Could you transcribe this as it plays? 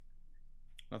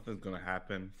Nothing's gonna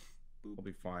happen. We'll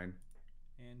be fine.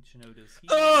 And Shinoda's here.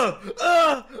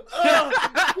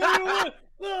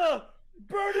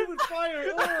 Burn it with fire!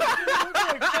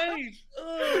 Get my face!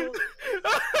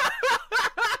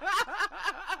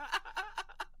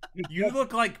 You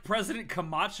look like President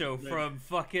Camacho from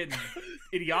fucking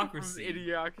Idiocracy.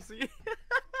 Idiocracy.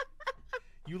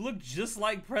 You look just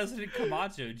like President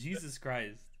Camacho. Jesus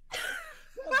Christ.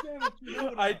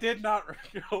 I did not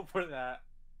go for that.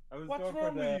 I was What's going wrong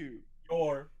for with the you?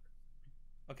 your.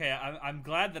 Okay, I'm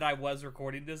glad that I was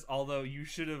recording this, although you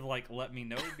should have let me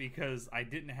know because I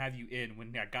didn't have you in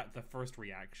when I got the first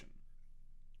reaction.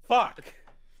 Fuck.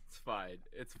 It's fine.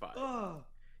 It's fine. Oh,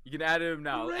 You can add him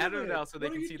now. Add him Raven, now so they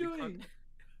what can are see you the doing? content.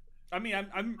 I mean,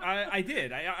 I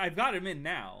did. I've got him in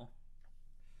now.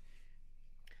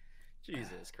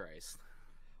 Jesus Christ.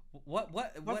 What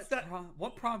What's that?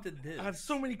 What prompted this? I have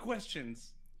so many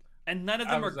questions. And none of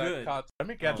them are good. Let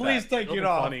me get Please that. take It'll it be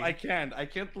off. funny. I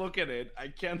can't look at it. I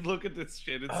can't look at this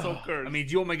shit. It's so cursed. I mean,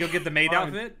 do you want me to go get the maid Fine.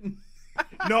 outfit?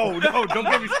 no, don't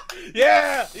get me.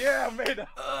 Yeah, I made it.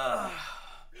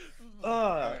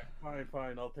 Uh,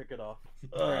 Fine, I'll take it off.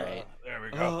 Alright. There we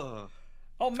go.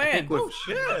 Oh man, Oh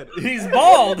shit! he's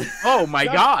bald. Oh my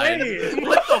god. Dang.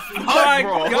 What the fuck, My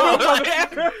bro? God.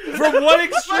 From one What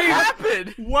extreme,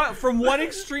 happened? from one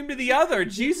extreme to the other.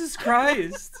 Jesus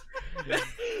Christ.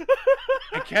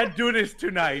 I can't do this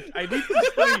tonight. I need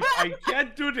to sleep. I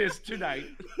can't do this tonight.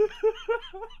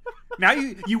 Now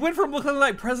you went from looking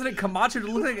like President Camacho to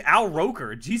looking like Al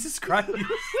Roker. Jesus Christ.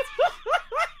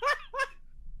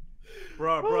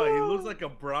 Bro, he looks like a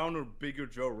browner, bigger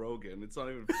Joe Rogan. It's not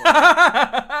even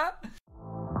funny.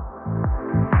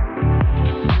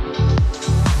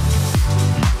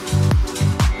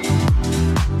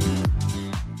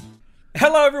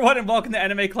 Hello, everyone, and welcome to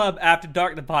Anime Club After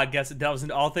Dark, the podcast that delves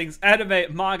into all things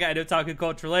anime, manga, and otaku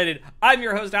culture related. I'm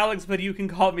your host, Alex, but you can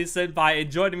call me Senpai. And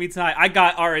joining me tonight, I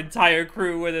got our entire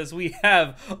crew with us. We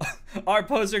have our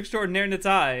poster extraordinaire,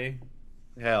 Natai.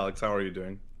 Hey Alex, how are you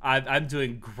doing? I'm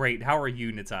doing great. How are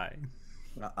you, Natai?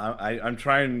 I'm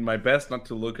trying my best not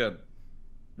to look at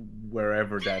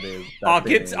wherever that is.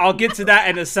 I'll get to that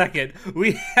in a second.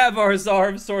 We have our czar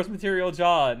of source material,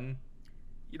 John.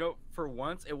 You know, for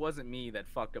once, it wasn't me that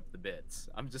fucked up the bits.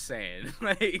 I'm just saying.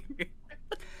 Like,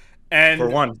 And For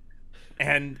one.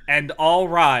 and all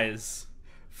rise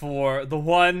for the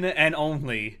one and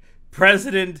only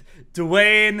President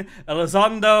Dwayne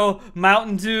Elizondo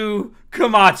Mountain Dew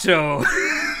Camacho.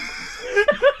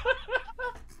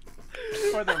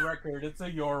 For the record, it's a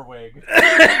your wig.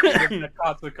 The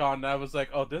Katsucon, I was like,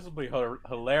 oh, this will be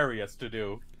hilarious to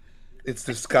do. It's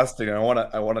disgusting. I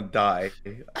wanna die.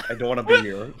 I don't wanna be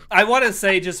here. I want to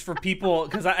say, just for people,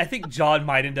 because I think John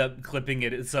might end up clipping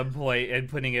it at some point and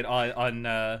putting it on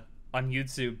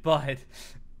YouTube, but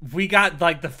we got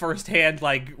the first-hand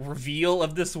reveal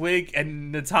of this wig,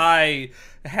 and Natai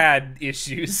had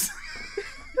issues.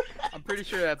 I'm pretty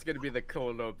sure that's gonna be the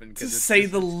cold open. To say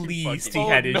the least, he fucking-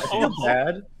 had Oh, issues. no.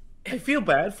 Bad. I feel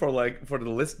bad for the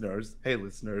listeners. Hey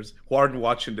listeners, who aren't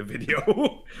watching the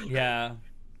video. Yeah.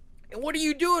 And what are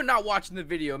you doing not watching the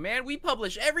video, man? We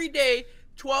publish every day,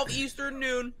 12 Eastern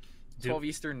noon. 12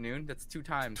 Eastern noon? That's 2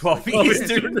 times. 12 Like,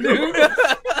 Eastern noon.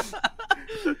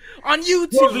 On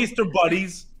YouTube. 12 Easter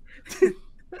buddies.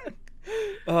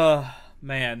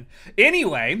 Man.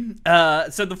 Anyway,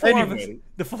 so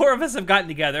the four of us have gotten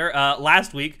together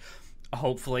last week.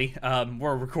 Hopefully,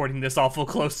 we're recording this awful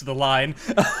close to the line.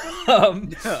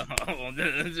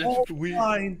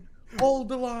 Hold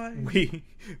the line. We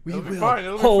It'll be will fine,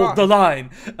 it'll be hold fine. the line.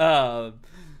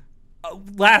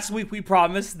 Last week we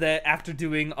promised that after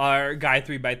doing our guy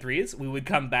 3x3s, we would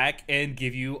come back and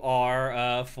give you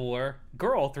our 4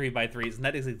 girl 3x3s, and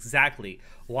that is exactly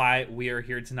why we are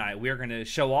here tonight. We are going to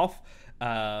show off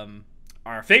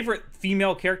our favorite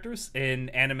female characters in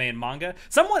anime and manga.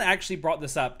 Someone actually brought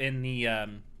this up in the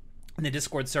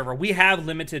Discord server. We have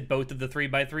limited both of the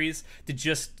 3x3s to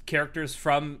just characters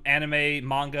from anime,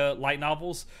 manga, light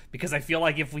novels, because I feel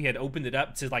like if we had opened it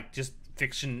up to just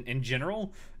fiction in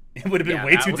general, it would have been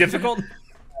way that too would- difficult.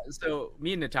 So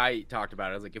me and Natai talked about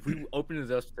it. I was like, if we open it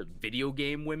up to video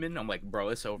game women, I'm like, bro,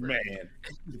 it's over. Man,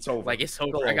 it's over. Like, it's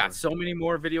over. I got so many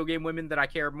more video game women that I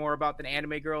care more about than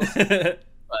anime girls.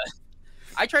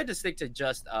 I tried to stick to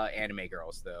just anime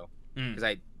girls though, because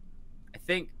I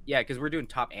think because we're doing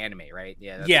top anime, right?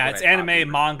 Yeah, that's Yeah, what it's I thought anime, we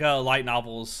were- manga, light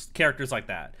novels, characters like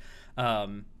that.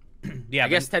 Yeah, I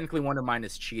guess technically one of mine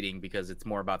is cheating because it's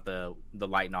more about the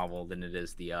light novel than it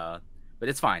is the but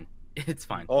it's fine. It's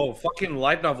fine. Oh, fucking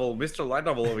light novel, Mr. Light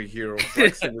Novel over here,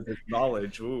 flexing with his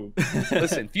knowledge. Ooh.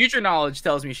 Listen, future knowledge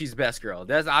tells me she's the best girl.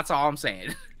 That's all I'm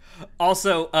saying.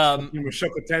 Also,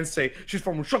 Mushoku Tensei. She's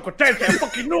from Mushoku Tensei. I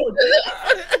fucking know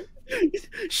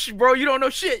it. Bro, you don't know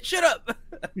shit. Shut up.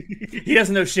 he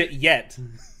doesn't know shit yet.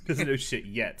 Doesn't know shit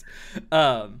yet.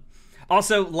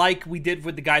 Also, like we did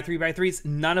with the Guy 3x3s,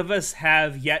 none of us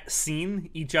have yet seen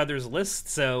each other's list,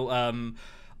 so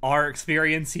our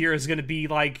experience here is going to be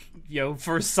like,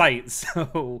 first sight.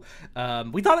 So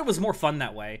we thought it was more fun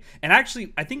that way. And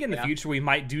actually, I think in the future we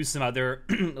might do some other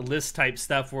list type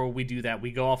stuff where we do that.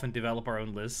 We go off and develop our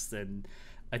own lists, and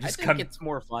I think it's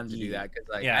more fun to do that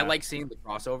because I like seeing the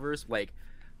crossovers. Like,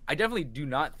 I definitely do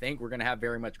not think we're gonna have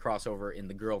very much crossover in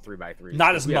the girl 3x3.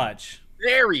 Not as much.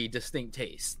 Very distinct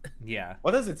taste. Yeah.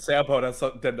 What does it say about us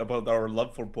then about our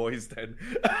love for boys then?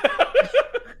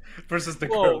 Versus the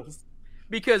girls.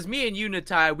 Because me and you,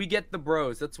 Natai, we get the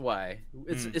bros. That's why.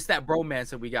 It's that bromance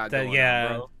that we got going on,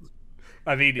 bro.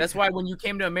 I mean, that's why when you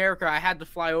came to America, I had to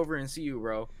fly over and see you,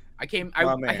 bro. I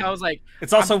was like...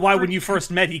 It's also why when you first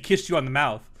met, he kissed you on the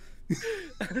mouth.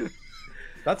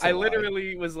 I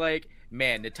literally was like,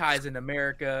 man, Natai's in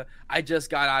America. I just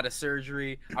got out of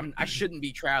surgery. I shouldn't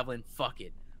be traveling. Fuck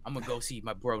it. I'm going to go see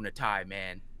my bro Natai,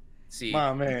 man. See?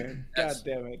 My man. God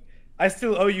damn it. I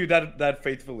still owe you that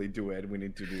faithfully duet we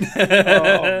need to do.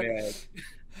 Oh, man.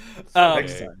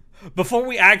 Next time. Before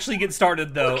we actually get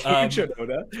started, though,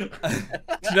 Tsunoda,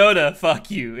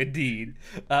 fuck you, indeed.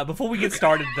 Before we get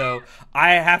started, though,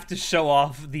 I have to show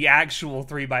off the actual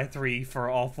 3x3 for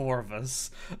all four of us,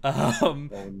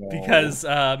 because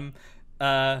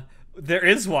there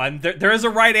is one. There is a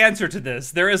right answer to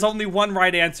this. There is only one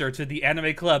right answer to the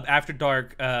Anime Club After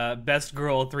Dark Best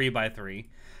Girl 3x3.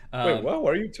 Wait,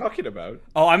 what are you talking about?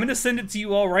 Oh, I'm gonna send it to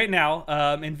you all right now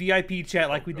in VIP chat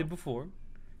like we did before.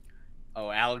 Oh,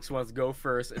 Alex wants to go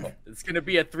first. It's gonna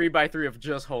be a 3x3 of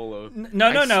just Holo.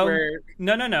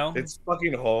 No. It's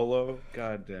fucking Holo.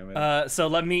 God damn it. So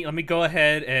let me go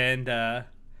ahead and now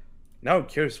I'm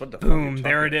curious what the boom.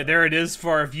 There it is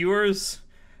for our viewers,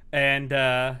 and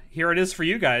here it is for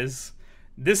you guys.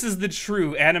 This is the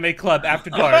true Anime Club After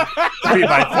Dark 3x3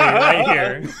 right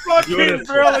here. Fucking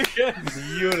brilliant.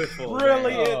 Beautiful.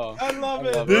 Brilliant. Oh, I love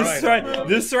it.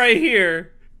 This right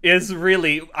here is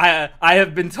really, I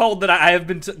have been told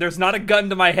that there's not a gun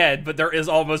to my head, but there is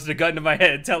almost a gun to my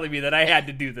head telling me that I had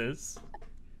to do this.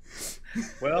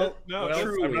 Well,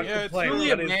 truly, it's really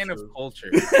a man of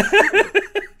culture. She's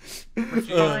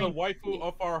the waifu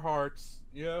of our hearts.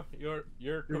 Yeah, you're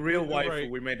the real waifu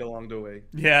right. we made along the way.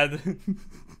 Yeah.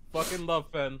 Fucking love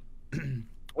Fen.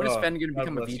 When is Fen going to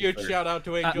become a VTuber? Huge shout out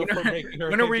to Angel for making her.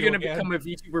 When are we going to become a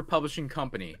VTuber publishing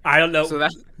company? I don't know. So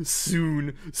that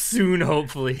soon,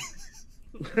 hopefully.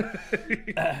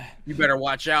 You better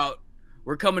watch out.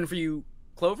 We're coming for you.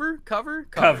 Cover.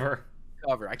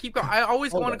 I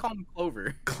always want to call him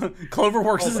Clover.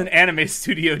 Cloverworks is an anime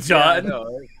studio, John. Yeah,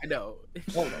 I know.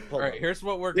 Hold on. All right, here's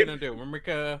what we're gonna do. We're make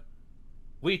a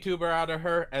VTuber out of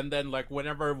her, and then like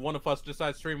whenever one of us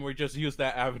decides to stream, we just use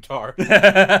that avatar.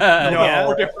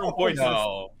 No. Different voices.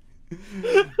 No.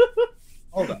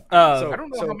 Hold on. I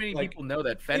don't know how many people know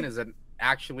that Fen is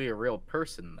actually a real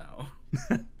person, though.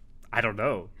 I don't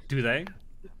know. Do they?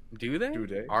 Do they? Do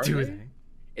they?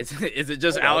 Is it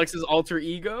just Alex's alter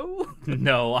ego?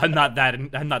 No, I'm not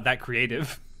that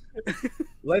creative.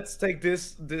 Let's take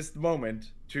this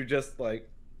moment to just like.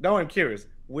 Now I'm curious.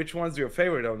 Which one's your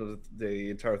favorite out of the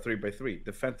entire 3x3?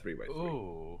 The Fen 3x3.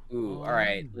 Ooh. All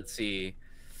right. Let's see.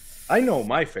 I know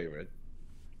my favorite.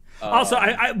 Also,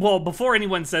 well, before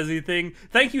anyone says anything,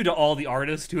 thank you to all the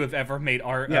artists who have ever made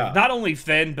art. Yeah. Not only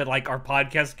Fen, but like our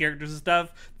podcast characters and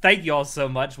stuff. Thank you all so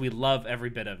much. We love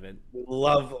every bit of it. We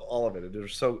love all of it.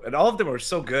 And all of them are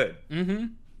so good. Mm-hmm.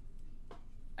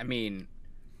 I mean,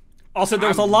 also, there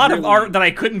was a lot of art that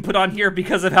I couldn't put on here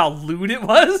because of how lewd it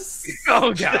was.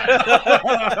 Oh god!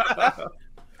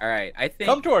 All right, I think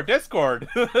come to our Discord.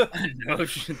 No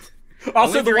shit.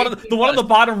 Also, the one on the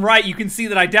bottom right, you can see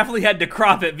that I definitely had to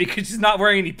crop it because she's not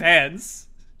wearing any pants.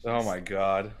 Oh my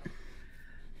god!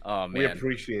 Oh man, we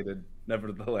appreciate it.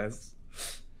 Nevertheless,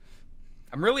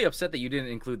 I'm really upset that you didn't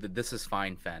include the "This Is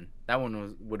Fine" Fen. That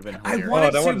one would have been hilarious. I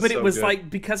wanted to, but so it was good. like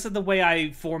because of the way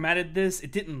I formatted this,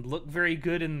 it didn't look very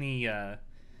good in the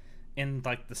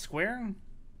like the square.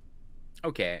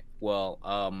 Okay, well,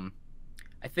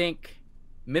 I think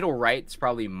middle right is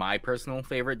probably my personal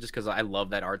favorite, just because I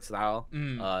love that art style.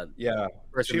 Yeah,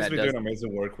 person she's that been does doing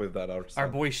amazing work with that art style. Our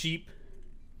boy Sheep.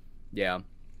 Yeah,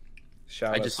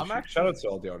 shout out to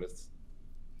all the artists.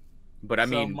 But I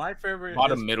mean, my favorite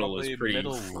bottom middle is pretty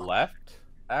middle left.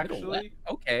 Actually, middle left?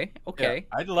 Okay. Yeah,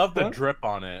 I love the drip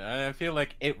on it. I feel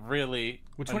like it really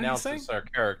announces our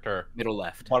character. Middle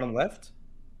left. Bottom left?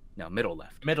 No, middle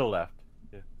left. Middle left.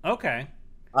 Okay.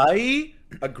 I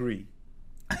agree.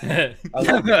 Natai's I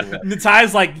love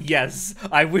it. like, yes,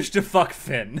 I wish to fuck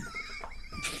Finn.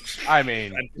 I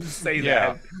mean, I didn't say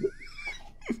yeah. that.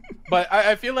 But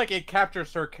I feel like it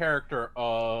captures her character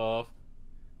of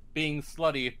being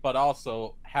slutty, but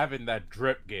also having that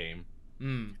drip game.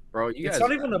 Bro, you It's guys.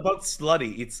 not even about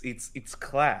slutty. It's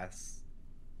class.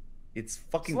 It's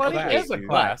fucking Slutty class. is a dude.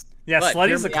 class. Yeah, But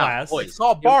Slutty's hear a me out, class. boys. It's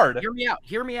called Bard. Hear me out.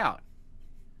 Hear me out.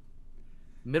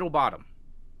 Middle bottom.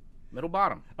 Middle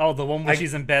bottom. Oh, the one where I-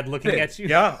 she's in bed looking at you?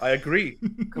 Yeah, I agree.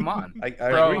 Come on. I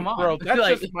Bro, agree. come on. bro,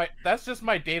 that's Like- just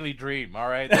my daily dream. All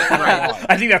right.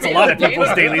 I think that's a lot of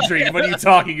people's daily dream. What are you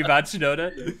talking about,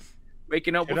 Shinoda?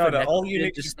 Waking up with You know, a neck all you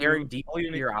need just to staring do- deep all you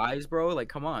into need- your eyes, bro. Like,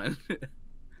 come on.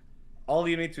 All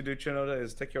you need to do, Chinoda,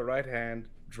 is take your right hand,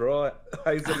 draw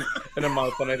eyes and a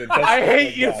mouth on it, and just I hate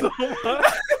like you that. so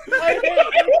much. I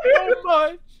hate you so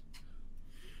much.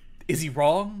 Is he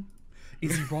wrong?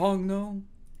 Is he wrong, though?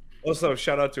 Also,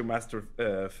 shout out to Master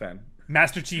Fan.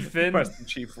 Master Chief Finn? Master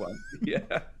Chief one. Yeah.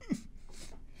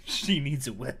 She needs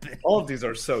a weapon. All of these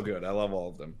are so good. I love all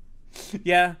of them.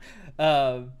 Yeah.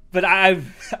 But I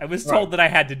was told that I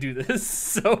had to do this.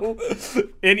 So,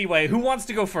 anyway, who wants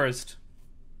to go first?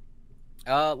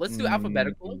 Let's do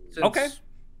alphabetical. Since, Okay.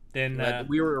 Then, like,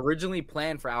 we were originally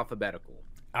planned for alphabetical.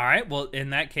 all right. Well, in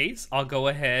that case, I'll go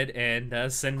ahead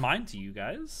and send mine to you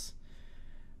guys.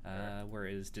 Where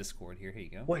is Discord? Here you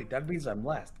go. Wait, that means I'm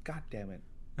last. God damn it.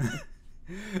 All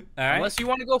right. Unless you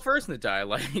want to go first, Natai.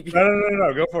 Like,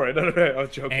 No, go for it. No, I was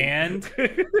joking. And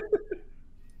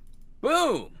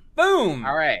boom. boom.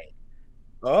 All right.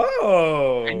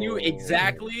 Oh. I knew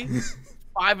exactly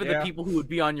 5 of the Yeah. people who would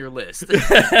be on your list. You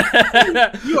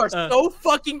You are so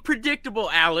fucking predictable,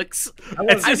 Alex.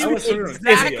 It's I just- knew was sort of-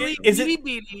 exactly is it-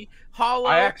 Beanie Beanie, Hollow,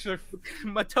 I actually,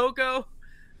 Matoko,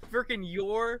 freaking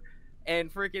Yor,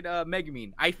 and freaking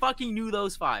Megumin. I fucking knew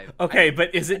those 5. Okay,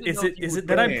 but is I it didn't is know it if you is would it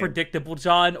that I'm win. predictable,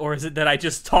 John, or is it that I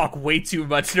just talk way too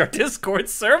much in our Discord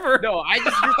server? No, you're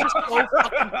just so fucking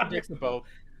predictable. predictable.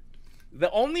 The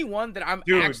only one that I'm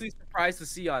Dude. actually surprised to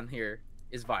see on here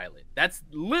is Violet. That's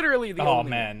literally the Oh only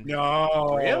man,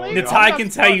 No. Really? Natai I'm not can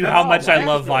tell you surprised how at much all. I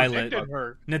love actually Violet. predicted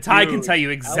her. Natai can Dude, tell you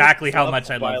exactly Alex how loves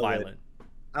much I love Violet. Violet.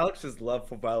 Alex's love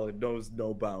for Violet knows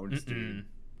no bounds, Mm-mm. dude.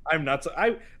 I'm not.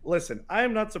 I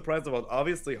am not surprised about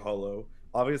obviously Hollow,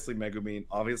 obviously Megumin,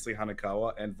 obviously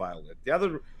Hanakawa, and Violet.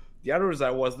 The others I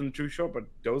wasn't too sure, but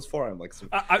those 4 I'm like.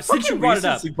 Since you brought it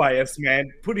up, recency bias,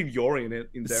 man, putting Yori in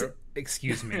there.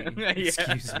 excuse me, Yeah.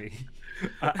 excuse me.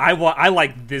 I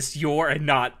like this your and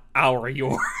not our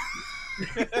your.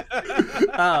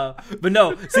 But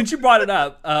no, since you brought it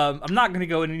up, I'm not gonna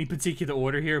go in any particular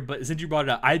order here. But since you brought it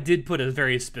up, I did put a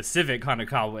very specific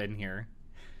Hanakawa in here,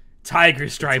 Tiger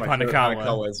Stripe It's my favorite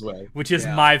Hanakawa, as well. which is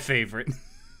Yeah. my favorite. I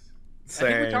think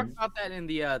we Same. talked about that in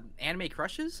the Anime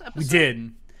Crushes episode. We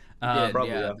did. Yeah,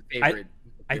 Probably, yeah, yeah. the favorite.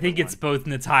 I think it's both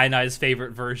Natai and I's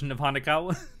favorite version of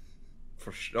Hanakawa.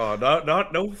 For sure.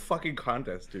 No fucking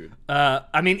contest, dude.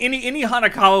 I mean, any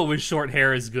Hanakawa with short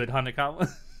hair is good Hanakawa.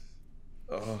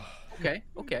 Ugh.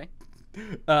 Okay.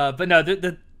 But no,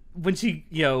 the when she,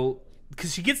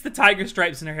 because she gets the tiger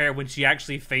stripes in her hair when she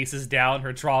actually faces down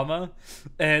her trauma,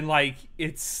 and like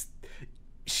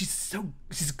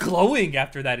she's glowing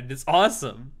after that, and it's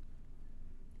awesome.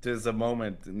 There's a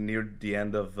moment near the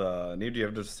end of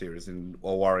the series in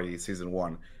Owari season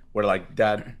 1 where like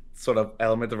that sort of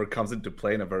element of her comes into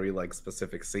play in a very like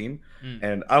specific scene,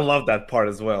 and I love that part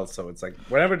as well. So it's like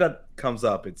whenever that comes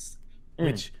up, it's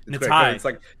Which great. Natai, It's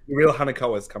like the real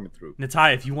Hanakawa is coming through.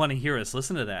 Natai, if you want to hear us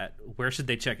listen to that, where should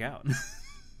they check out?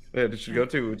 Yeah, they should go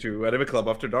to Anime Club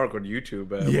After Dark on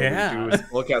YouTube. Yeah. where we do a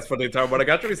podcast for the entire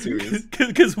Monogatari series.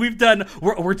 Because we're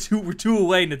two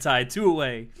away, Natai, 2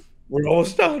 away. We're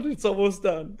almost done. It's almost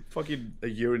done. Fucking a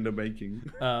year in the making.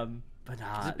 But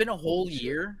Has it been a whole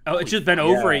year? oh, it's just been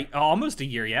over almost a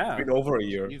year, yeah. Been over a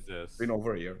year. Jesus. Been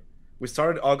over a year. We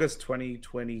started August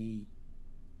 2021.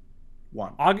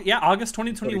 August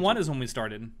 2021 is when we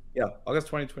started, Yeah, August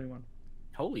 2021.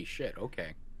 Holy shit.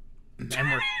 Okay.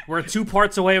 and we're 2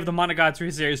 parts away of the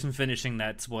Monogatari series from finishing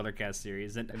that Spoilercast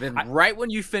series. And And then I- right when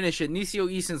you finish it, Nisio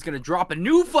Isen's gonna drop a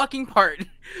new fucking part.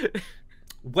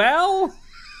 well,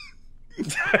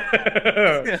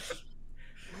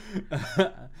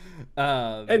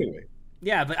 Anyway,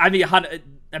 yeah, but I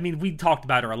mean, we talked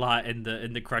about her a lot in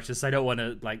the crushes, so I don't want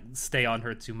to like stay on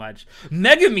her too much.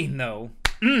 Megumin though,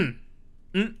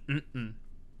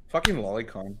 fucking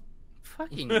Lolicon.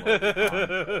 Fucking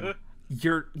Lord.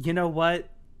 you know what?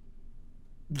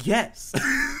 Yes.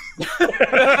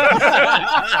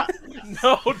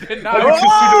 No, deny.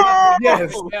 Oh!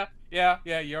 Yes.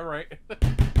 Yeah, you're right.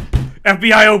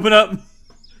 FBI, open up.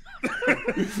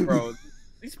 Bro,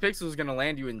 these pixels gonna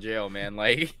land you in jail, man.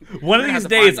 Like One we're of gonna these have to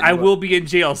find days, a I new- will be in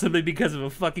jail simply because of a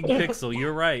fucking pixel.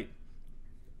 You're right.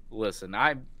 Listen,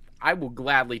 I will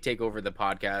gladly take over the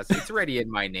podcast. It's already in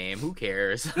my name. Who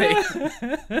cares? Like,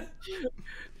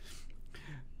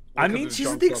 I Welcome mean, to the she's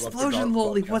Junk the Club After explosion Dark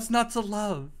loli. podcast. What's not to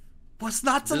love? What's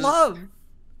not to This is- love?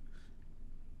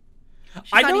 she's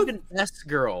I not know- even best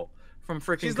girl from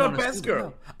freaking. She's not Konosuba. best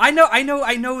girl. I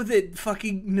know that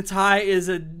fucking Natai is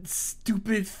a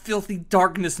stupid, filthy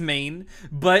darkness main,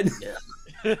 but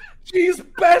She's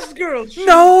best girl. She's the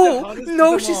no, hottest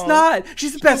no, of them she's all. not.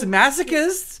 She's the best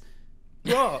masochist.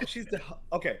 Bro, she's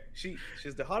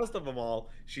she's the hottest of them all.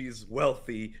 She's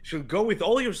wealthy. She'll go with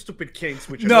all your stupid kinks,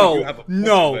 which I know you have a bunch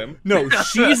of them. No,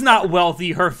 she's not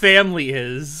wealthy. Her family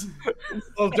is.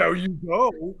 Oh, there you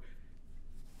go.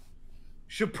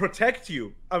 She'll protect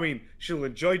you. I mean, she'll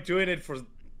enjoy doing it for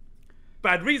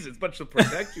bad reasons, but she'll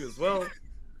protect you as well.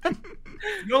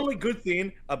 The only good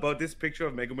thing about this picture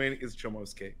of Megumin is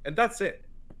Chomosuke, and that's it.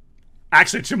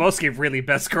 Actually, Chimosuke really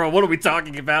best girl. What are we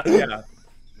talking about? Yeah.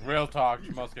 Real talk,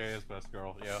 Shimosuke is best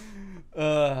girl.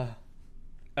 Yeah.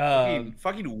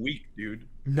 Fucking weak, dude.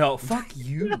 No, fuck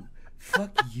you.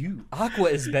 Fuck you. Aqua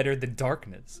is better than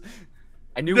darkness.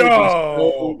 I knew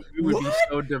No! it would be What?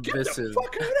 so Get the divisive.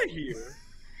 fuck out of here.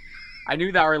 I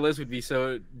knew that our list would be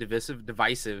so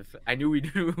divisive. I knew we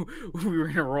were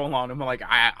gonna roll on them. Like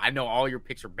I know all your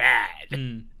picks are bad.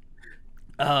 Mm.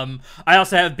 I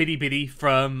also have Bitty Bitty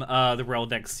from the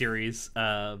Reldex series.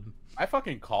 I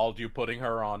fucking called you putting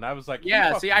her on. I was like,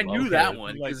 Yeah, you see, fucking I knew love that her.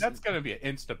 one, Like, 'cause- that's gonna be an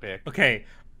insta pick. Okay,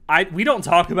 we don't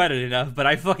talk about it enough, but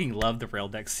I fucking love the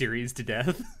Reldex series to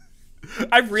death.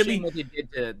 I really, Shame what they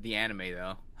did to the anime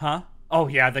though. huh? Oh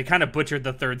yeah, they kind of butchered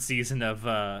the third season of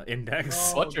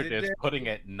Index. Oh, Butchered did is they? putting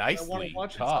it I want nicely, to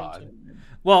watch it Todd. sometime.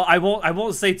 Well, I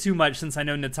won't say too much since I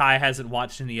know Natai hasn't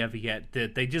watched any of it yet.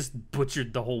 That they just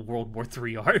butchered the whole World War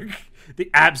III arc. They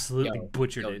absolutely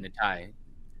butchered Yo, it. Natai,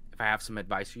 if I have some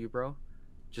advice for you, bro,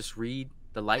 just read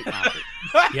the light novel.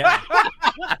 Yeah.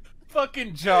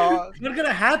 Fucking Jaws. It's not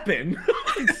gonna happen.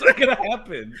 It's not gonna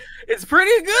happen. It's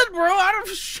pretty good, bro. I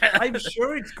don't. I'm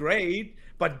sure it's great,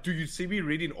 but do you see me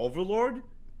reading Overlord?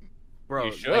 Bro, You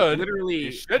like, should. literally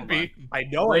You should hold be. on. I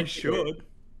know I Right. should.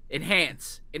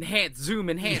 Enhance, zoom,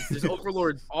 enhance. There's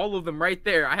overlords, all of them right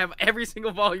there. I have every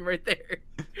single volume right there.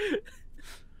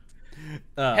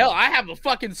 Hell, I have a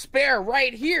fucking spare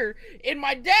right here in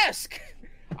my desk.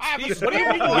 I have a Jeez, what do you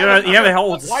spare. mean You have a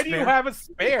whole Why do you spare- have a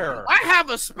spare? I have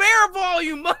a spare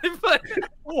volume, motherfucker.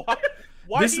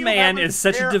 Why This do you man have is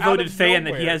such a spare out devoted of fan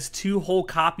that he nowhere? has 2 whole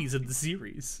copies of the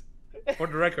series. For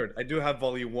the record, I do have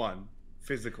volume 1,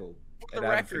 physical. For and the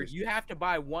I haven't record, finished you have to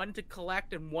buy one to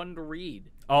collect and one to read.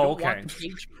 You Oh, don't want okay.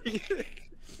 the page-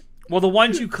 Well, the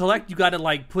ones you collect, you gotta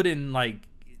like put in like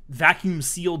vacuum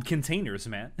sealed containers,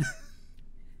 man.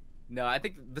 No, I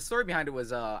think the story behind it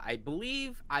was I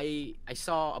believe I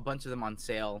saw a bunch of them on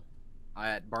sale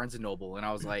at Barnes and Noble, and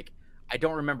I was like, I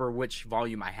don't remember which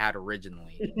volume I had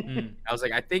originally. Mm. I was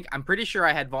like, I'm pretty sure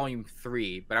I had volume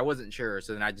 3, but I wasn't sure,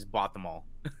 so then I just bought them all.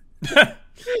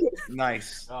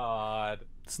 Nice. God.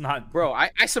 It's not. Bro, I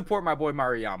support my boy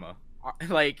Maruyama.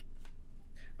 Like,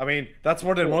 I mean, that's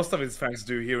more than most of his fans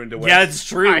do here in the West. Yeah, it's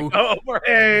true. It's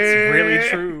really Hey!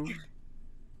 true.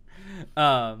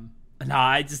 No,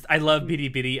 I love Bitty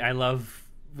Bitty. I love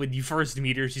when you first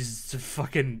meet her, she's just a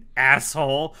fucking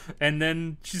asshole, and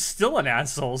then she's still an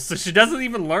asshole, so she doesn't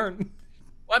even learn.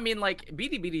 well, I mean, like,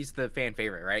 BDBD's the fan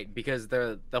favorite, right? Because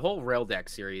the whole Raildex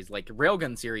series, like,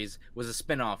 Railgun series, was a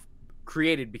spinoff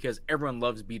created because everyone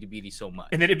loves BDBD so much.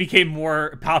 And then it became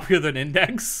more popular than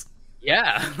Index.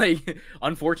 Yeah, like,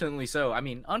 unfortunately so. I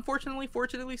mean, fortunately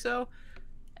so.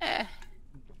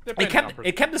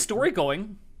 It kept the story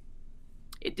going.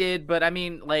 It did, but I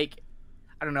mean, like,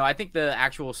 I don't know. I think the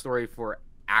actual story for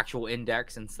actual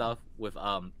Index and stuff with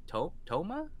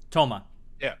Toma.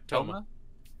 Yeah, Toma.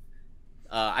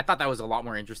 I thought that was a lot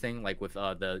more interesting. Like with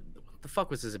the fuck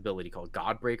was his ability called?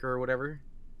 Godbreaker or whatever.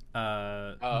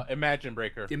 Imagine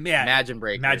Breaker. Imagine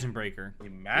Breaker. Imagine Breaker.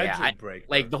 Imagine Breaker.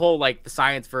 Like the whole like the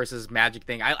science versus magic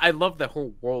thing. I love the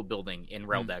whole world building in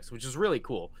Raildex, which is really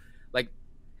cool. Like,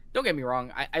 don't get me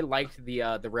wrong, I liked the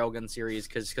Railgun series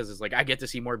because it's like I get to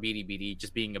see more BDBD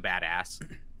just being a badass,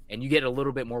 and you get a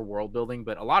little bit more world building,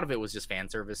 but a lot of it was just fan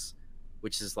service,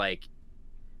 which is like,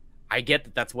 I get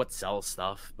that that's what sells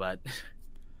stuff, but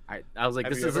I was like,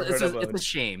 Have this you is ever heard of it's a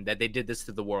shame that they did this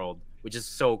to the world, which is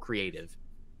so creative.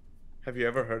 Have you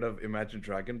ever heard of Imagine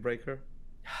Dragon Breaker?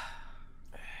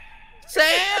 Sale.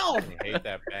 I hate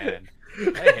that band.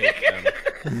 I hate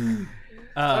them.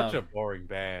 Such a boring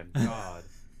band. God.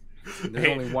 There's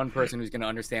only one person who's gonna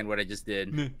understand what I just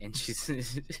did, and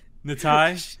she's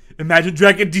Natai, imagine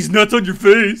dragging these nuts on your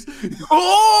face.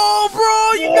 Oh,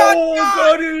 bro, you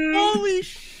got it. Holy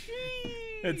shit!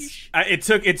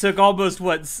 It took almost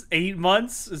what 8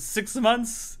 months, 6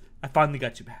 months. I finally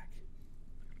got you back.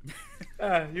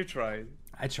 You tried.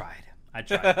 I tried.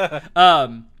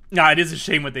 No, it is a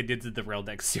shame what they did to the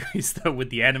Raildex series though with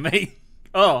the anime.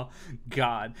 Oh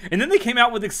God! And then they came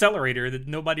out with Accelerator that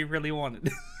nobody really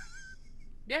wanted.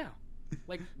 Yeah,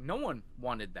 like no one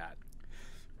wanted that.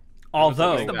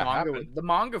 Although the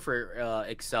manga for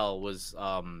Excel was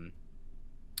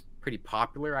pretty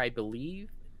popular, I believe.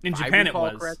 In Japan it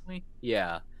was. Correctly.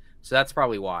 Yeah, so that's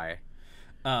probably why.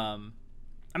 I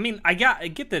mean, I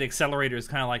get that Accelerator is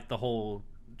kind of like the whole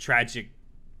tragic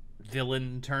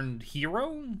villain turned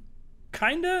hero,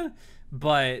 kinda,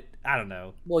 but I don't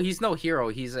know. Well, he's no hero.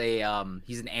 He's he's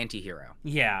an anti-hero.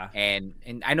 Yeah, and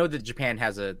I know that Japan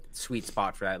has a sweet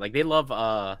spot for that. Like they love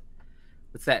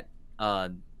what's that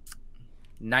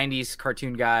 90s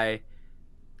cartoon guy?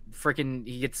 Freaking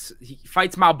he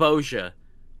fights Malboja.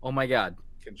 Oh my God.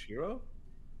 Kenshiro?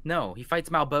 No, he fights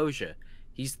Malboja.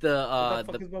 He's the What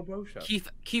the fuck is Malboja?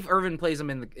 Keith Urban plays him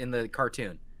in the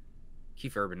cartoon.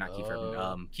 Keith Urban, not Keith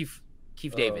Urban.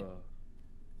 Keith David.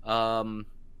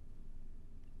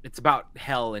 It's about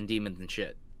hell and demons and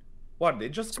shit. What? They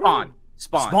just Spawn.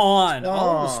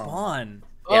 Oh, Spawn.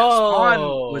 Yeah, Spawn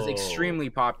was extremely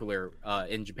popular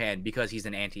in Japan because he's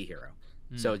an anti-hero.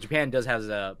 So Japan does has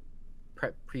a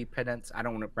preponderance. I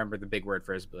don't remember the big word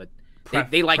for it, but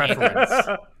they like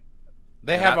preference.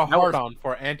 They have a hard-on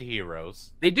for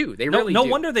anti-heroes. They do. They really no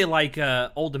do. wonder they like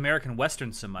old American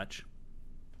westerns so much.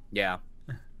 Yeah.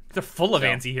 They're full of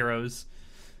anti-heroes.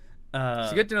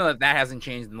 It's good to know that hasn't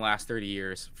changed in the last 30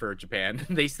 years for Japan.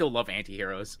 They still love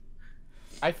anti-heroes.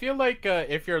 I feel like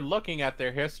if you're looking at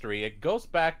their history, it goes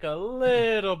back a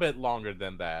little bit longer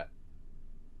than that.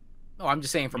 No, I'm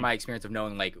just saying from my experience of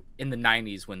knowing, like, in the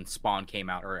 90s when Spawn came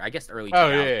out, or I guess early 2000s. Oh,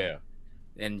 yeah.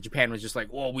 And Japan was just like,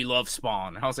 "Oh, we love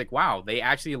Spawn." And I was like, "Wow, they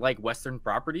actually like Western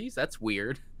properties? That's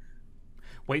weird."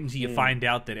 Wait until you find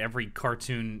out that every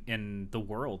cartoon in the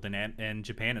world in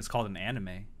Japan is called an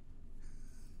anime.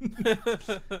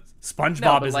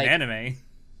 SpongeBob is an anime.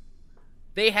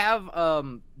 They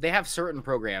have certain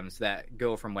programs that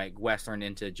go from like Western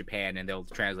into Japan, and they'll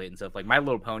translate and stuff. Like My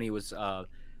Little Pony was it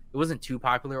wasn't too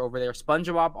popular over there.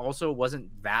 SpongeBob also wasn't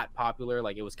that popular.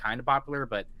 Like it was kind of popular,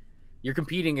 but you're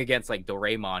competing against like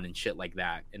Doraemon and shit like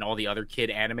that, and all the other kid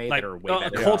anime like, that are way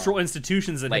better. Cultural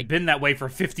institutions that have been that way for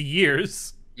 50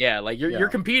 years. Yeah, like you're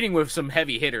competing with some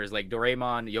heavy hitters like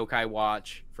Doraemon. Yokai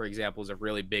Watch, for example, is a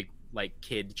really big like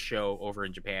kid show over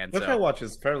in Japan. Yokai Watch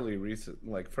is fairly recent,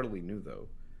 like fairly new though.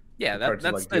 Yeah, that's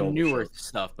like the newer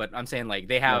stuff. But I'm saying like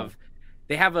they have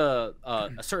a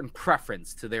certain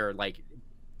preference to their like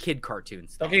kid cartoon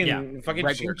stuff. Fucking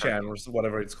Shin-Chan or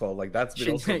whatever it's called. Like that's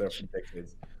been also there for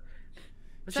decades.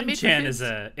 Shin-Chan is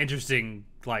a interesting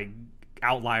like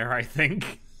outlier, I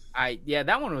think.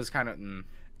 That one was kind of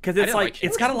because it's like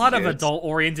it's got a lot of adult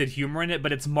oriented humor in it,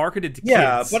 but it's marketed to kids.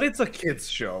 Yeah, but it's a kids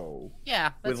show.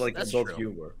 Yeah, with like adult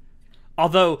humor.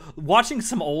 Although watching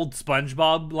some old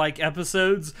SpongeBob like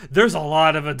episodes, there's a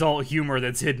lot of adult humor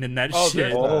that's hidden in that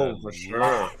shit. Oh, for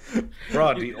sure,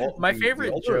 bro. My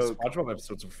favorite joke. SpongeBob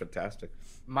episodes are fantastic.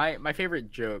 My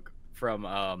favorite joke from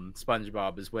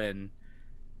SpongeBob is when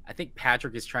I think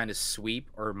Patrick is trying to sweep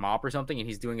or mop or something, and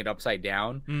he's doing it upside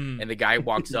down. And the guy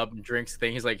walks up and drinks the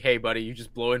thing. He's like, "Hey, buddy, you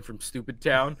just blow in from Stupid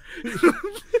Town."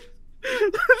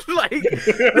 Like, and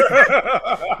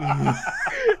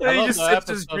he just sips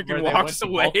his drink and walks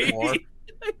away.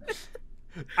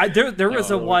 There was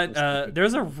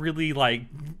there's a really like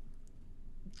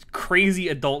crazy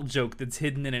adult joke that's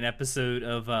hidden in an episode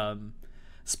of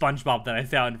SpongeBob that I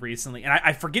found recently, and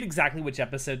I forget exactly which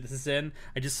episode this is in.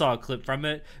 I just saw a clip from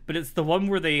it, but it's the one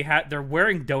where they're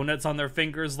wearing donuts on their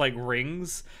fingers like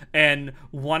rings, and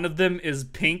one of them is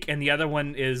pink and the other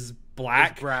one is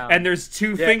black, and there's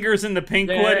two fingers in the pink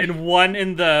one and one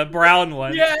in the brown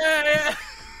one. Yeah.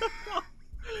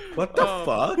 What the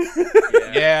fuck?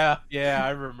 Yeah, I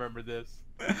remember this.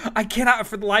 I cannot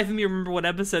for the life of me remember what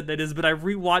episode that is, but I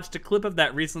rewatched a clip of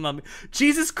that recently. I'm like,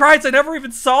 Jesus Christ, I never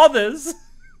even saw this.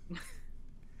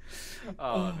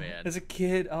 Oh man. As a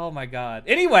kid, oh my god.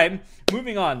 Anyway,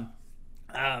 moving on.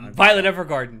 Violet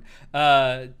Evergarden.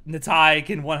 Natai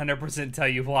can 100% tell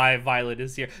you why Violet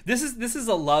is here. This is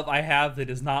a love I have that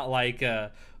is not like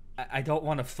I don't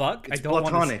want to fuck. It's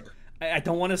platonic. I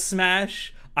don't want to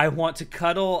smash. I want to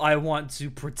cuddle. I want to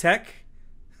protect.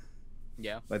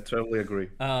 Yeah, I totally agree.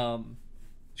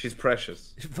 She's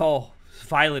precious. Oh,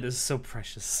 Violet is so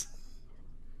precious.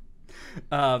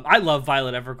 I love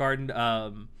Violet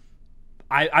Evergarden.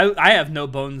 I have no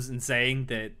bones in saying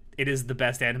that it is the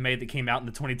best anime that came out in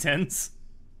the 2010s,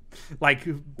 like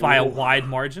by a wide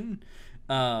margin.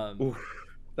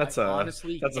 That's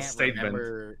honestly that's a can't statement.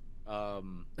 remember,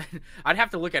 I'd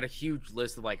have to look at a huge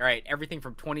list of like, all right, everything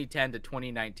from 2010 to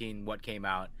 2019, what came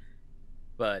out.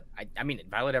 But I mean,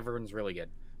 Violet Evergarden's really good.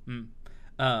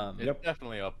 It's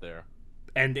definitely up there.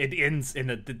 And it ends in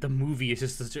the movie is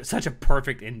just such a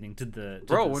perfect ending to the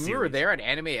Bro, the when we series. were there at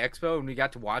Anime Expo and we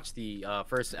got to watch the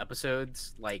first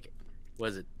episodes, like,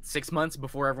 was it 6 months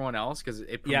before everyone else? Because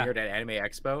it premiered at Anime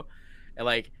Expo. And,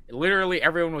 like, literally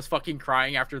everyone was fucking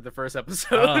crying after the first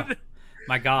episode.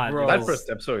 My God, Bro. That first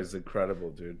episode is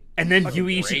incredible, dude. And then Fucking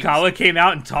Yui great. Ishikawa came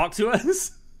out and talked to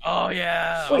us. Oh,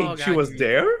 yeah. Wait, Oh, she God, was you-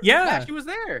 there? Yeah, She was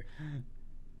there.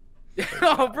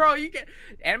 Oh, bro, you get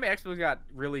Anime Expo's got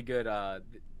really good.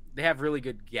 They have really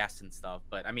good guests and stuff.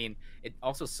 But I mean, it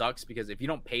also sucks because if you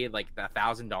don't pay like the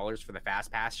 $1,000 for the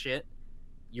fast pass shit,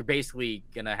 you're basically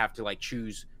gonna have to like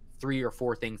choose 3 or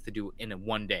 4 things to do in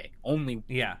one day. Only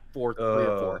yeah. 3 or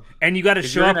 4. And you got to 'Cause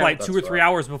show you're up gonna- like 2 or that's 3 right.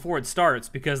 hours before it starts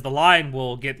because the line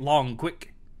will get long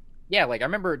quick. Yeah, like I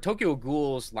remember Tokyo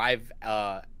Ghoul's live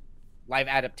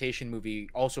adaptation movie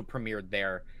also premiered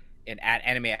there at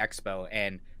Anime Expo,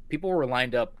 and people were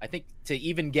lined up. I think to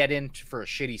even get in for a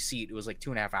shitty seat, it was like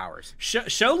 2.5 hours.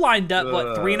 Show lined up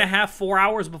what 3.5, 4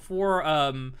 hours before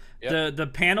the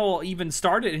panel even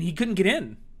started, and he couldn't get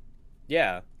in.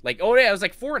 Yeah, like it was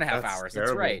like 4.5 That's hours. That's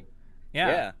terrible. right. Yeah.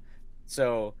 Yeah.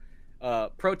 So,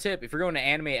 pro tip: if you're going to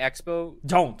Anime Expo,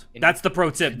 Don't. That's the pro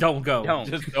tip. Don't go. don't.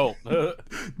 Just don't.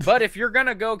 But if you're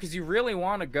gonna go because you really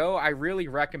want to go, I really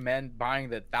recommend buying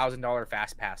the $1,000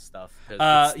 fast pass stuff. 'cause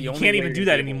it's the You only can't way even to do be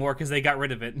that able- anymore because they got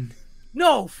rid of it.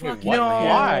 No, fuck what? no.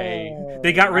 Why?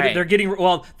 They got rid of. Right.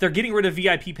 They're getting rid of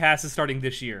VIP passes starting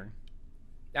this year.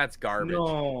 That's garbage. No,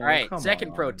 All right, come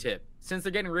second pro on. tip. Since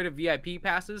they're getting rid of VIP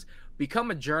passes,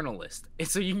 become a journalist.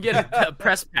 So you can get a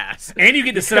press pass. And you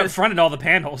get to sit up Because- front at all the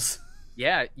panels.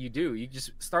 Yeah, you do. You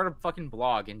just start a fucking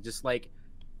blog and just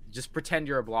pretend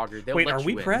you're a blogger. They'll Wait, let are you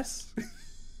we in. press?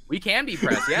 We can be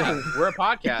press. Yeah, we're a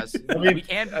podcast. I mean, we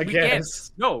can. I We guess.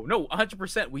 can. No,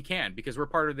 100% we can because we're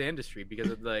part of the industry.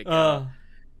 Because of like, Uh,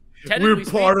 We're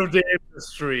part of the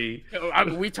industry.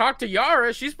 we talked to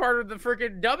Yara. She's part of the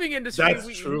freaking dubbing industry.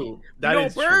 That's true. We That know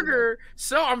is true. Burger.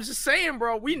 So I'm just saying,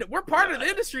 bro. We're part of the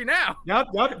industry now. Yep,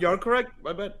 you're correct.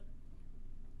 I bet.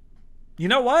 you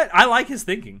know what? I like his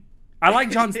thinking. I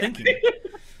like John's thinking.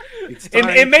 It's It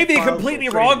time may to be file for completely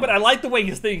training. wong, but I like the way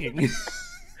he's thinking.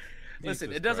 Listen,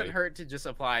 Jesus it doesn't Christ. hurt to just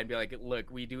apply and be like,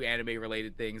 look, we do anime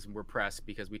related things and we're press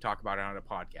because we talk about it on a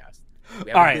podcast.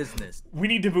 We have All a right. business. We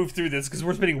need to move through this because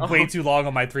we're spending way too long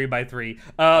on my 3x3.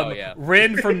 Yeah.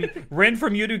 Ren from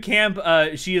Yudu Camp.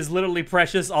 She is literally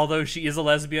precious, although she is a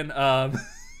lesbian. Why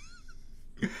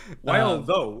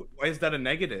although? Why is that a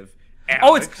negative?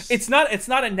 Oh, Alex? it's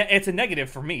a negative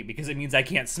for me because it means I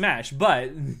can't smash.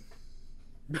 But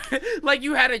Like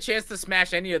you had a chance to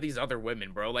smash any of these other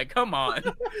women, bro. Like, come on.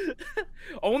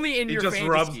 Only in He your just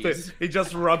fantasies.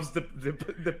 rubs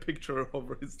the picture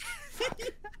over his.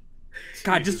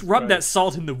 God, just rub that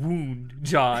salt in the wound,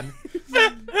 John.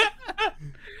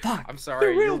 Fuck. I'm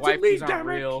sorry, your waifus aren't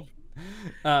real.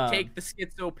 Um, Take the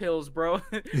schizo pills, bro.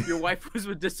 Your waifus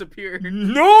would disappear.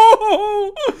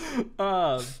 No.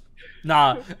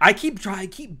 Nah. I keep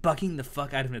bugging the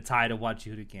fuck out of Natai to watch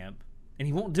Yudu Camp, and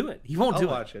he won't do it. He won't I'll do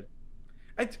watch it.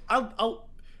 I'll.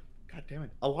 God damn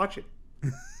it! I'll watch it.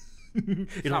 it.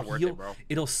 It'll not worth heal. it, bro.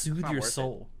 It'll soothe not your worth it.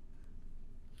 soul.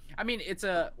 I mean, it's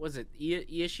was it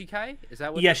Iashikai? Is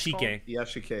that what it's called? Iyashike.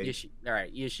 Yashike. All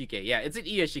right, Iyashike. Yeah, it's an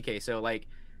Iyashike. So like,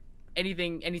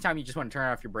 anytime you just want to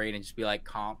turn off your brain and just be like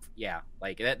comp, yeah,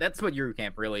 like that's what Yuru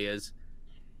Camp really is.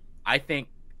 I think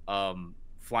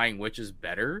Flying Witch is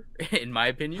better in my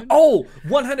opinion. Oh,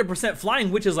 100%.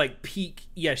 Flying Witch is like peak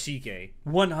Iyashike.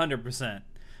 100%.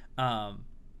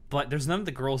 But there's none of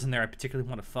the girls in there I particularly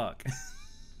want to fuck.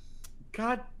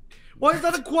 God, why is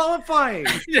that a qualifying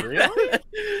Really?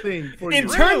 thing for In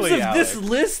you? terms Really, of this Alex?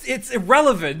 list, it's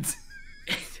irrelevant.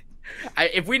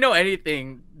 If we know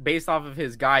anything based off of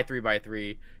his guy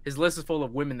 3x3, his list is full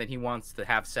of women that he wants to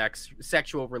have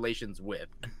sexual relations with.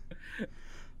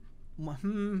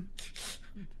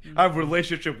 I have a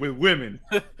relationship with women.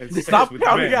 And sex Stop with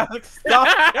counting, men. Alex.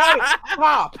 Stop counting.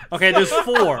 Stop. Okay, there's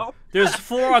 4. There's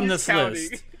 4 on He's this counting.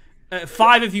 list.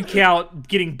 5 if you count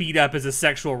getting beat up as a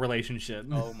sexual relationship.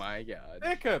 Oh my god.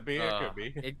 It could be. It Uh, could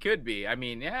be. It could be. I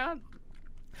mean, yeah.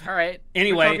 All right.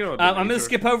 Anyway, talking about the I'm going to major-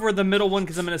 skip over the middle one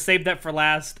because I'm going to save that for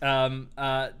last.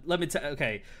 Let me tell.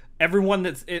 Okay, everyone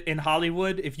that's in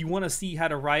Hollywood, if you want to see how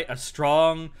to write a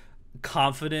strong,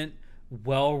 confident,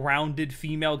 well-rounded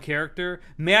female character,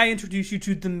 may I introduce you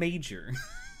to the Major?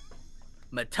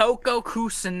 Motoko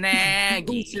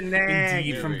Kusanagi.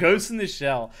 Indeed, from Ghost in the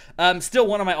Shell. Still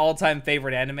one of my all-time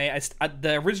favorite anime.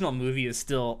 The original movie is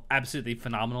still absolutely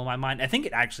phenomenal in my mind. I think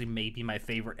it actually may be my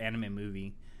favorite anime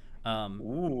movie.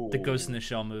 The Ghost in the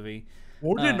Shell movie.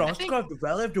 More than Natsuka the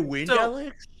Valley of the Wind,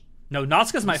 Alex? No,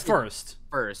 Natsuka's my first.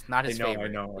 First, not his favorite.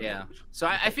 I know. Yeah. So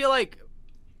I feel like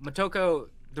Motoko,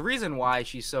 the reason why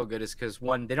she's so good is because,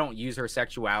 one, they don't use her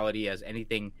sexuality as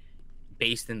anything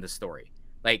based in the story.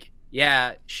 Like,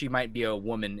 yeah, she might be a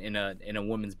woman in a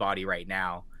woman's body right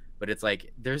now, but it's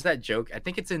like there's that joke. I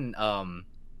think it's in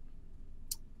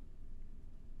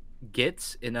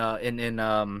Gits in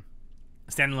Standalone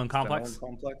Complex.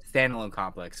 Standalone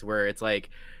Complex, where it's like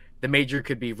the Major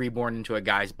could be reborn into a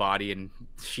guy's body and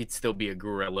she'd still be a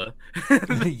gorilla.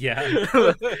 Yeah.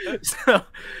 So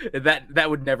that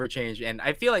would never change. And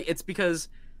I feel like it's because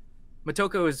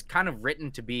Motoko is kind of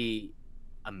written to be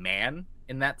a man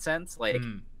in that sense. Like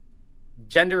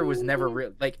gender was never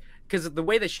real, like, because of the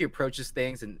way that she approaches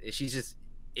things, and she's just,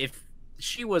 if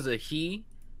she was a he,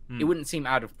 it wouldn't seem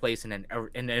out of place in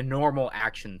a normal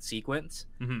action sequence.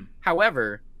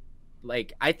 However,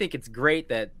 like, I think it's great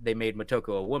that they made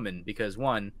Motoko a woman because,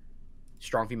 one,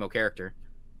 strong female character,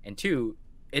 and two,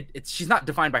 she's not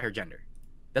defined by her gender.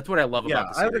 That's what I love about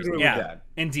the series. I'd agree with that.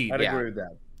 Indeed. I'd agree with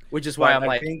that. Which is why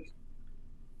But yeah,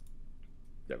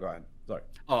 go ahead. Sorry.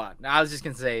 Oh, I was just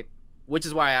gonna say, which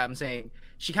is why I'm saying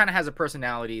she kind of has a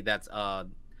personality that's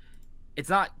it's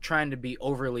not trying to be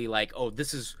overly like, oh,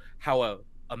 this is how a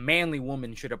manly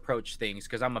woman should approach things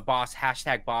because I'm a boss,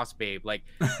 #boss babe, like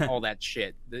all that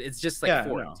shit. It's just like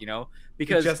forced, you know?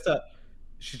 Because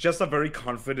she's just a very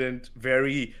confident,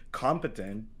 very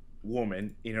competent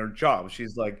woman in her job.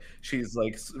 She's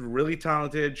really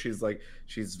talented.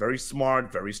 She's very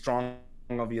smart, very strong.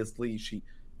 Obviously, she's,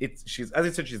 as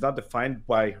I said, she's not defined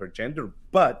by her gender,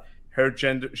 but her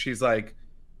gender, she's like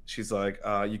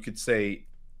you could say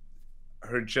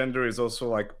her gender is also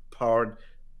like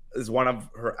is one of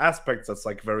her aspects that's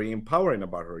like very empowering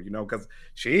about her, you know, because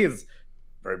she is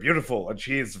very beautiful and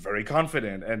she is very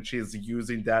confident, and she's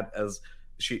using that as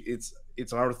it's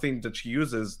another thing that she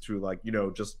uses to, like, you know,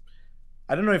 just,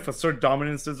 I don't know if assert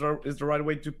dominance is the right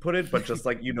way to put it, but just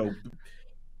like, you know,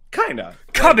 kind of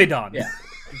Kabedon. Yeah.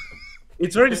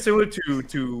 It's very similar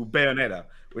to Bayonetta,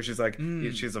 which is like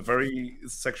she's a very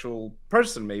sexual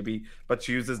person maybe, but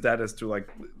she uses that as to like,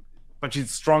 but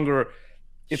she's stronger.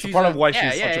 It's a part of why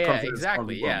she's such a confident,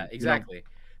 exactly, strong woman, exactly. You know?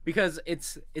 Because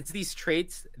it's these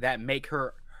traits that make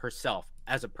her herself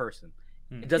as a person.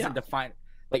 It doesn't define,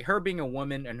 like, her being a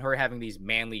woman and her having these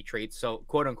manly traits, so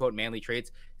quote unquote manly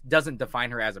traits, doesn't define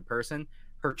her as a person.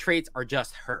 Her traits are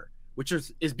just her, which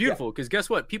is beautiful, because guess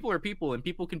what? People are people, and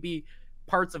people can be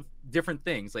parts of different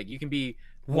things. Like, you can be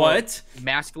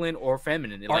masculine or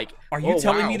feminine. Are you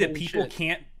telling me that people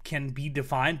can be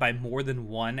defined by more than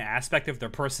one aspect of their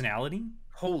personality?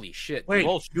 Holy shit! Wait,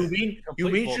 bullshit. you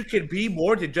mean she can be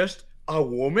more than just a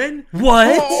woman?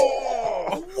 What?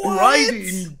 What?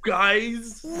 Rising,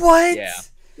 guys. What? Yeah.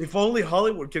 If only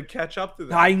Hollywood could catch up to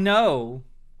that. I know.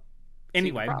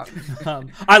 Anyway,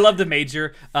 I love the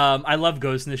Major. I love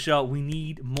Ghost in the Shell. We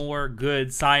need more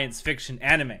good science fiction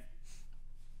anime.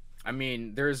 I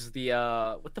mean, there's the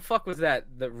what the fuck was that?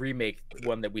 The remake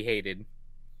one that we hated.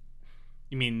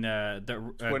 You mean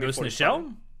the Ghost in the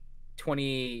Shell?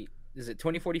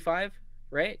 2045,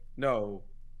 right? No.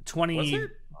 20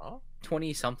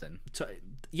 something.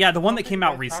 Yeah, the one that came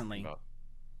out recently.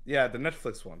 Yeah, the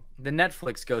Netflix one. The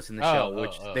Netflix Ghost in the Shell,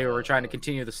 which they were trying to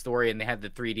continue the story, and they had the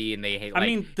 3D, and they I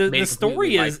mean, the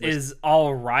story is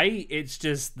all right. It's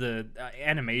just the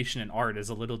animation and art is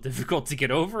a little difficult to get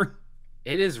over.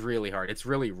 It is really hard. It's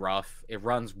really rough. It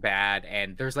runs bad,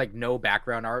 and there's like no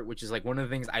background art, which is like one of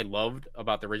the things I loved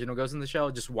about the original Ghost in the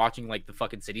Shell. Just watching like the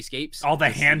fucking cityscapes, all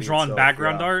the hand drawn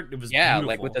background art. It was beautiful.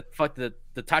 Like with the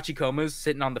Tachikomas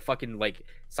sitting on the fucking like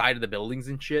side of the buildings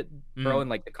and shit, bro, and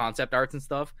like the concept arts and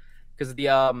stuff. Because the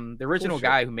original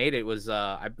guy who made it was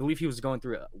I believe he was going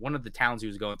through one of the towns he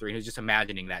was going through, and he was just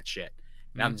imagining that shit.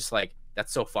 And I'm just like,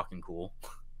 that's so fucking cool.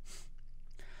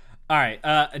 All right,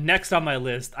 next on my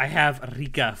list, I have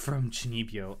Rika from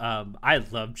Chunibyo. I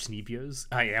love Chunibyos.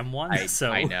 I am one,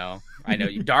 so... I know.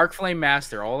 Dark Flame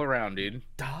Master all around, dude.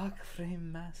 Dark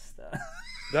Flame Master.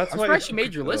 That's I'm why surprised you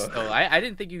made your list, though. I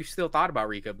didn't think you still thought about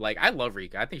Rika. Like, I love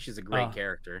Rika. I think she's a great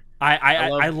character.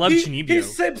 I love Chunibyo. He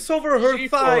sips over her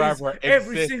thighs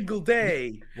every single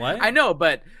day. What? I know,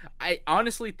 but I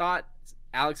honestly thought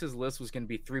Alex's list was going to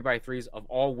be 3x3s of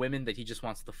all women that he just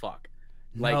wants to fuck.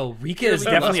 Like, no, Rika is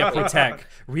definitely a protect.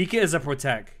 Rika is a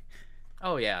protect.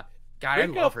 Oh yeah, God, I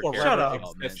Rika love her. forever Shut up.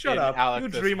 exists Shut in up. You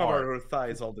Alex's dream about heart. her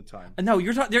thighs all the time. No,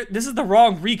 you're talking. This is the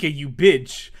wrong Rika, you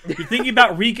bitch. You're thinking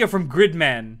about Rika from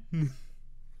Gridman.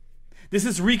 This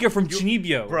is Rika from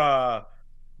Chinibyo. Bruh.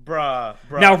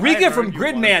 Now I Rika heard from you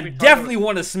wanted to be Gridman talking definitely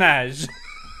want to smash.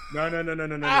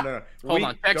 No. Hold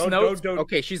on, text notes. Don't.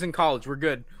 Okay, she's in college. We're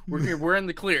good. We're in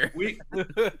the clear. We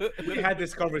had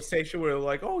this conversation where we're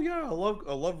like, oh yeah, I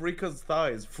love Rika's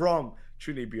thighs from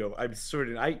Chunibyo. I'm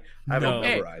certain. I have No. it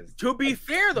Hey, memorized. to be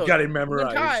fair though, Got it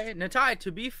memorized. Natai,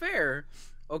 to be fair,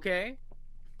 okay,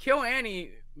 Kill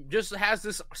Annie just has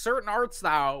this certain art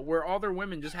style where all their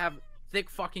women just have thick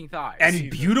fucking thighs. And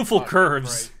Jesus beautiful fucking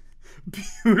curves.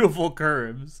 Beautiful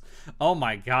curves. Oh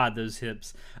my god, those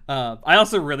hips. I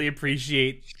also really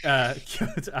appreciate I'm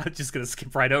just gonna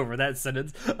skip right over that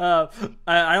sentence.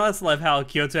 I also love how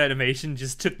Kyoto Animation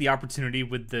just took the opportunity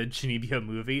with the Chinibyo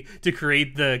movie to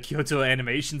create the Kyoto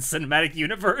Animation cinematic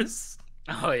universe.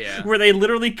 Oh yeah. Where they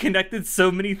literally connected so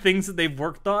many things that they've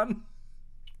worked on.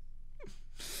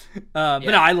 But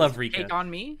no, I love Rika. Take on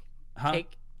Me. Huh?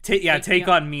 Take Take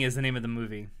Me on Me is the name of the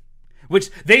movie. Which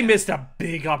they missed a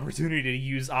big opportunity to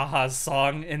use Aha's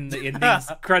song in the ending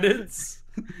credits.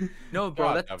 No, bro,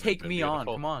 God, that's that would've Take been Me On.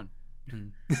 beautiful. Come on.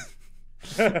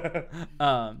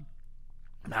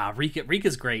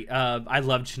 Rika's great. I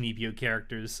love Chinibyo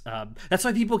characters. That's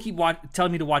why people keep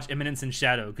telling me to watch Eminence in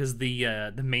Shadow, because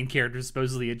the main character is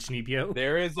supposedly a Chinibyo.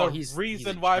 There is Oh, a he's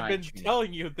reason a why I've been giant genius.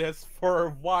 telling you this for a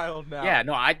while now. Yeah,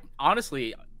 no, I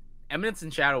honestly, Eminence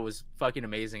in Shadow was fucking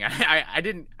amazing.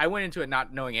 I went into it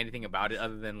not knowing anything about it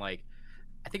other than like,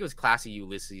 I think it was Classy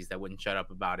Ulysses that wouldn't shut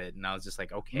up about it, and I was just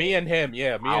like, okay, Me and him,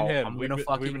 I'm We've gonna been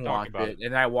fucking watch talking about it.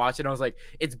 And I watched it, and I was like,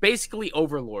 it's basically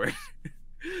Overlord.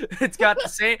 It's got the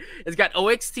same. It's got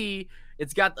OXT.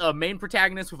 It's got a main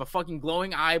protagonist with a fucking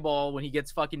glowing eyeball when he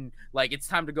gets fucking like it's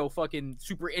time to go fucking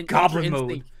Goblin Ultra mode.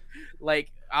 Instinct.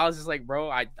 Like I was just like, bro,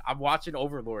 I'm watching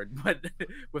Overlord, but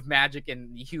with magic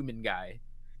and the human guy.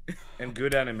 And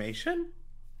good animation?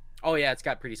 Oh yeah, it's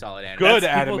got pretty solid anime. Good People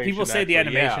animation, say the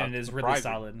actually, yeah, animation is really surprising.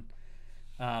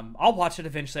 solid. I'll watch it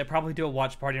eventually. I probably do a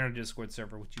watch party on our Discord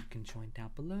server, which you can join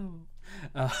down below.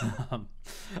 All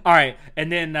right,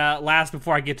 and then last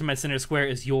before I get to my center square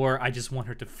is I just want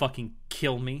her to fucking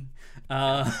kill me.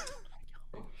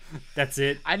 That's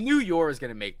it. I knew Yor was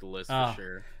gonna make the list for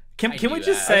sure. Can I we knew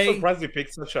just that. I'm say? surprised you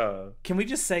picked such a. Can we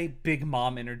just say big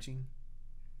mom energy?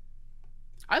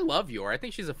 I love Yor. I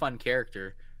think she's a fun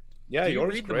character. Yeah, Do you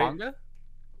yours read great. the manga?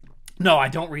 No, I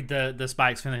don't read the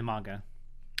Spy X Family manga.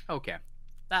 Okay,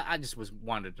 I just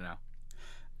wanted to know.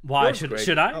 Why Yours great.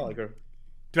 should I? I like her.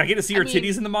 Do I get to see her I mean-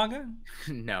 titties in the manga?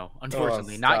 No,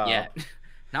 unfortunately, not stop. yet.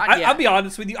 Not yet. I'll be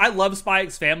honest with you. I love Spy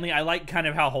X Family. I like kind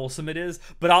of how wholesome it is.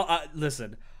 But I'll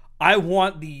listen. I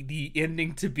want the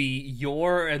ending to be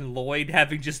Yor and Lloyd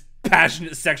having just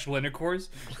passionate sexual intercourse.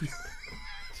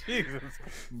 Jesus.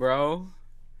 Bro.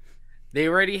 They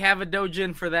already have a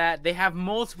dojin for that. They have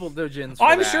multiple dojins for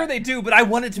I'm that. sure they do, but I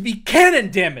want it to be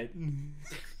canon. Damn it!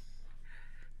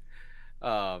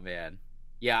 Oh man.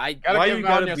 Yeah, I Gotta Why give you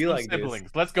gotta Vanya be some like this?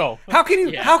 siblings. Let's go. How can you?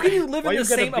 Yeah. How can you live Why in you the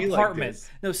gotta same be like apartment? this?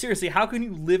 No, seriously. How can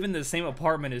you live in the same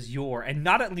apartment as Yor and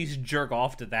not at least jerk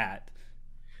off to that?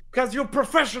 Because you're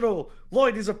professional.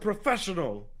 Lloyd is a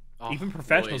professional. Oh, Even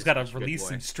professionals Lloyd is got to such a good release boy.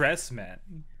 some stress, man.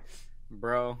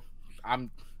 Bro,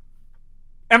 Am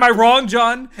I wrong,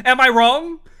 John? Am I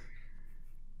wrong?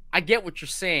 I get what you're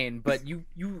saying, but you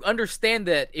understand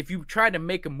that if you try to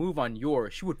make a move on Yor,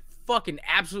 she would fucking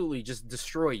absolutely just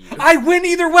destroy you. I win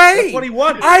either way. That's what he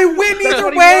wants. I win That's either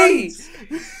what he way.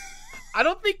 wants. I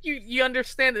don't think you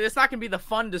understand that it's not gonna be the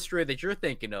fun destroy that you're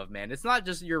thinking of, man. It's not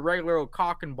just your regular old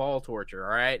cock and ball torture,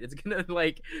 all right? It's gonna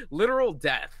like literal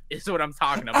death is what I'm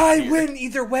talking about. I here. win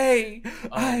either way.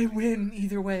 I my win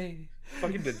either way.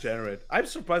 Fucking degenerate. I'm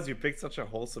surprised you picked such a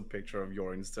wholesome picture of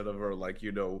Yor instead of her, like,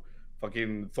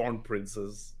 fucking Thorn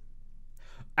Princess.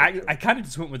 I kind of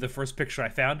just went with the first picture I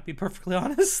found, to be perfectly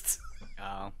honest.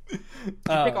 Did you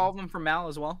pick all of them from Mal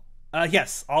as well?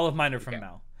 Yes, all of mine are from Okay.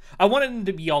 Mal. I wanted them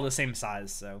to be all the same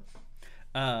size, so.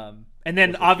 And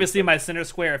then obviously my center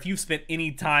square. If you've spent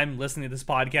any time listening to this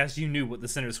podcast, you knew what the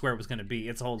center square was going to be.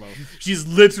 It's Holo. She's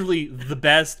literally the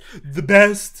best. The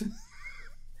best.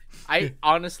 I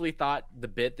honestly thought the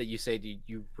bit that you said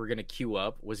you were gonna queue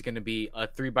up was gonna be a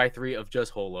 3x3 of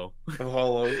just Holo.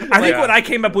 Holo. I think what I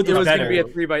came up with It was was better. gonna be a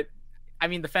 3x. I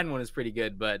mean, the Fen one is pretty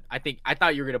good, but I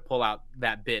thought you were gonna pull out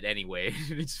that bit anyway.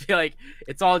 Just feel like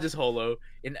it's all just Holo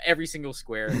in every single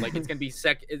square. Like it's gonna be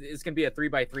it's gonna be a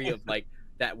 3x3 of like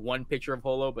that one picture of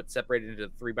Holo, but separated into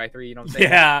 3x3. You know what I'm saying?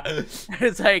 Yeah.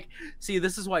 It's like, see,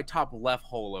 this is why top left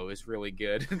Holo is really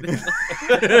good.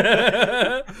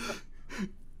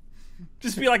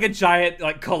 Just be like a giant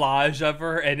like collage of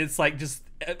her, and it's like just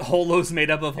holos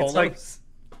made up of holos.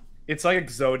 It's like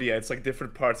Exodia. It's like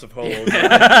different parts of Holo.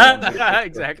 Yeah,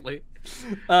 exactly.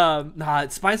 Nah,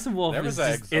 Spice and Wolf. There is was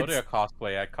a just, Exodia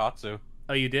cosplay at Katsu.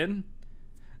 Oh, you did?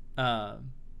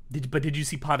 Did you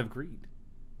see Pot of Greed?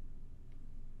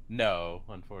 No,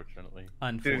 unfortunately.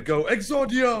 Did it go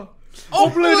Exodia?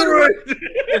 Obliterate!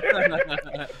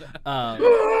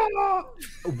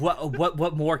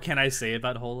 What more can I say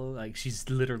about Holo? Like, she's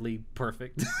literally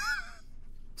perfect.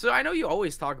 So I know you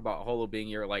always talk about Holo being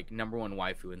your like #1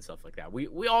 waifu and stuff like that. We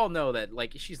all know that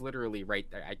like she's literally right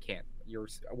there. I can't. You're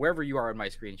wherever you are on my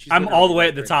screen. She's I'm all the way right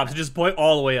at the there. top, so just point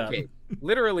all the way up. Okay,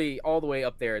 literally all the way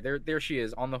up there. There she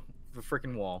is on the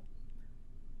freaking wall.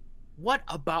 What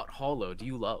about Holo do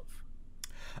you love?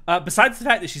 Besides the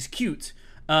fact that she's cute,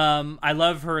 I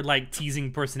love her like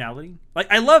teasing personality. Like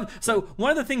I love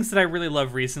one of the things that I really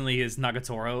love recently is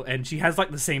Nagatoro, and she has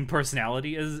like the same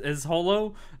personality as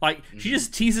Holo. Like she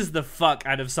just teases the fuck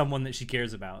out of someone that she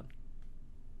cares about.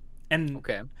 And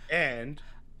Okay. And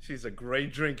she's a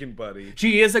great drinking buddy.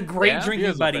 she is a great Yeah, she drinking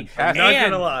is a buddy. fantastic- I'm not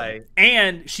gonna lie.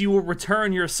 And she will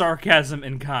return your sarcasm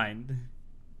in kind.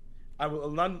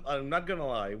 I'm not gonna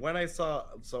lie. When I saw,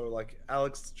 like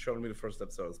Alex showed me the first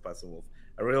episode of Spice and Wolf,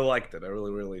 I really liked it. I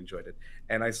really enjoyed it.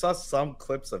 And I saw some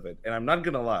clips of it, and I'm not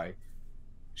gonna lie,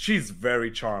 she's very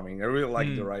charming. I really like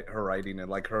her writing and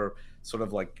like her sort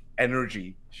of like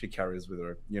energy she carries with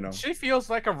her. You know, She feels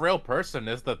like a real person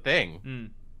is the thing.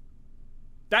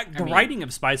 The mean- writing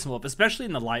of Spice and Wolf, especially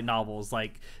in the light novels,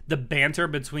 like the banter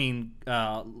between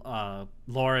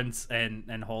Lawrence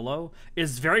and Holo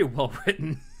is very well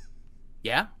written.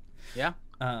 Yeah. Yeah.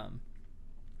 And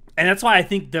that's why I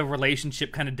think the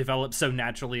relationship kind of develops so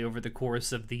naturally over the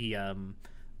course of the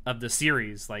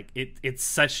series. Like it's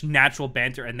such natural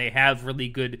banter, and they have really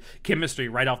good chemistry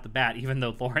right off the bat. Even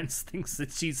though Lawrence thinks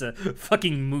that she's a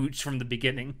fucking mooch from the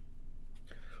beginning.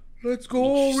 let's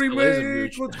go She still is a remake.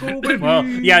 mooch. Let's go, baby. Well,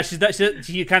 yeah,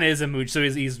 she kind of is a mooch, so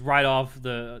he's right off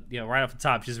the right off the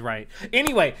top. She's right.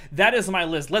 Anyway, that is my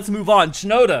list. Let's move on.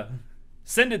 Shinoda,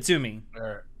 send it to me.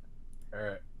 Alright.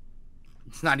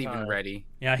 It's not even ready.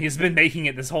 Yeah, he's been making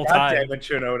it this whole God time. damn it,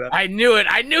 Shinoda. I knew it.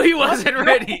 I knew he wasn't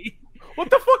ready. What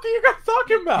the fuck are you guys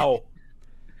talking about?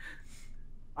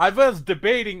 I was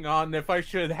debating on if I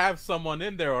should have someone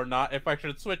in there or not, if I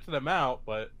should switch them out,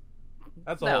 but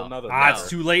that's a No. whole nother It's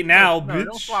too late now, No, bitch.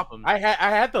 don't swap them. I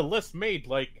had the list made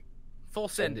like Full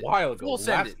send a it. while ago. Full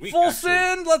send last it. week, Full actually.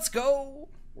 send. Let's go.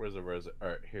 Where is it?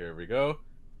 Alright, here we go.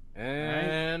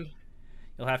 And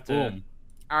You'll have to. boom.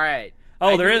 All right.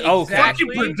 Oh, I there knew is. Oh,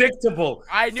 exactly- Fucking predictable.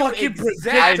 I knew Fucking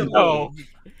exactly.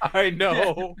 I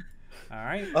know. all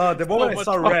right. The moment I much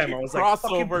saw Rem, fucking I was like,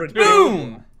 fucking crossover, predictable.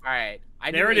 Boom. All right. I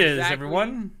knew There it is, exactly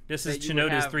everyone. This is that you would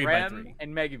Chinoda's have 3x3. Rem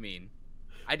and Megumin.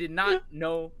 I did not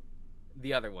know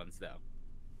the other ones though.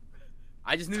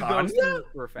 I just knew those Tanya? two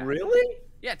for a fact. Really?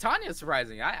 Yeah, Tanya's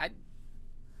surprising. I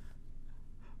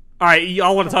All right,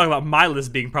 y'all want to talk about my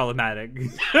list being problematic?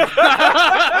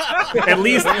 at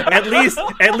least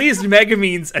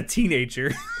Megumin's a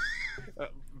teenager.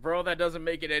 bro, that doesn't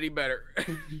make it any better.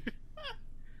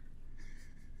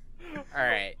 All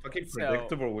right. Fucking So-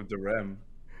 predictable with the Rem.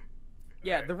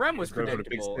 Yeah, the Rem was Go for the big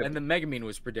predictable, step. and the Megumin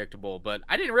was predictable, but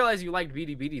I didn't realize you liked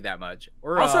BD BD that much.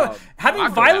 Or Also, having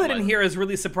Akko Violet that in much. here is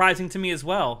really surprising to me as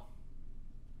well.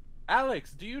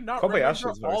 Alex, do you not Kobayashi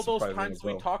remember is very all those surprising times as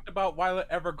well. we talked about Violet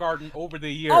Evergarden over the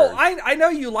years? Oh, I know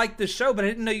you like the show, but I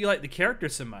didn't know you liked the character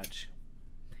so much.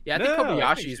 Yeah, I think No, I think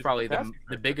Kobayashi she's is probably the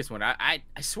fantastic. biggest one. I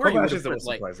swear you would Kobayashi's have the put most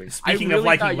like surprising. Speaking really of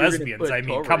liking thought you were gonna lesbians, put I mean,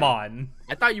 Toru. come on.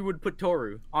 I thought you would put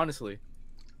Toru, honestly.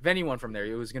 If anyone from there,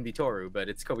 it was gonna be Toru, but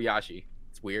it's Kobayashi.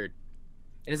 It's weird.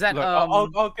 And is that Look,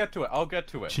 I'll get to it. I'll get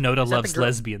to it. Shinoda Is that loves the girl-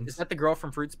 lesbians. Is that the girl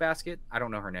from Fruits Basket? I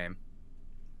don't know her name.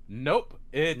 Nope,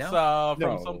 it's No? from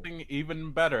No. something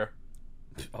even better.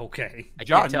 Okay. I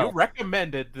John, can't tell. you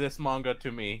recommended this manga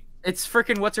to me. It's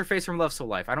freaking what's her face from Love So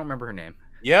Life. I don't remember her name.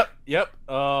 Yep.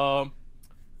 Shiharu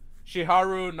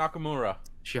Nakamura.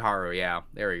 Shiharu. Yeah,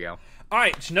 there we go. All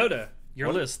right, Shinoda, your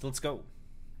What? list. Let's go.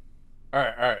 All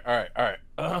right.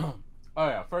 Oh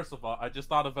yeah. First of all, I just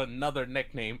thought of another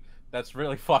nickname that's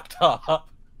really fucked up.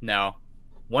 No,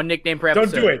 one nickname per Don't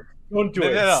episode. do it. Don't do No,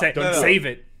 it. no, no. Sa- save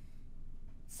it.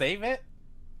 Save it.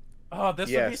 Oh, this would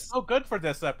be Yes. so good for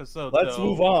this episode. Let's though.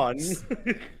 move on.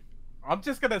 I'm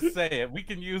just gonna say it. We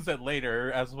can use it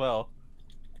later as well.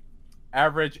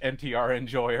 Average NTR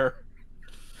enjoyer.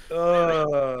 I'm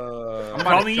gonna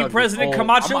Calling you chug President this whole-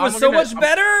 Camacho I'm was so gonna- much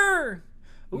better.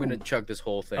 I'm gonna chug this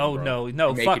whole thing. Oh, bro.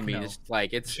 no, You're fuck making me no. just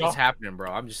like it's John- happening,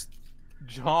 bro. I'm just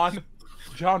John,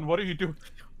 what are you doing?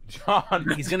 John.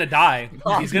 He's gonna die.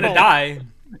 He's gonna No. die.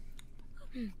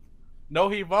 No,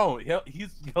 he won't.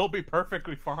 He'll be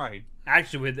perfectly fine.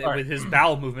 Actually, All right. with his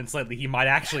bowel movements lately, he might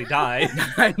actually die.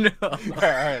 I know. All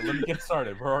right, let me get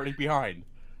started. We're already behind.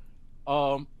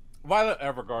 Violet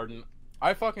Evergarden.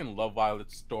 I fucking love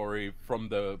Violet's story from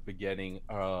the beginning.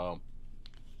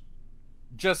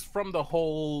 Just from the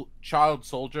whole child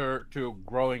soldier to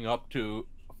growing up to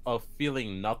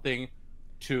feeling nothing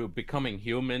to becoming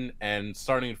human and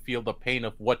starting to feel the pain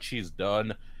of what she's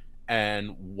done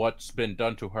and what's been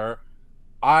done to her.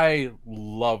 I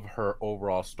love her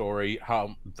overall story,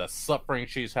 how the suffering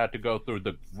she's had to go through,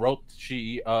 the growth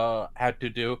she had to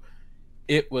do.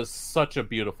 It was such a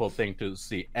beautiful thing to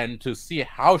see, and to see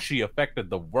how she affected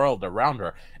the world around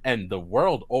her and the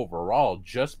world overall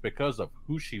just because of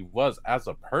who she was as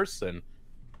a person.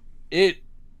 It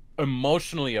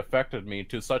emotionally affected me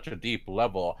to such a deep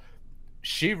level.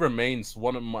 She remains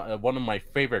one of my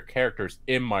favorite characters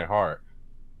in my heart,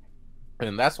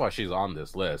 and that's why she's on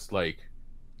this list. Like,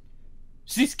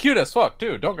 she's cute as fuck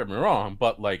too, don't get me wrong,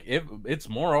 but like it's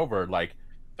moreover like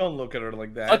Don't look at her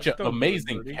like that. such an Don't do it,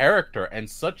 amazing Birdie. character and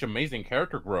such amazing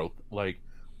character growth. Like,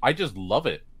 I just love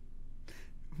it.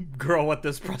 Girl, what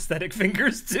does prosthetic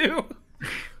fingers do?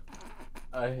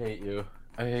 I hate you.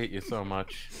 I hate you so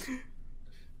much.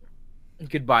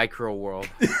 Goodbye, Cruel World.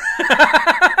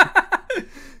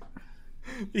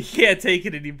 He can't take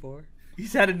it anymore.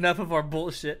 He's had enough of our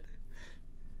bullshit.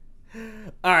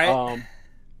 All right.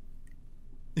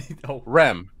 Oh.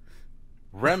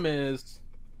 Rem is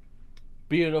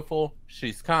beautiful.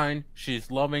 She's kind. She's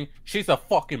loving. She's a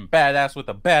fucking badass with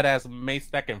a badass mace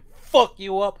that can fuck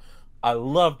you up. I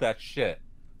love that shit.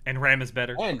 And Ram is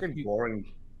better. And Fucking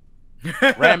boring.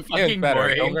 Ram is Fucking better.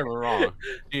 boring. Don't get me wrong.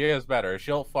 She is better.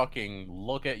 She'll fucking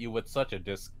look at you with such a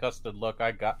disgusted look.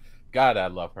 God, I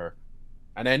love her.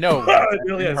 And I know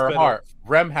Really in is her better. heart,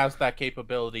 Rem has that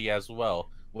capability as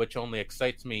well, which only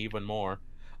excites me even more.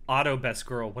 Auto best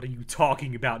girl. What are you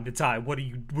talking about, Natai? What do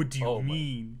you Oh my-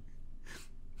 mean?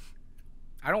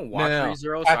 I don't watch No,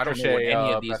 ReZero, so I don't know what Patricia,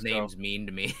 any of these best girl. names mean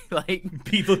to me. Like,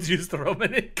 Beetlejuice the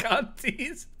Roman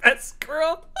Conti's best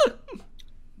girl.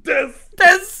 This.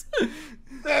 This.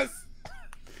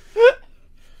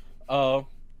 I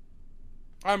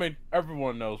mean,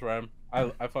 everyone knows Rem.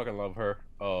 I fucking love her.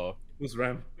 Who's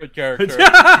Ram? Good character.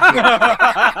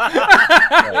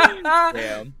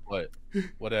 damn. What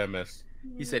did I miss?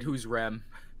 He said, "Who's Rem?"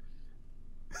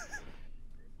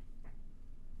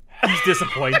 He's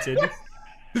disappointed.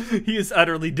 He is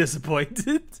utterly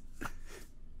disappointed.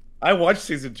 I watched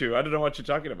season 2. I don't know what you're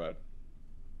talking about.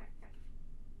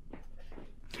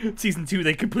 Season 2,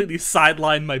 they completely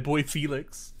sidelined my boy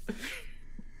Felix.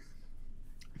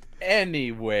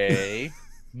 Anyway,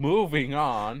 moving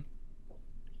on.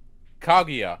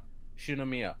 Kaguya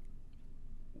Shinomiya.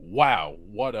 Wow,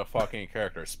 what a fucking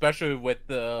character, especially with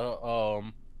the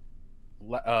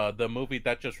movie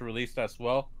that just released as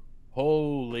well.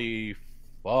 Holy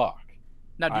fuck!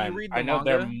 Now, do you read the I know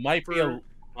manga? there might be a.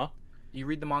 Do you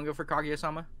read the manga for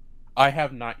Kaguya-sama? I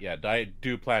have not yet. I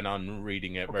do plan on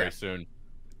reading it Okay. very soon.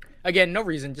 Again, no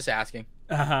reason, just asking.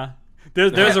 Uh-huh.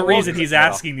 There's a reason he's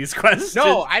asking these questions.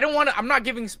 No, I don't want to. I'm not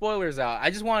giving spoilers out. I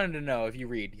just wanted to know if you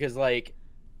read, because, like,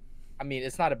 I mean,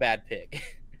 it's not a bad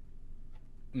pick.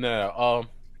 No,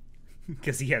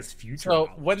 Because he has future so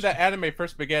knowledge. when the anime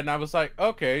first began, I was like,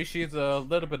 okay, she's a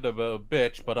little bit of a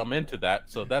bitch, but I'm into that,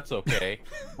 so that's okay.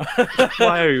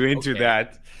 Why are you into Okay.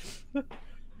 that?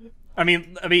 I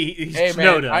mean, he's Hey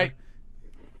man, Shinoda.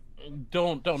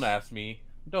 don't ask me.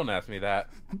 Don't ask me that.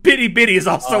 Bitty Bitty is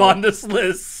also on this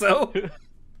list, so...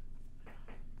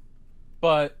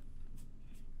 But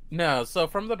no, so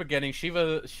from the beginning, she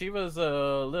was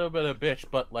a little bit of a bitch,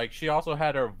 but like she also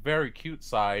had her very cute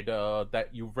side that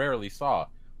you rarely saw.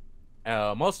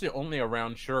 Mostly only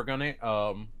around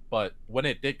Shirogane. But when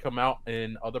it did come out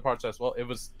in other parts as well, it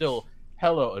was still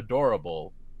hella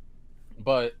adorable.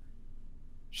 But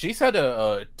she's had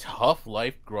a tough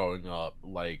life growing up.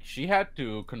 Like, she had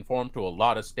to conform to a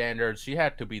lot of standards. She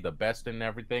had to be the best in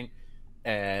everything.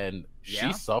 And Yeah?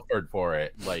 she suffered for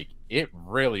it. Like, it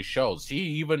really shows. She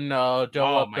even developed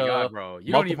Oh my god, bro!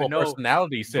 You don't multiple even know,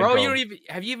 personality syndrome. bro. You don't even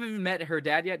have you even met her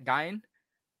dad yet, Guyan?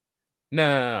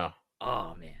 No.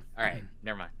 Oh man. All right,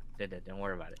 never mind. Don't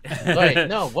worry about it. Wait,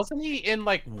 no. Wasn't he in,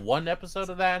 like, one episode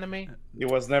of the anime? He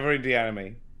was never in the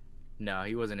anime. No,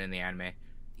 he wasn't in the anime.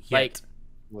 Like,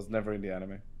 Was never in the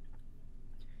anime.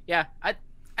 Yeah, I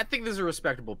think this is a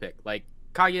respectable pick. Like,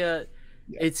 Kaguya,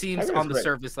 Yeah. it seems Kaguya's on the great.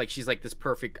 surface like she's like this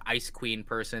perfect ice queen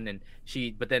person, and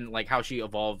but then like how she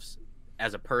evolves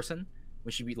as a person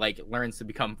when she like learns to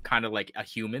become kind of like a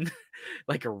human,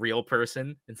 like a real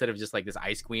person instead of just like this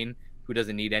ice queen who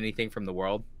doesn't need anything from the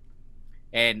world.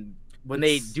 And when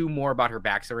they do more about her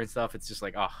backstory and stuff, it's just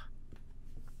like, oh,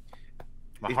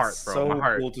 my heart, bro. So my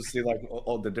heart. cool to see like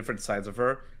all the different sides of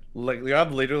her. Like you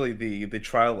have literally the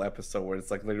trial episode where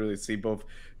it's like literally see both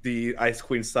the Ice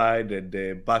Queen side and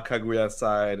the Bakaguya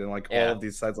side and like all of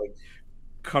these sides like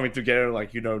coming together,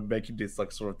 like making this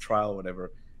like sort of trial, or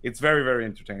whatever. It's very, very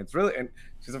entertaining. It's really, and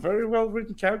she's a very well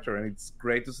written character, and it's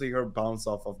great to see her bounce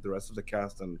off of the rest of the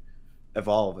cast and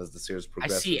evolve as the series I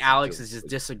progresses. see Alex is just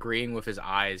disagreeing with his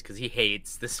eyes because he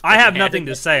hates this. I have nothing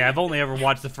to say. I've only ever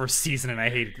watched the first season, and I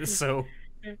hated it. So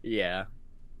yeah,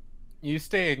 you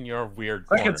stay in your weird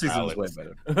corner, second season Alex. is way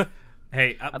better.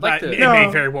 hey, like to- it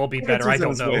may very well be better. I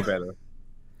don't Second season is know. way better.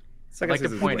 I'd like to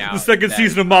season is point way out The second that,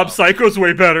 season of Mob Psycho is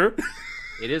way better.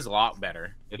 it is a lot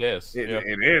better. It is. better. Yep.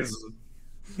 It is.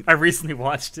 I recently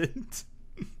watched it.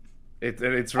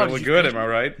 It's Oh, really did you good. finish Am I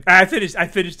right? I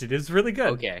finished it. It's really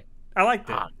good. Okay, I liked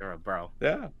it. bro.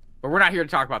 Yeah. But we're not here to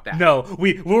talk about that. No,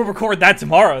 we'll record that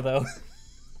tomorrow though.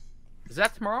 Is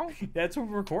that tomorrow? That's what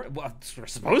we're recording. Well, we're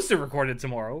supposed to record it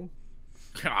tomorrow.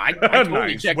 I totally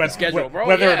Nice. checked the schedule, bro.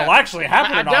 Whether yeah. it'll actually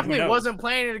happen I or not, who definitely knows? wasn't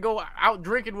planning to go out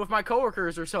drinking with my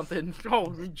coworkers or something. Oh,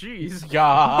 jeez. Oh,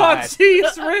 God.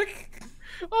 jeez, Rick.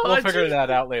 Oh, We'll figure jeez. that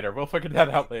out later.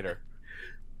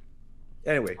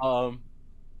 Anyway,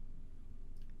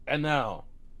 And now,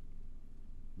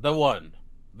 the one,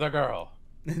 the girl,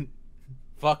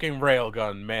 fucking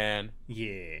railgun, man,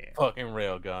 Yeah. fucking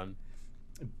railgun.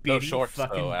 Beady Those shorts,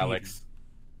 fucking though, beady. Alex.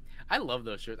 I love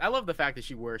those shorts. I love the fact that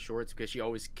she wears shorts because she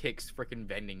always kicks freaking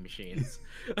vending machines.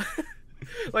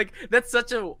 Like, that's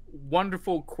such a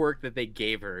wonderful quirk that they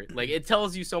gave her. Like, it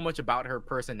tells you so much about her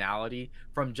personality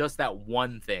from just that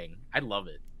one thing. I love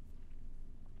it.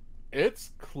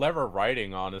 It's clever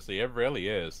writing, honestly. It really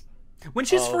is. When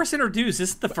she's first introduced,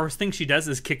 isn't the first thing she does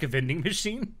is kick a vending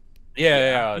machine?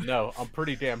 Yeah, no, I'm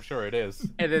pretty damn sure it is.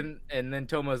 And then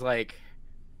Toma's like,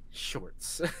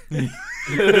 shorts.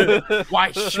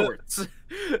 Why shorts?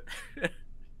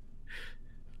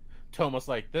 Thomas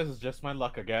like, this is just my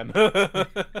luck again. Yeah,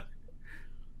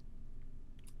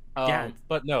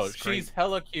 But no, it's great. she's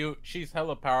hella cute. She's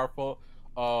hella powerful.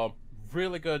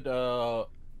 Really good. Well,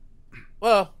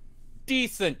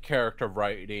 decent character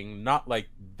writing. Not like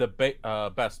the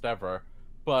best ever,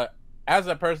 but as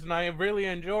a person, I really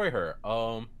enjoy her.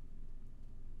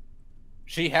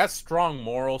 She has strong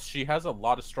morals. She has a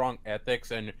lot of strong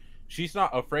ethics, and she's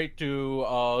not afraid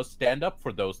to stand up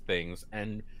for those things.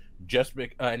 And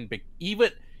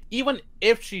even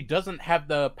if she doesn't have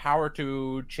the power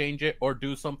to change it or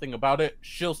do something about it,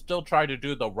 she'll still try to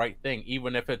do the right thing,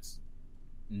 even if it's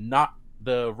not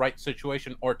the right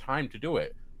situation or time to do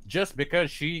it. Just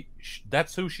because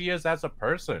that's who she is as a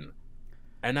person,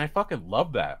 and I fucking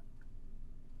love that.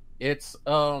 It's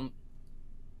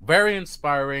very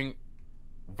inspiring,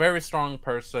 very strong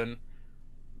person,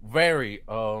 very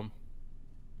wow.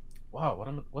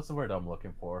 What's the word I'm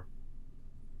looking for?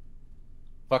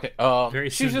 Fuck it. Very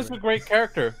She's just tsundere. a great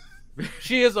character.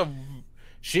 She is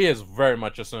very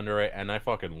much a tsundere, and I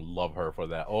fucking love her for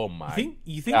that. Oh my!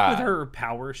 You think God. with her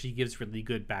power, she gives really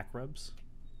good back rubs?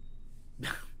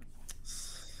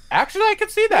 Actually, I can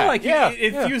see that. like yeah,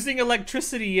 infusing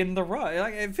electricity in the rub.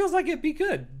 Like, it feels like it'd be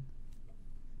good.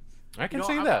 I can You know,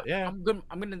 see I'm- that. Yeah. I'm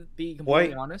gonna be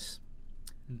completely Why- honest.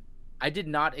 I did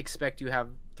not expect you to have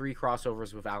 3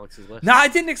 crossovers with Alex's list. No, I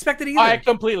didn't expect it either. I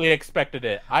completely expected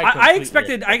it. I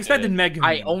expected it. Megumin.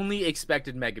 I only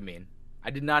expected Megumin. I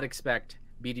did not expect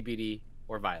Beady Beady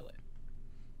or Violet.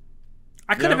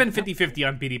 I could have been 50-50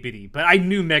 on Bitty Bitty, but I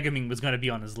knew Megumin was going to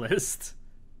be on his list.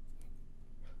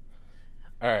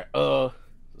 All right.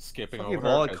 Skipping fucking over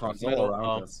her, all 'cause icons you know, all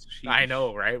around us. I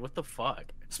know, right? What the fuck?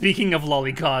 Speaking of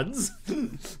lolicons,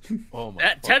 Oh my.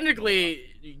 fuck.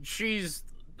 Technically, she's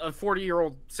a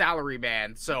 40-year-old salary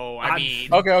man, so I mean,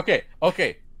 Okay.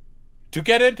 To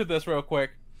get into this real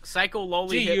quick, Psycho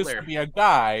Loli she used Hitler. to be a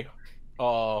guy,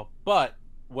 but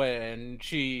when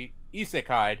she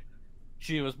isekai'd,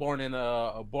 she was born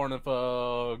of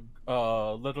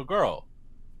a little girl,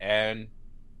 and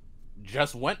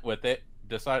just went with it.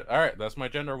 Decided, all right, that's my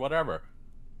gender, whatever.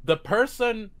 The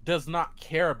person does not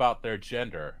care about their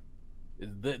gender.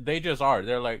 They just are.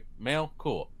 They're like, male,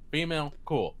 cool. Female,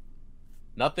 cool.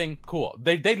 Nothing, cool.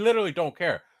 They literally don't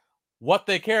care. What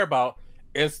they care about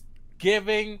is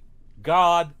giving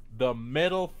God the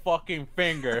middle fucking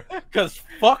finger, because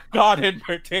fuck God in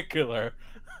particular.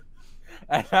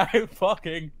 And I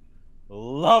fucking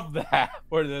love that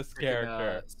for this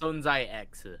character. Sonzai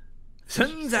X.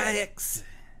 Sunzai X.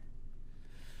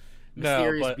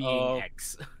 Mysterious but, being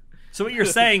X. So what you're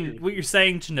saying,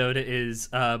 Chinoda, is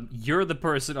you're the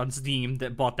person on Steam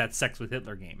that bought that Sex with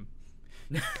Hitler game.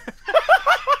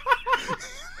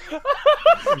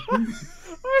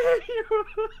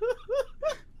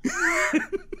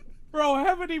 Bro, I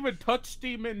haven't even touched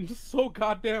Steam in so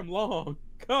goddamn long.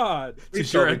 God.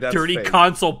 Because you're a dirty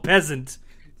console peasant.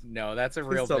 No, that's a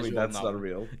real Please tell me visual that's novel. not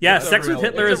real. Yeah, It's a Sex with real-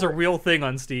 Hitler it's is a real thing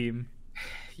on Steam.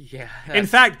 Yeah. In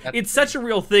fact, it's such a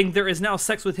real thing, there is now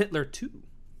Sex with Hitler 2.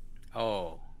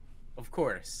 Oh, of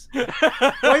course.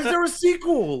 Why is there a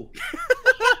sequel?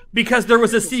 Because there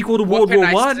was a sequel to What World can War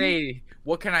I One. say?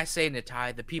 What can I say,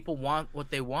 Natai? The people want what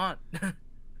they want.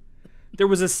 There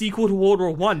was a sequel to World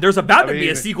War One. There's about to be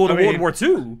a sequel to World War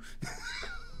Two.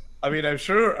 I mean, I'm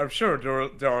sure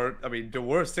there are. I mean, there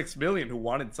were 6 million who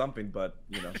wanted something, but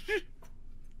you know.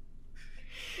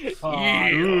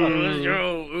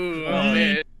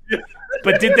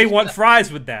 But did they want fries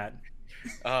with that?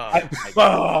 For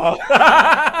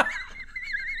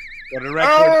the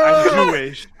record, I'm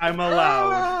Jewish. I'm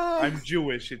allowed. I'm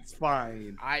Jewish. It's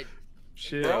fine.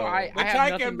 Chill. Bro, I Which have I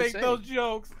nothing can to make say. those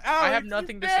jokes. I have Alex,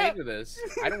 nothing to you say bet. to this.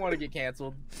 I don't want to get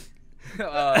canceled.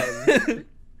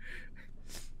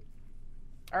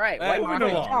 All right, Hey, White moving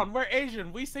Mako. along. John, we're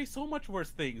Asian. We say so much worse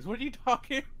things. What are you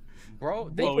talking?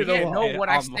 Bro, they Moving can't know along. what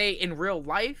I say in real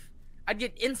life. I'd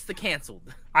get insta canceled.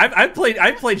 I've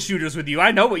played shooters with you.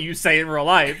 I know what you say in real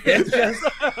life. Let's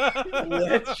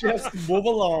just move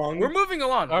along. We're moving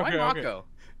along. White Okay, okay. Mako.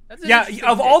 That's an Yeah, interesting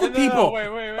of all the pick. people.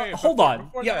 Wait. Hold Before- on.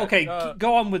 before Yeah, that, okay.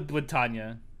 Go on with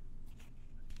Tanya.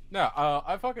 No,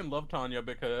 I fucking love Tanya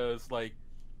because, like,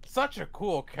 such a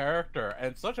cool character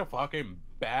and such a fucking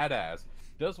badass.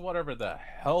 Does whatever the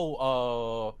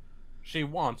hell she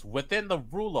wants within the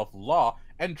rule of law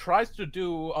and tries to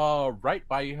do right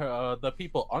by the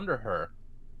people under her.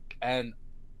 And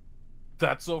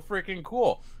that's so freaking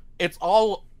cool. It's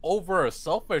all over a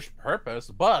selfish purpose,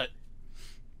 but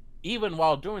even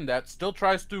while doing that, still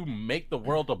tries to make the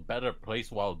world a better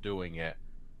place while doing it.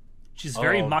 She's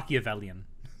very Machiavellian.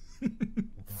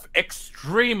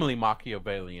 Extremely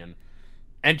Machiavellian,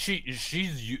 and she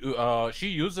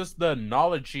uses the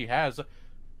knowledge she has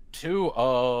to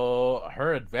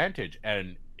her advantage,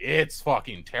 and it's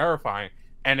fucking terrifying,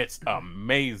 and it's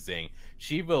amazing.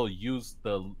 She will use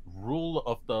the rule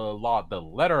of the law, the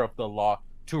letter of the law,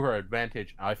 to her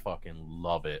advantage. I fucking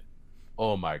love it.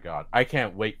 Oh my god, I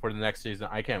can't wait for the next season.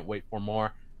 I can't wait for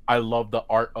more. I love the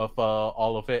art of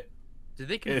all of it. Did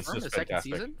they It's confirm the just second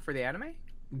fantastic. season for the anime?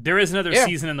 There is another Yeah.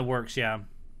 season in the works, yeah.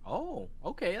 Oh,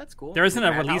 okay, that's cool. There isn't Is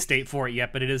a it release Madhouse? date for it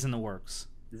yet, but it is in the works.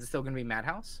 Is it still gonna be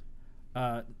Madhouse?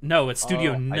 No, it's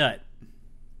Studio I- Nut.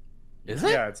 Is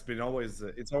it? Yeah, it's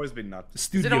always been nuts.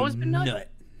 Studio always been Nut? Nut.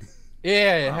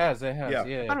 Yeah, it has. It has. Yeah.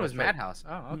 Yeah, I thought it was that's right. Madhouse.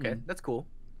 Oh, okay, that's cool.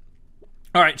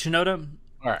 All right, Shinoda.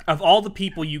 All right. Of all the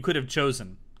people you could have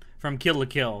chosen from Kill la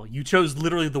Kill, you chose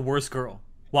literally the worst girl.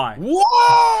 Why?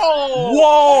 Whoa!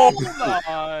 Whoa! Hold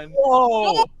on.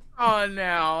 Whoa! Hold on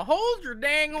now. Hold your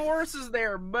dang horses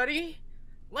there, buddy.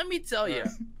 Let me tell you.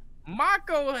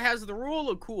 Mako has the rule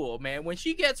of cool, man. When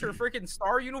she gets her freaking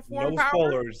star uniform No power,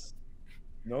 spoilers.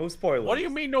 No spoilers. What do you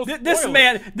mean no This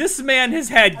spoilers? man has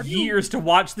had Have you- years to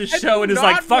watch this have show you and is not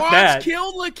like, fuck watched that.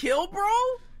 Kill la Kill, bro?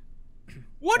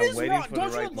 What I'm is waiting wrong? for the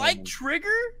Don't you right like moment. Trigger?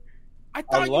 I I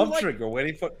thought love you liked... Trigger.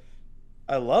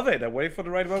 I love it. I'm waiting for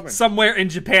the right moment. Somewhere in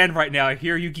Japan right now,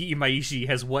 Hiroyuki Imaishi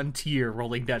has one tear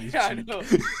rolling down his Yeah, I cheek. know.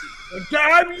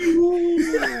 Damn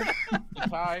you!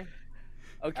 Ty,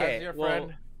 Okay, as your well,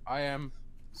 friend, I am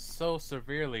so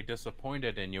severely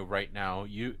disappointed in you right now.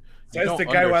 You Says don't the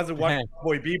guy who hasn't understand. watched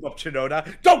Boy Bebop,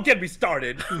 Shinoda. Don't get me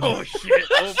started. oh shit!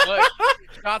 Oh fuck!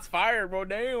 Shots fired, bro.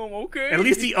 Damn. Okay. At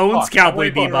least he owns Fuck, Cowboy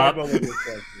Wait for the right Bebop. moment to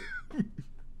correct you.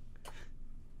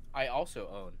 I also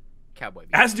own Cowboy Bebop.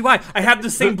 As do I. I have the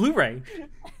same Blu-ray.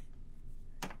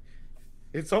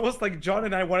 It's almost like John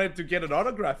and I wanted to get an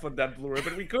autograph on that Blu-ray,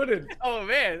 but we couldn't. Oh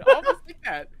man, almost like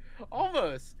that.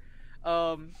 Almost.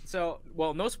 So,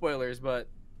 well, no spoilers, but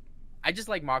I just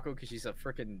like Mako because she's a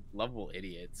freaking lovable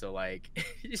idiot. So like,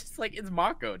 it's just like it's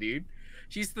Mako, dude.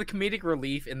 She's the comedic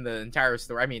relief in the entire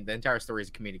story. I mean, the entire story is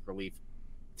a comedic relief.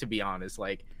 To be honest,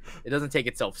 like, it doesn't take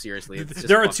itself seriously. It's just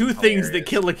There are fucking two things that hilarious.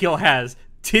 Kill la Kill has: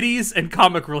 titties and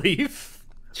comic relief.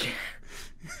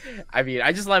 I mean,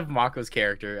 I just love Mako's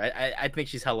character. I think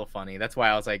she's hella funny. That's why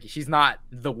I was like, she's not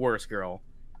the worst girl.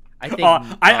 I think. I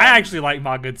actually like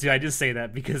Mako too. I just say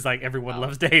that because like everyone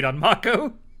loves to hate on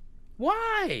Mako.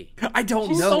 Why? I don't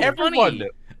She's know. so Everyone funny.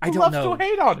 I don't loves know. to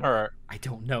hate on her. I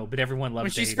don't know, but everyone loves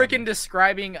When to she's hate on freaking her.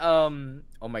 describing, oh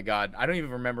my god, I don't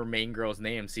even remember main girl's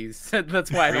name. See,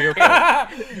 that's why I don't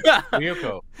Ryuko.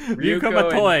 Ryuko Ryuko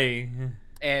Matoi.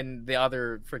 and the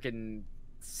other freaking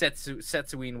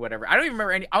Setsuine, whatever. I don't even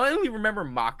remember any. I only remember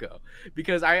Mako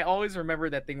because I always remember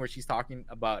that thing where she's talking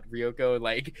about Ryuko,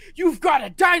 like, "You've got a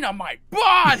dynamite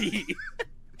body."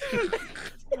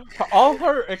 All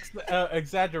her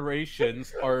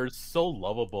exaggerations are so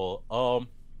lovable.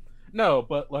 No,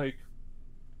 but like,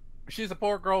 she's a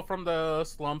poor girl from the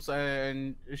slums,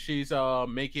 and she's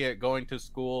making it going to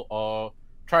school.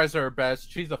 Tries her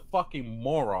best. She's a fucking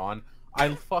moron.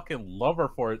 I fucking love her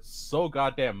for it so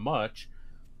goddamn much.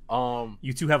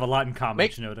 You two have a lot in common,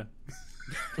 Shinoda.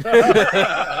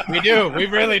 We do. We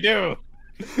really do.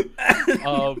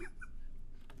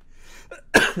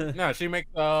 No, she makes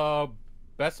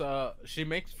best. She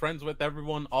makes friends with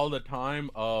everyone all the time.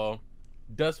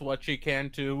 Does what she can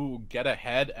to get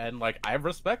ahead, and like I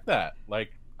respect that.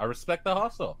 Like I respect the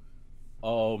hustle.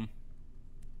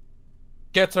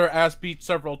 Gets her ass beat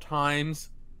several times.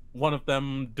 One of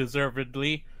them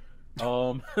deservedly.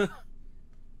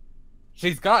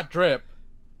 She's got drip.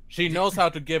 She knows how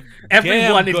to give.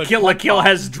 Everyone in good Kill la punch Kill ups.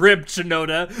 has drip,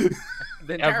 Shinoda.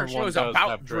 The entire Everyone show is does about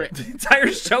have drip. drip. The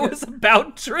entire show is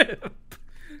about drip.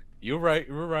 You're right.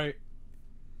 You're right.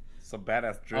 Some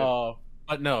badass drip.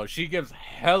 But no, she gives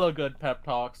hella good pep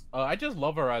talks. I just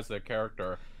love her as a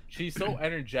character. She's so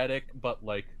energetic, but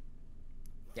like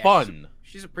Yeah, fun.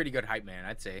 She's a pretty good hype man,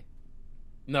 I'd say.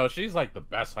 No, she's like the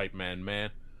best hype man.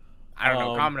 I don't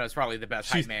know. Um, Kamino is probably the best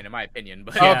she's- hype man in my opinion,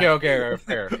 but Yeah. Okay,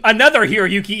 fair. Another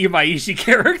Hiroyuki Imaishi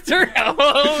character.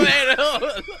 oh man,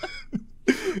 oh.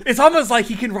 It's almost like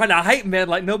he can run a hype man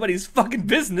like nobody's fucking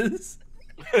business.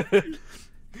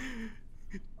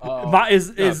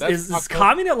 Is that's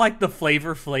Kamina like the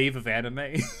Flavor Flav of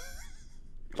anime?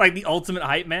 Like the ultimate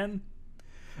hype man?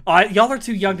 Y'all are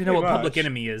too young to know Pretty what Public much.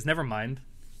 Enemy is. Never mind.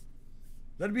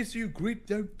 Let me see you grit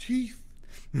their teeth.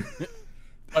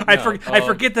 I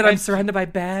forget that I'm surrounded by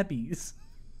babbies.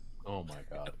 Oh my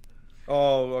god.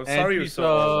 Oh, I'm sorry you're she's,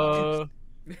 so.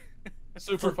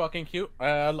 super fucking cute.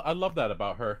 I love that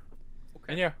about her.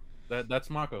 Okay. And yeah, that's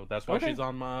Mako. That's why Okay. she's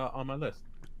on my list.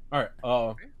 All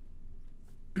right.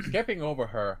 Skipping over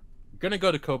her, gonna go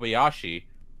to Kobayashi,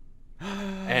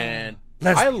 and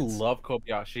I Lesbians. love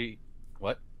Kobayashi.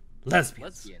 What?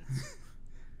 Lesbians. Lesbians.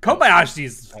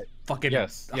 Kobayashi's fucking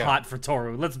Yes, yeah. hot for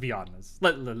Toru. Let's be honest.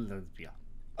 Let's be honest.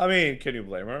 I mean, can you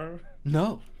blame her?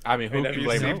 No. I mean, who Have can you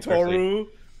blame seen her? per se? Toru?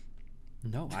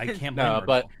 No, I can't blame No, her.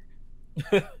 but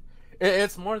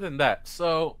it's more than that.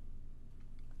 So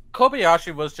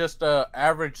Kobayashi was just a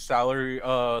average salary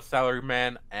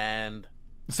man, and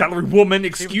Salary woman, was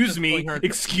excuse just me. putting her-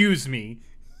 Excuse me.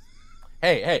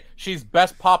 hey, she's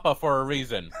best papa for a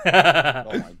reason. Oh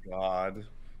my god.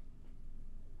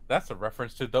 That's a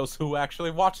reference to those who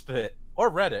actually watched it or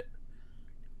read it.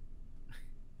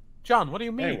 John, what do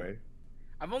you mean? Anyway,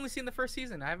 I've only seen the first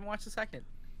season. I haven't watched the second.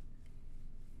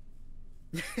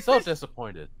 So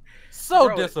disappointed. So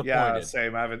Bro, disappointed. yeah,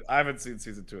 same. I haven't seen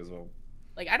season 2 as well.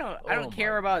 Like I don't Oh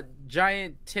care my. about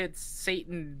giant tits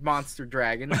Satan monster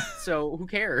dragon. So who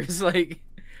cares? Like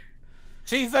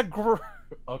She's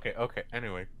okay.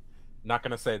 Anyway, not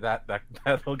gonna say that.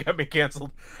 That'll get me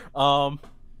canceled.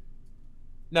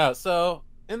 No. So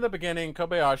in the beginning,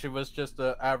 Kobayashi was just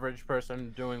an average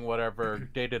person doing whatever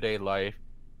day-to-day life.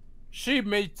 She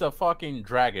meets a fucking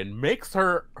dragon, makes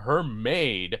her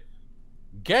maid,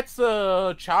 gets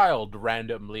a child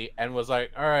randomly, and was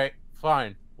like, "All right,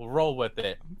 fine, we'll roll with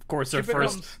it." Of course, She her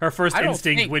becomes- first I don't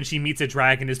instinct think- when she meets a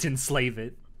dragon is to enslave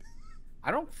it. I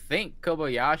don't think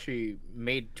Kobayashi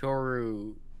made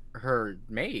Toru her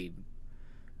maid.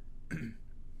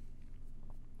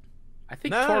 I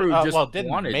think No, Toru just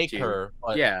didn't wanted make to. her.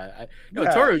 But Yeah, no,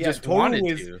 Yeah, Toru yeah, just Toru wanted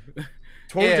is- to.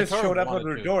 Toru Yeah, just Toru showed up at wanted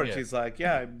her to, door. yeah. She's like,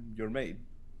 "Yeah, I'm your maid."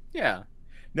 Yeah,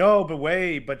 No, but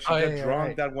wait, but she Oh, got yeah, drunk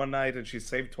right. that one night and she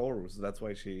saved Toru, so that's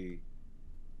why she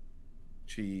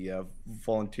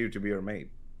volunteered to be her maid.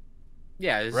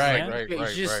 yeah, it's Right, like, right,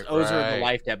 she just right, owes her the right.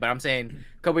 life debt. But I'm saying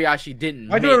Kobayashi didn't.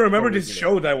 I make don't remember Toru this do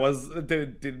show that was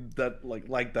did that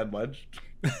like that much. that.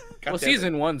 God Well, damn it.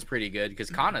 season 1's pretty good because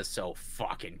Kana's so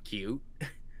fucking cute.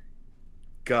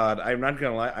 God, I'm not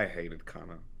gonna lie, I hated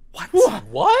Kana. What? What?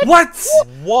 What?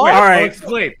 What? All right. I'll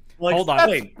explain. Hold on.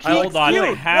 Explain. I'll Hold on. explain.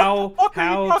 What How the fuck are you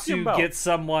how talking to about? get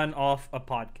someone off a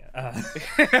podcast?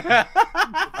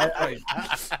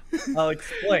 I'll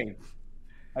explain.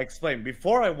 I explain.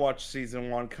 Before I watched season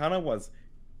 1, Kana was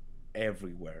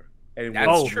everywhere. and it That's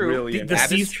was true. really The That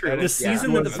is season, true. the Yeah.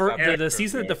 season that the That's first, very the true,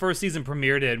 season that yeah. the first season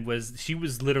premiered in she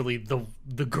was literally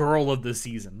the girl of the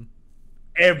season.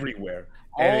 everywhere,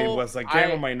 and it All was like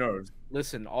getting I- on my nerves.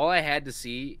 Listen, all I had to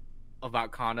see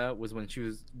about Kana was when she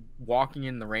was walking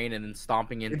in the rain and then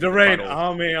stomping into In the rain,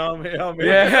 puddles. Ame.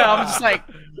 Yeah, I'm just like,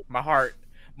 my heart.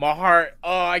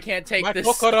 Oh, I can't take My this.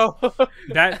 Kokoro.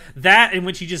 That and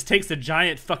when she just takes a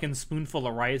giant fucking spoonful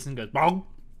of rice and goes, "Bong."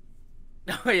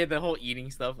 Oh yeah, the whole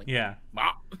eating stuff. Like, Yeah.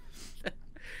 "Bah."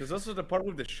 There's also the part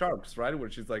with the sharks, right? Where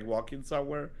she's like walking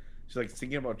somewhere. She's like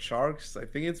thinking about sharks. I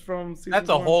think it's from season That's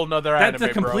a one. whole nother anime.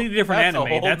 That's a completely different That's anime. A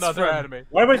whole That's nother from- anime.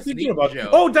 What am I That's thinking about? Nichijou.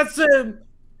 Oh, that's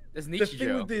That's the thing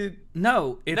Nichijou. with the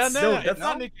No, it's No, that's it's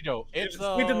not not- Nichijou.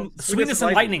 It's Sweetness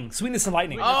and Lightning. Sweetness and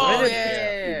Lightning. Oh What is yeah, it?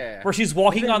 yeah, yeah. Where she's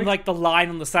walking on like the line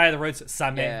on the side of the road.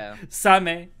 Same, Yeah.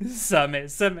 same.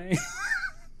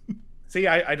 See,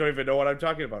 I don't even know what I'm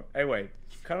talking about. Anyway,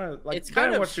 kind of like It's kind kind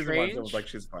of of what season one. I strange. was like,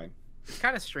 she's fine. It's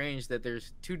kind of strange that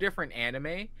there's two different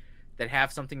anime that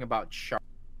have something about sharks.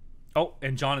 Oh,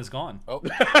 and John is gone. Oh,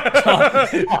 You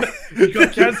got canceled. You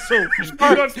got canceled.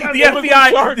 The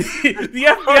FBI, the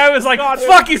FBI was like,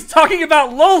 "Fuck, he's talking about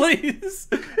lolis."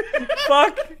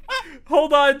 Fuck.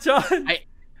 Hold on, John.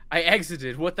 I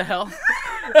exited. What the hell?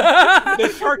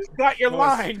 the sharks got your That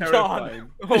was line, John.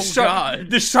 terrifying. Oh god.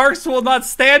 The sharks will not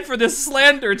stand for this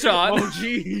slander, John. Oh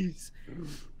jeez.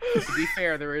 To be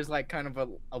fair, there is like kind of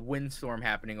a windstorm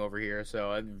happening over here,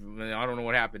 so I don't know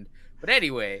what happened. But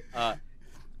anyway,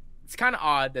 it's kind of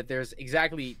odd that there's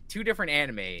exactly two different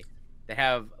anime that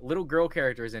have little girl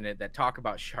characters in it that talk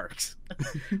about sharks,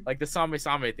 like the Same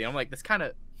Same thing. I'm like, that's kind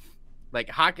of like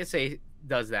Hakase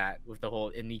does that with the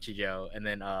whole Nichijou, and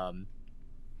then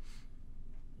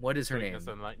what is her Sweetness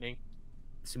name? and Lightning.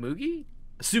 Sumugi?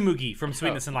 Sumugi from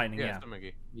Sweetness and Lightning. Yeah.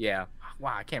 Sumugi. Yeah.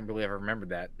 Wow, I can't believe I remembered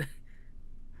that.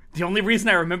 The only reason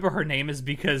I remember her name is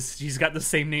because she's got the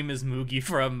same name as Mugi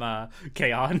from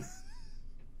K-On!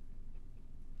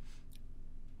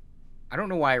 I don't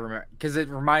know why I remember, because it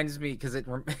reminds me,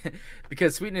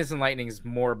 because Sweetness and Lightning is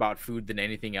more about food than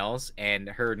anything else, and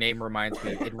her name reminds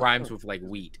me, it rhymes with like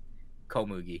wheat,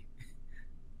 Komugi.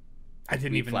 I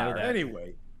didn't Wheat even flour. know that.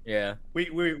 Anyway, Yeah. we're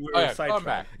Oh, yeah, going sidetracked.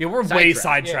 back. Yeah, we're way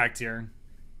Sidetracked, sidetracked here.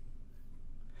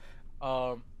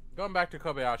 Going back to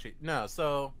Kobayashi. No,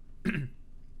 so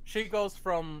she goes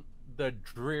from the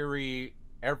dreary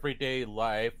everyday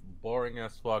life, boring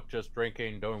as fuck, just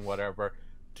drinking, doing whatever,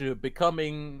 to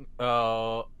becoming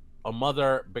a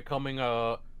mother, becoming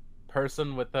a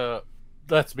person with a,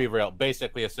 let's be real,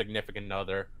 basically a significant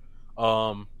other,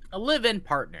 A live-in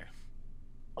partner.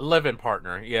 a live-in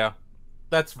partner. Yeah,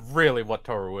 that's really what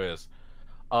Toru is.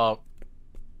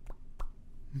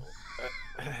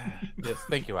 Yes,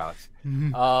 thank you, Alex.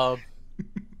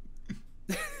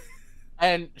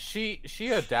 And she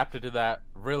adapted to that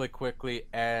really quickly,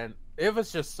 and it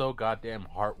was just so goddamn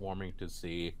heartwarming to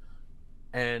see.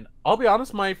 And I'll be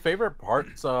honest, my favorite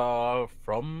parts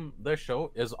from the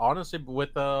show is honestly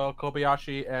with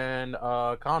Kobayashi and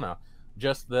Kana.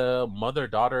 Just the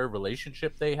mother-daughter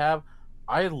relationship they have.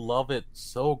 I love it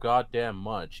so goddamn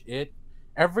much.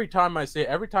 Every time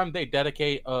they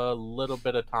dedicate a little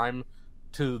bit of time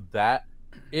to that,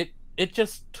 it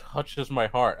just touches my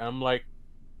heart. I'm like,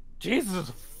 Jesus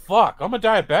fuck, I'm a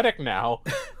diabetic now.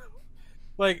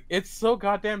 Like, it's so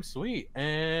goddamn sweet,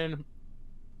 and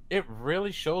it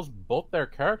really shows both their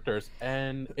characters,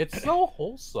 and it's so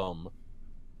wholesome.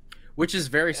 Which is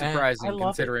very And I surprising love it.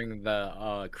 considering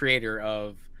the creator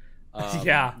of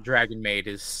Yeah. Dragon Maid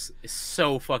is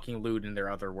so fucking lewd in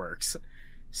their other works.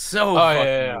 So Oh, fucking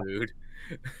yeah. lewd.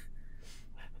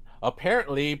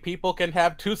 Apparently, people can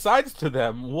have two sides to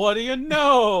them. What do you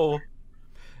know?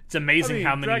 It's amazing I mean,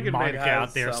 how many Dragon Maid manga has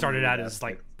out there some started out lewd as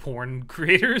like aspects. porn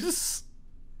creators.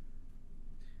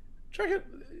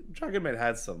 Dragon Maid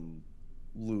had some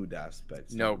lewd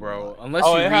aspects. No, not bro. gonna lie. Unless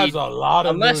Oh, you it read, has a lot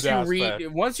of unless lewd you aspects.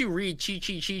 read, once you read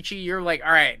Chi, you're like,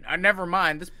 all right, never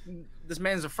mind. This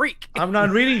man's a freak. I'm not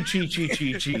reading Chi.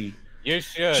 You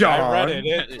should. John. I read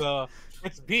it.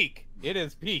 It's peak. It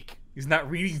is peak. He's not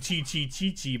reading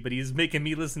Chi, but he's making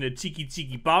me listen to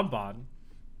Chiki Bon Bon.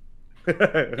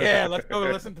 Yeah, let's go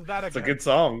listen to that It's a again. good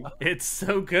song. It's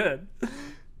so good.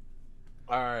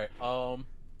 All right.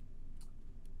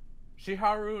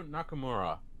 Shiharu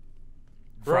Nakamura.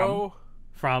 Bro.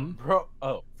 From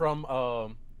From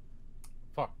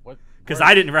fuck, what? because where-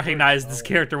 I didn't recognize oh. this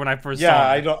character when I first Yeah,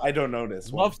 saw him. I don't know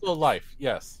this one. Love Still Life,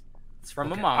 yes. It's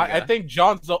from Okay. a manga. I think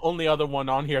John's the only other one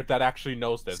on here that actually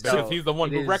knows this, So, because he's the one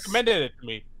it who is- recommended it to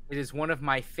me. It is one of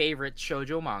my favorite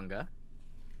shoujo manga.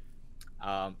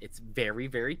 It's very,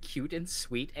 very cute and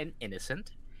sweet and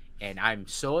innocent. and I'm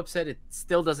so upset it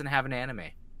still doesn't have an anime.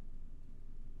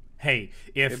 Hey,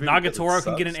 if Maybe because it Nagatoro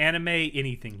can get an sucks. anime,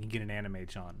 anything can get an anime,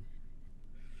 John.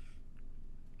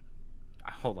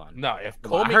 Hold on. No, if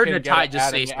Hold on. Comey I heard can get Natai an just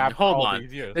say anime something. after Hold all on.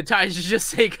 these years- Natai just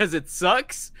say because it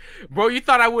sucks? Bro, you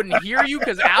thought I wouldn't hear you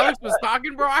because Alex was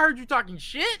talking, bro? I heard you talking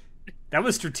shit. That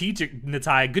was strategic,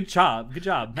 Natai. Good job. Good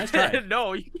job. Nice try.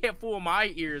 No, you can't fool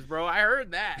my ears, bro. I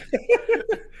heard that.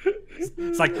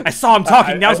 It's like, I saw him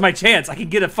talking. Now's my chance. I can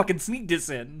get a fucking sneak diss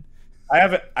in.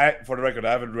 For the record,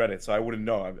 I haven't read it, so I wouldn't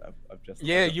know. I've just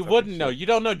Yeah, you wouldn't know. You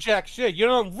don't know jack shit. You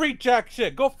don't read jack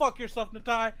shit. Go fuck yourself,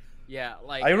 Natai. Yeah,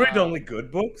 like I read only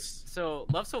good books. So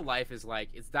Love So Life is like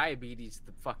it's diabetes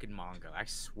the fucking manga. I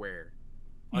swear.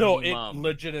 No, On it mum.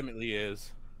 legitimately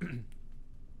is.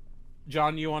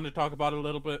 John, you want to talk about it a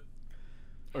little bit,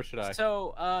 or should I?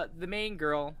 So the main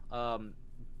girl,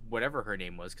 whatever her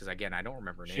name was, because again I don't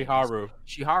remember her name.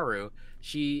 Shiharu.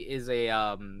 She is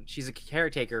she's a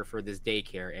caretaker for this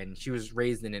daycare, and she was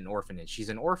raised in an orphanage. She's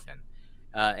an orphan,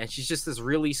 and she's just this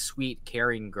really sweet,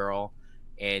 caring girl.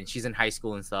 And she's in high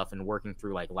school and stuff, and working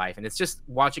through like life. And it's just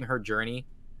watching her journey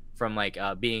from like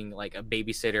being like a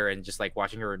babysitter, and just like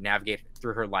watching her navigate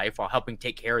through her life while helping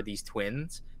take care of these twin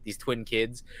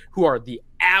kids who are the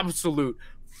absolute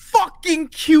fucking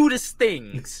cutest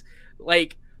things.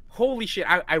 Like, holy shit.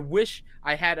 I wish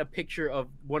I had a picture of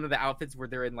one of the outfits where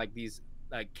they're in like these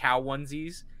like cow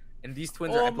onesies, and these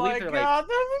twins are, I believe they're like, that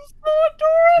is so I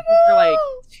think they're like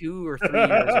adorable. 2 or 3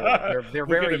 years old. They're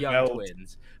We're very gonna young melt.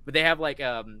 twins, but they have like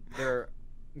they're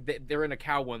in a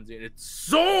cow onesie, and it's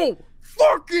so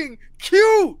fucking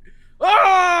cute.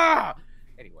 Ah!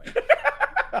 Anyway,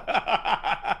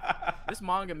 this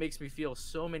manga makes me feel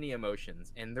so many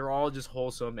emotions, and they're all just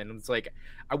wholesome. And it's like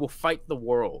I will fight the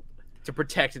world to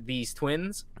protect these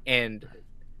twins and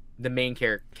the main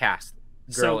cast,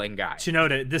 girl So, and guy.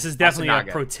 Shinoda, this is definitely Matsunaga.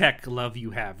 a protect love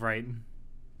you have, right?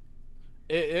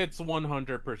 It's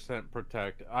 100%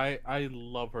 protect. I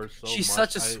love her so much. She's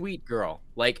such a sweet girl.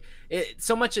 Like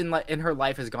so much in her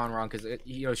life has gone wrong because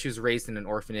she was raised in an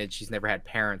orphanage. She's never had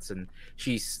parents, and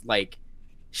she's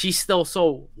still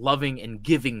so loving and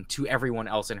giving to everyone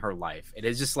else in her life. It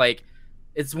is just like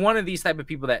it's one of these type of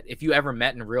people that if you ever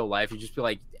met in real life, you just feel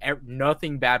like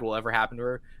nothing bad will ever happen to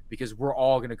her because we're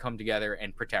all gonna come together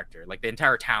and protect her. Like the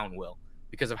entire town will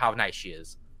because of how nice she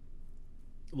is.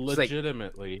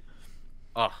 legitimately.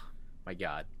 Oh my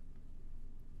god.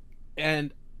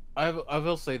 And I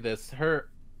will say this, her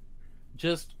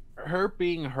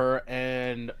being her,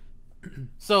 and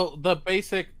so the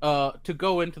basic to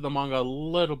go into the manga a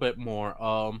little bit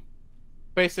more,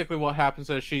 basically what happens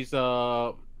is she's in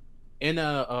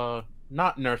a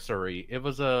not nursery,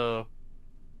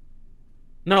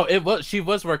 she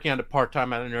was working at a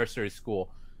part-time at a nursery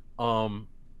school, and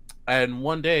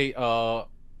one day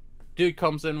dude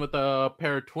comes in with a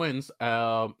pair of twins,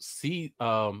 has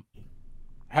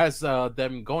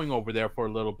them going over there for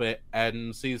a little bit,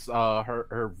 and sees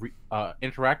her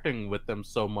interacting with them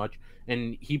so much,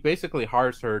 and he basically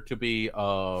hires her to be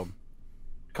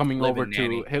coming Live-in over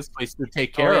nanny. to his place to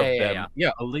take care of them.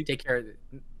 Yeah, Take care of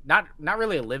not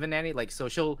really a live-in nanny, like so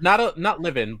she'll not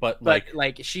living, but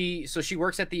like she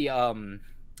works at the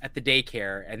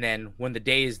daycare, and then when the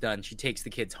day is done, she takes the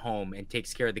kids home and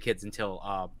takes care of the kids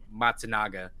until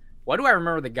Matsunaga. Why do I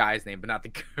remember the guy's name but not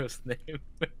the girl's name?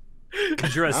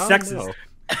 Because you're a I don't sexist.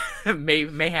 know.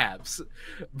 Mayhaps.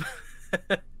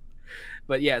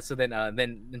 But yeah, so then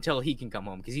until he can come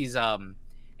home, because he's and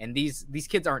these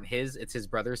kids aren't his, it's his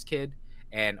brother's kid.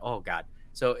 And oh god,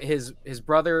 so his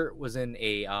brother was in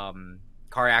a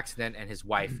car accident, and his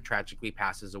wife tragically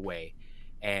passes away,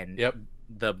 and Yep.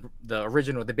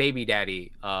 the baby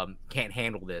daddy can't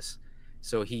handle this,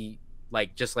 so he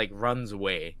just runs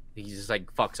away. He just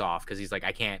fucks off because he's like,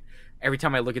 I can't, every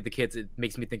time I look at the kids it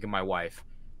makes me think of my wife,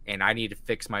 and I need to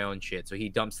fix my own shit. So he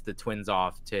dumps the twins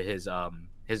off to his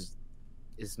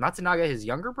is Matsunaga his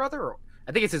younger brother, or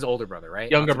I think it's his older brother, right?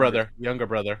 Younger Matsunaga-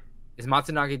 brother. Is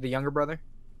Matsunaga the younger brother?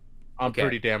 I'm Okay.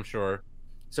 pretty damn sure.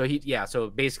 So so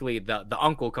basically the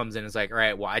uncle comes in and is like, all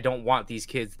right, well, I don't want these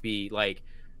kids to be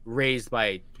raised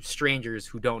by strangers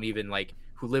who don't even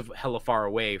who live hella far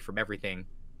away from everything.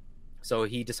 So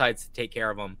he decides to take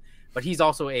care of them, but he's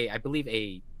also I believe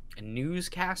a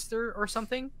newscaster or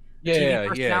something. Yeah, TV yeah, he's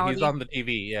personality? on the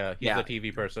TV. Yeah, he's Yeah. a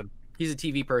TV person. He's a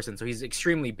TV person, so he's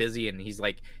extremely busy, and he's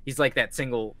like that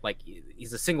single,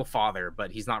 he's a single father, but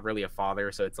he's not really a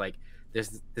father. So it's like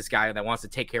there's this guy that wants to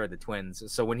take care of the twins.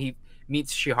 So when he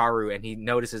meets Shiharu and he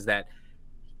notices that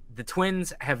the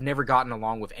twins have never gotten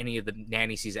along with any of the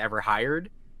nannies he's ever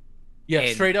hired, Yeah,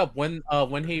 And- straight up. When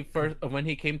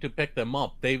he came to pick them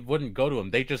up, they wouldn't go to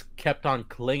him. They just kept on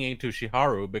clinging to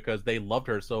Shiharu because they loved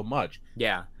her so much.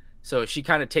 Yeah. So she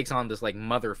kind of takes on this like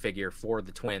mother figure for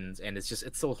the twins, and it's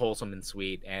so wholesome and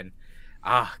sweet. And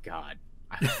God,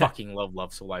 I fucking love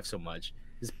Love So Life so much.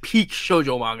 It's peak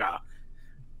shoujo manga.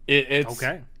 It's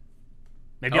Okay.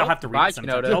 Maybe Oh, I'll have to bye, read it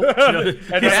sometime. Kinoda.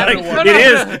 Oh, And he's another like, one. it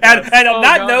is. And on Oh,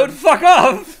 that God. note, fuck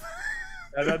off.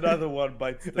 And another one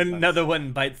bites the dust. Another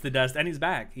one bites the dust, and he's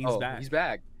back. He's Oh, back. he's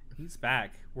back. He's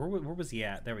back. Where was he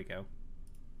at? There we go.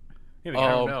 Here we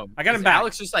I go. don't know. I got him Is back.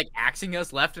 Alex just like axing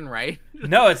us left and right.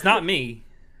 No, it's not me.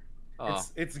 Oh.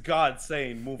 It's God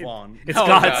saying, move on. It's Oh,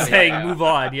 God yeah, saying, yeah. "Move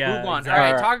on." Yeah. Move on. exactly. All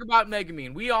right, Alright. talk about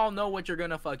Megumin. We all know what you're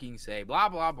gonna fucking say. Blah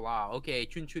blah blah. Okay,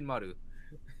 Chun Chun Maru.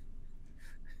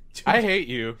 I hate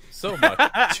you so much.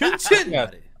 Chin chin.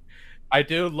 Yeah. I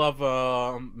do love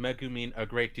Megumin a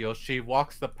great deal. She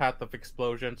walks the path of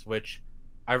explosions, which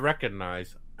I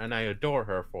recognize and I adore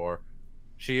her for.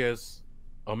 She is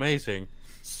amazing,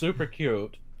 super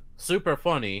cute, super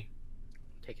funny,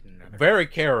 Taking another. very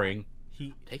caring.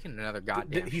 He Taking another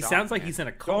goddamn. he shot, sounds like man. he's in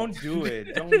a cult. Don't do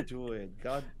it. Don't do it.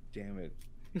 God damn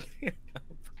it.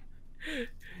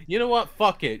 You know what?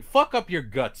 Fuck it. Fuck up your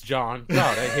guts, John.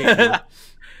 God, I hate you. Can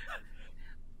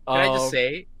I Um, just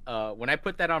say, when I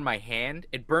put that on my hand,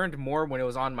 it burned more when it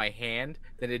was on my hand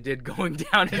than it did going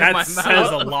down into That my says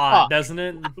mouth. a What the lot, fuck? doesn't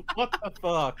it? what the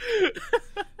fuck?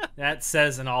 That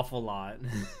says an awful lot.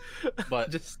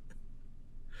 But Just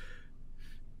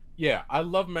yeah, I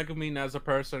love Megumin as a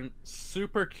person.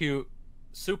 Super cute,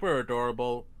 super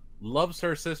adorable. Loves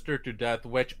her sister to death,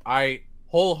 which I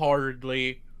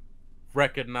wholeheartedly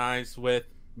recognize with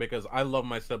because I love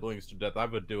my siblings to death. I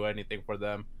would do anything for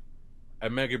them,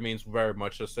 and Megumin's very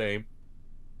much the same.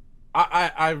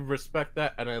 I respect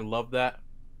that and I love that.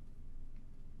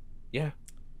 Yeah,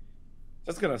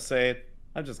 Just gonna say it.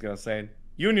 I'm just gonna say it.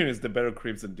 Union is the better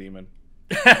Crimson Demon.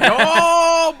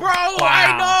 no, bro. I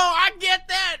Wow. know. I get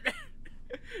that.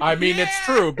 I mean it's Yeah!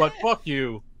 true, but fuck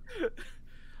you.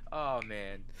 Oh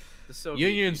man, the Soviet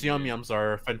Union's yum Union. yums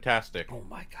are fantastic. Oh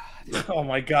my god. Oh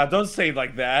my God! Don't say it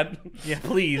like that. Yeah,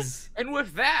 please. And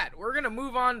with that, we're gonna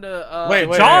move on to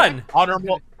Wait, John!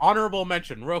 Honorable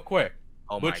mention, real quick.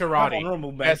 Oh my, Bucciarati.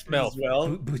 Honorable Best mention as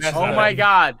well. Bucciarati. oh my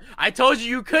God! I told you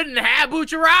you couldn't have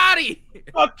Bucciarati.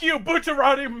 Fuck you,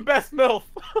 Bucciarati, best MILF.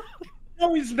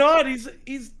 No, he's not.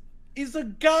 He's a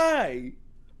guy.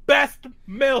 Best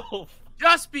MILF.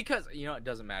 Just because it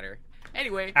doesn't matter.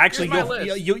 Anyway, Actually, here's my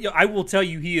list. I will tell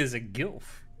you, he is a gilf.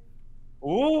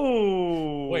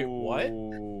 Ooh. Wait, what?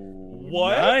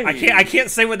 What? Nice. I can't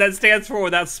say what that stands for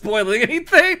without spoiling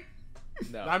anything.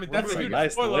 No, I mean, we're that's a moving huge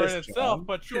nice spoiler list, in itself, John.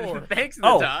 but sure. Thanks,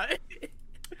 Oh. Natai.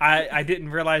 I didn't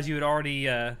realize you had already.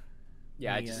 Yeah, I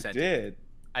Yeah. just sent it. Did.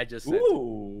 I just sent it.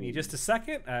 Ooh. Give me just a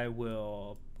second. I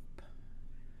will.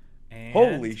 And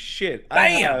Holy shit!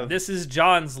 bam! This is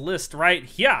John's list right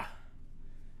here.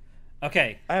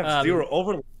 Okay. I have zero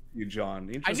overlap with you, John. I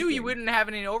knew Interesting. you wouldn't have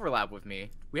any overlap with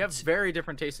me. We have very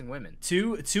different tastes in women.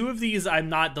 Two of these I'm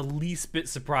not the least bit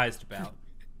surprised about.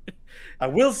 I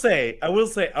will say, I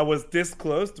was this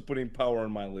close to putting Power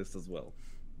on my list as well.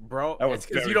 Bro, I was it's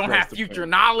because very you don't close have to future putting-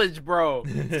 knowledge, bro.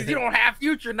 Because you don't have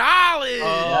future knowledge. Yeah,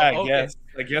 I okay. guess.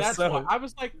 I guess That's so. why I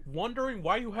was like wondering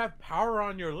why you have Power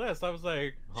on your list. I was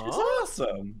like, huh? She's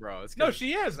awesome. Bro, it's No, 'cause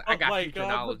she is. I got like, future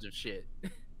knowledge of shit.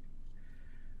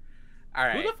 All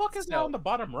right. Who the fuck is so now on the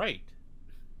bottom right?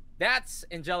 That's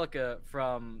Angelica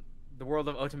from the world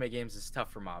of Otome Games is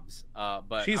tough for mobs.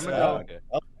 But She's I'm gonna go. okay.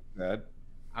 That.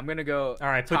 I'm gonna go. All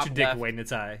right, put top your dick left. away,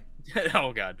 Natai.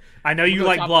 Oh god. I know I'm you gonna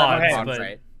like go top left, blogs, bottom but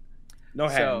right. No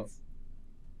So- hands.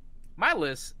 My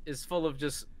list is full of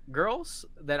just girls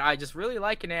that I just really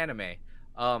like in anime.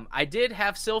 I did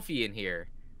have Sylphie in here.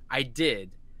 I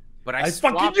did, but I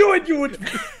fucking swapped. knew it. You would.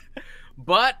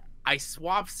 But I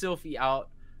swapped Sylphie out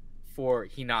for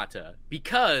Hinata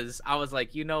because I was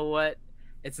like, you know what?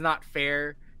 It's not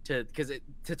fair to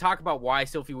talk about why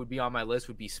Sylphie would be on my list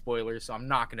would be spoilers, so I'm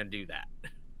not gonna do that.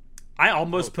 I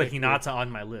almost put Okay, cool. Hinata on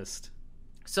my list.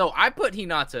 So I put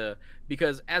Hinata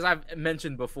because, as I've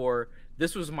mentioned before,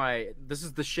 this is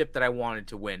the ship that I wanted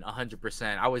to win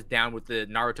 100%. I was down with the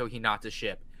Naruto Hinata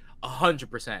ship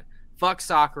 100%. Fuck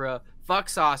Sakura, fuck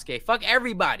Sasuke, fuck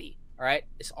everybody. All right,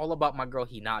 it's all about my girl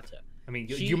Hinata. I mean,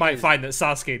 She you might is- find that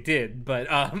Sasuke did, but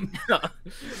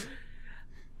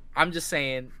I'm just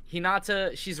saying,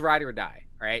 Hinata, she's ride or die.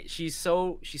 All right, she's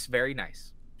very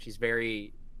nice. She's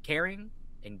very caring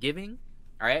and giving.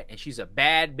 All right, and she's a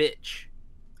bad bitch.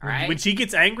 All right, when she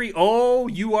gets angry, oh,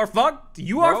 you are fucked.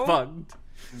 You are Bro. fucked.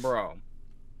 bro. All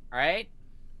right,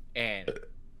 and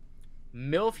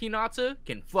MILF Hinata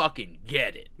can fucking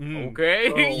get it. Mm.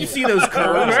 Okay? Oh. You see those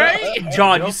curves, Right?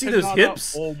 John? You see those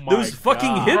hips? Oh my Those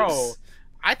fucking God. hips. Bro,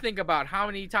 I think about how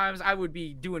many times I would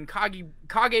be doing Kage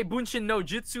Bunshin no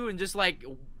Jutsu and just like,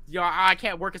 yo, I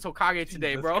can't work as Hokage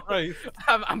today, Jesus bro. Christ.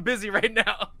 I'm busy right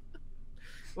now.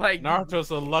 Like, Naruto's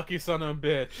a lucky son of a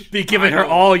bitch. Be giving I her know.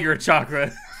 all your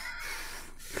chakra.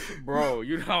 bro,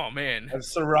 you know, man. I'm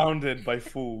surrounded by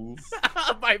fools.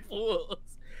 By fools.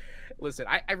 Listen,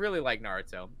 I really like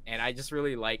Naruto, and I just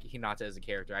really like Hinata as a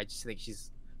character. I just think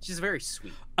she's very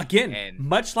sweet. Again, And-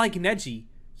 much like Neji,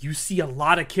 you see a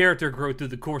lot of character growth through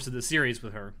the course of the series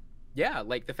with her. Yeah,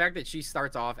 like the fact that she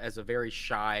starts off as a very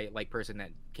shy like person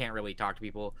that can't really talk to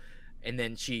people, and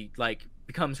then she like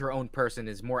becomes her own person,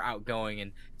 is more outgoing,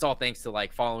 and it's all thanks to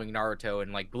like following Naruto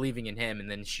and like believing in him, and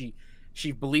then she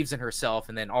believes in herself,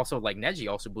 and then also like Neji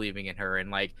also believing in her,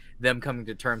 and like them coming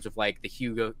to terms with like the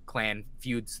Hyuga clan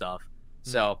feud stuff.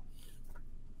 So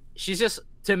she's just,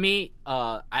 to me,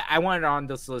 I wanted her on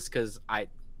this list because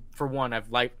for one, I've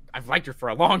liked her for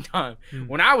a long time.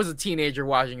 When I was a teenager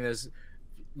watching this,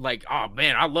 like, oh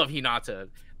man, I love Hinata.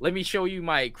 Let me show you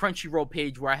my Crunchyroll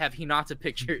page where I have Hinata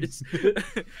pictures.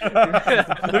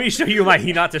 Let me show you my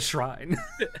Hinata shrine.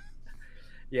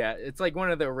 Yeah, it's like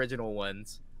one of the original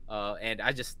ones. And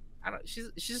I don't. She's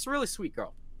just a really sweet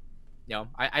girl. You know,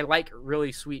 I like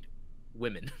really sweet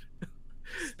women.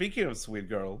 Speaking of sweet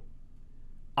girl,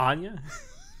 Anya?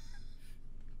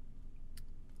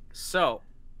 So,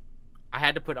 I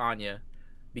had to put Anya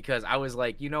because I was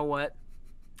like, you know what?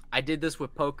 I did this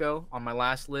with Poco on my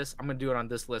last list. I'm gonna do it on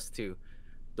this list too.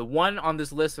 The one on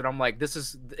this list that I'm like,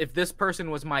 if this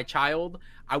person was my child,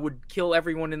 I would kill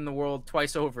everyone in the world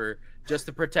twice over just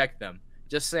to protect them.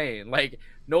 Just saying, like,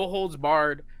 no holds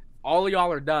barred. All of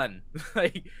y'all are done.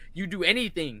 Like, you do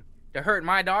anything to hurt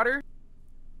my daughter.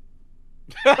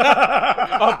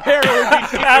 Apparently,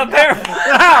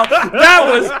 Wow, that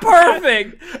was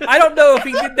perfect. I don't know if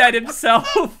he did that himself.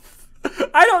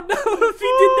 I don't know if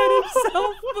he did that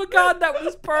himself. But God, that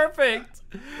was perfect.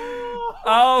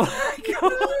 Oh my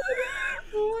God.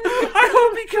 I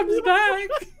hope he comes back.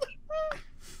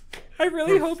 I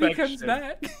really hope he comes Perfection.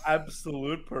 back.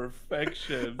 absolute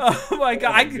perfection. Oh my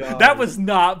God. my God. That was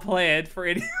not planned for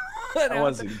anyone. That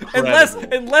was else.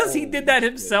 incredible. Unless he did that Holy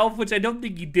himself, which I don't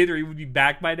think he did, or he would be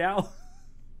back by now.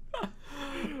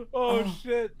 oh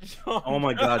shit! John. Oh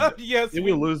my God. Yes. Did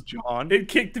we lose John? It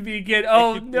kicked me again.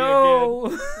 Oh kicked me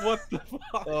no. What the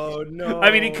fuck? Oh no.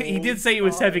 I mean, he did say he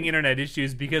was having internet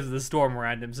issues because of the storm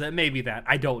around him, so maybe that.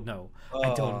 I don't know.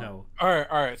 I don't know. All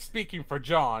right. Speaking for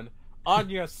John,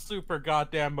 Anya's super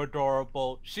goddamn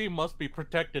adorable. She must be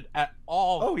protected at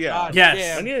all. Oh, yeah. goddamn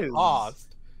Yes. Anya is- cost.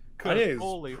 'Cause Anya is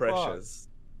holy precious.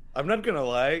 I'm not gonna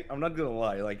lie.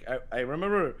 Like I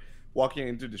remember walking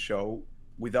into the show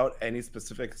without any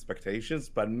specific expectations,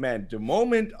 but man, the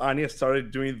moment Anya started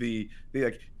doing the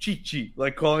like chi,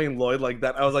 like calling Lloyd like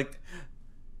that, I was like,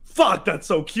 "Fuck, that's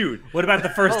so cute." What about the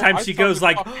first Bro, time I she started goes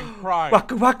like, fucking crying.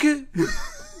 waka waka?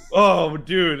 Oh,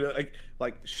 dude,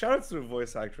 like shout out to the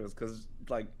voice actress because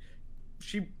like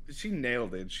she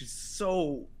nailed it. She's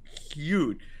so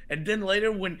cute. And then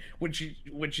later when she's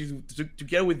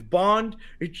together with Bond,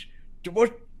 it's the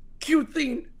most cute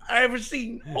thing I ever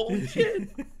seen. Holy shit!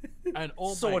 And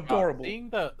oh So my adorable.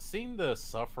 God, seeing the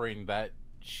suffering that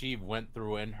she went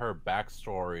through in her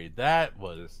backstory, that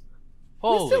was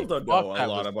holy We still don't know fuck, a that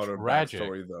lot was about her tragic.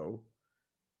 backstory, though.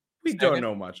 We Say don't again?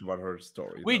 know much about her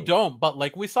story. We though. don't, but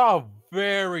like we saw a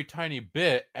very tiny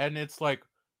bit, and it's like,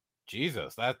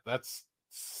 Jesus, that's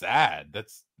sad.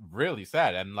 That's really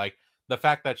sad. And like the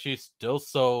fact that she's still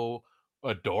so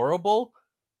adorable,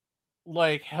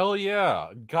 like hell yeah,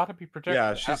 gotta be protected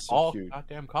Yeah, at she's so all cute.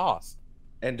 goddamn costs.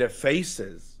 And the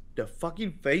the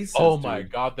fucking faces. Oh my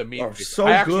dude. god, the meme are face. so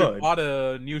I actually good. bought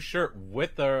a new shirt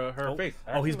with her face.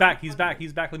 Oh, he's back. He's back.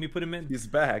 He's back. Let me put him in. He's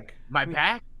back. My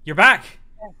back. You're back.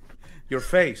 Your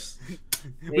face.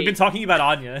 We've been talking about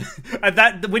Anya. And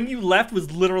that when you left was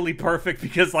literally perfect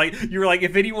because like you were like,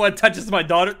 if anyone touches my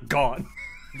daughter, gone.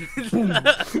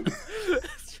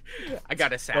 I got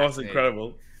That was assassinated,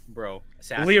 incredible. bro.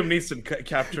 Liam Neeson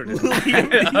captured it.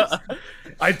 Neeson.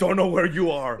 I don't know where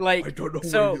you are. Like, I don't know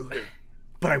so- where you live.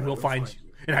 But I will find you,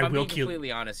 and I I'm will being kill you.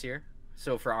 completely honest here.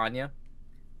 So for Anya,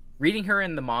 reading her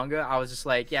in the manga, I was just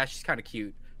like, yeah, she's kind of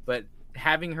cute. But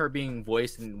having her being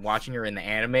voiced and watching her in the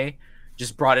anime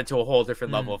just brought it to a whole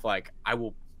different level of like, I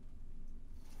will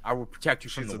protect you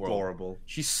from She's the world. adorable.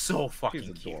 She's so fucking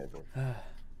She's cute. adorable.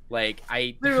 Like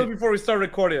Literally before we started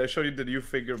recording, I showed you the new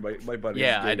figure my buddy. is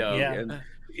Yeah, I getting, know. Yeah. And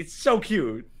it's so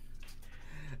cute.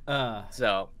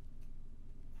 So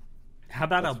How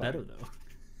about That's Albedo though?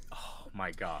 oh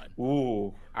my god. Ooh,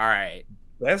 All right.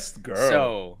 best girl.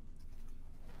 So,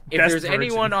 if Best there's virgin.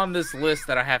 anyone on this list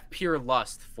that I have pure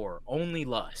lust for, only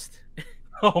lust,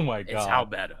 Oh my it's god.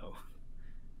 Albedo.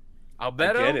 I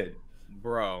Albedo, get it.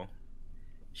 bro.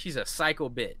 She's a psycho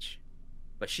bitch,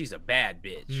 but she's a bad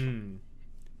bitch. Hmm.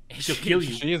 And She'll kill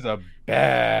you. She's a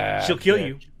bad. She'll kill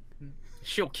you.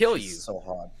 She'll kill you. She's so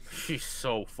hot. She's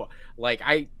so fun. Like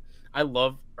I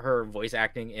love her voice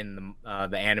acting in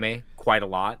the anime quite a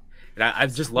lot, and I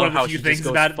just One love of the how few she things just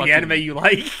goes about fucking, the anime you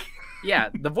like. Yeah,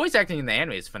 the voice acting in the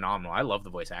anime is phenomenal. I love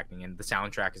the voice acting, and the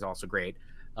soundtrack is also great.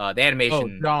 The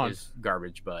animation John. is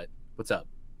garbage, but what's up?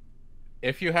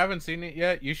 If you haven't seen it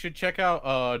yet, you should check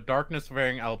out Darkness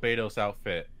wearing Albedo's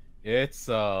outfit. It's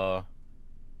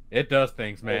it does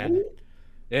things, man. Oh?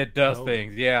 It does Oh.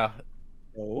 things. Yeah.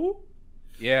 Oh.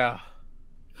 Yeah.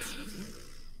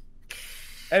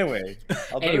 Anyway.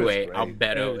 Anyway, Albedo's great.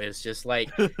 Albedo is just like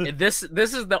this.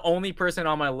 This is the only person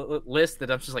on my list that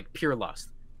I'm just like pure lust.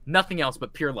 Nothing else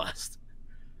but pure lust.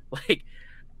 Like,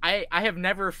 I have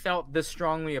never felt this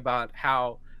strongly about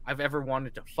how I've ever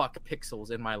wanted to fuck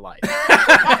pixels in my life.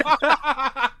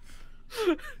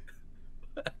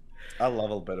 I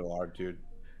love Albedo art, dude.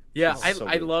 Yeah, This is so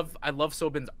I good. love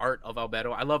Sobin's art of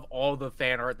Albedo. I love all the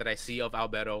fan art that I see of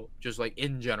Albedo, just like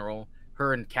in general.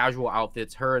 Her in casual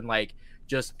outfits, her in like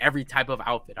just every type of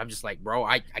outfit. I'm just like, bro,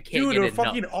 I can't Dude, get her enough.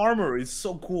 fucking armor is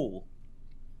so cool.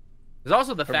 There's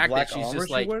also the Her fact black that she's armor just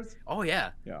she like, wears? oh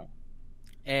yeah, Yeah.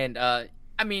 and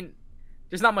I mean,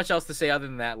 there's not much else to say other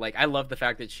than that. Like, I love the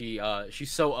fact that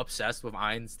she's so obsessed with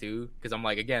Ainz too, because I'm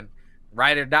like, again,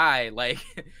 ride or die. Like,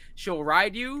 she'll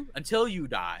ride you until you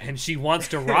die, And she wants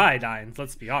to ride Ainz,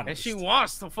 let's be honest. and she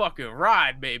wants to fucking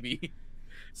ride, baby.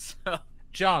 So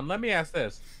John, let me ask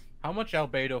this: how much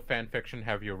Albedo fan fiction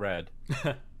have you read?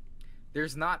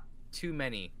 there's not too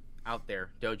many out there,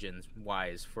 dojins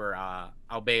wise, for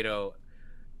Albedo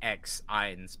X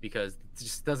Ainz, because it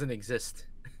just doesn't exist.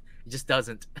 It just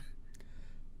doesn't.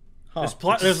 Huh.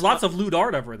 There's lots of lewd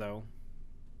art of her, though.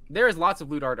 There is lots of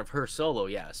lewd art of her solo,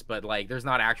 yes, but like there's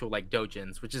not actual like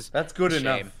dojins, which is That's good a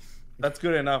enough. shame. That's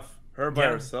good enough. Her by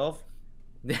Yeah. herself.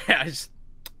 Yeah, just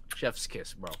chef's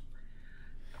kiss, bro.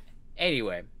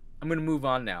 Anyway, I'm gonna move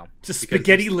on now. Just because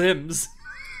spaghetti limbs.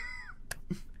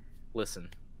 Listen,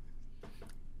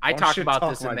 I Don't talked shit about talk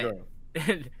this in my the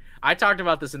girl. I talked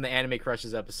about this in the Anime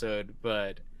Crushes episode,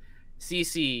 but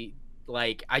Cece,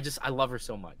 like, I love her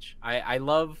so much. I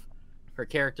love her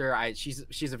character.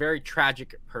 She's a very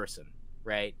tragic person,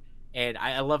 right? And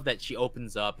I love that she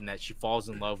opens up and that she falls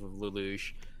in love with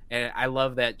Lelouch, and I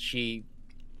love that she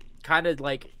kind of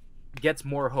like gets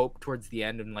more hope towards the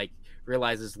end and like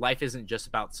realizes life isn't just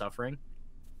about suffering.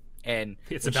 And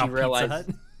It's when about she realized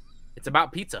Pizza Hut. it's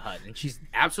about Pizza Hut, and she's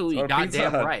absolutely It's about Pizza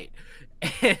goddamn Hut. right.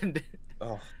 And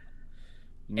Oh.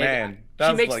 Man, she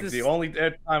that's makes like this- the only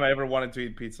time I ever wanted to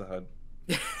eat Pizza Hut.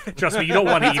 Trust me, you don't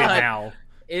want to eat it Pizza Hut. now.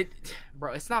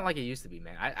 bro, it's not like it used to be,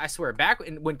 man. I swear, back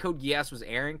when Code Geass was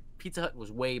airing, Pizza Hut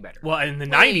was way better. Well, in the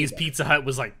Way 90s, better. Pizza Hut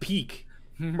was like peak.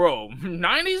 Bro,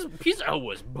 90s Pizza Hut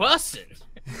was busting.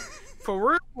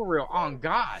 For real, on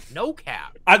God, no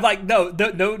cap. I'm like, no,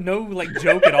 like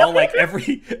joke at all. Like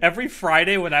every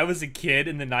Friday when I was a kid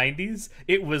in the 90s,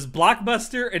 it was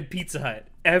Blockbuster and Pizza Hut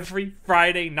every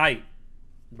Friday night.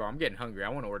 Bro, I'm getting hungry. I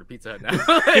want to order Pizza Hut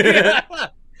now.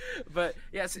 But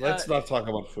yes, Let's not talk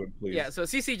about food, please. yeah. So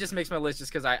CC just makes my list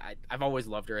just because I've always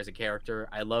loved her as a character.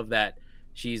 I love that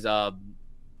she's I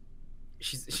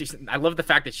love the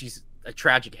fact that she's a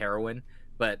tragic heroine,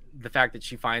 but the fact that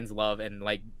she finds love and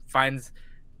like finds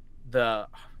the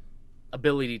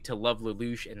ability to love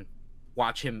Lelouch and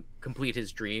watch him complete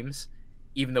his dreams,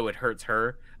 even though it hurts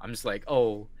her. I'm just like,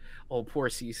 oh, poor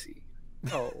Cece.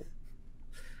 Oh.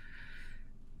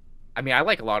 I mean, I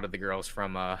like a lot of the girls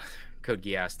from Code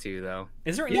Geass too, though.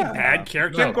 Is there any Yeah. bad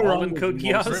character Can't at go all wrong in with Code most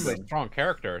Geass? women. Really strong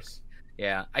characters.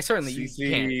 Yeah, I certainly can't.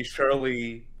 Cece,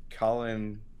 Shirley,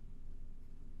 Colin.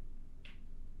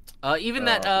 Even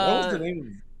what was the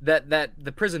name? that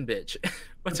the prison bitch.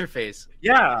 What's her face?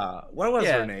 Yeah, what was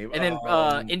yeah. her name? And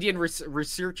then Indian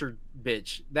researcher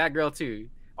bitch. That girl too.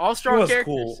 All She strong was characters.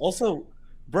 cool. Also,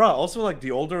 also like the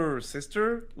older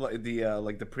sister, like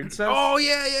the princess. Oh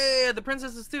yeah. The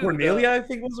princesses too. Cornelia, I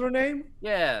think was her name.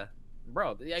 Yeah,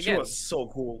 bro. She Again, was so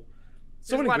cool.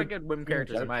 there's a lot of good women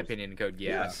characters in my characters. opinion in Code Geass.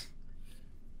 Yeah.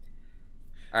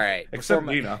 All right. Except before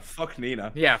my- Nina. Fuck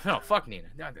Nina. Yeah, no, fuck Nina.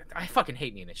 I fucking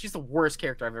hate Nina. She's the worst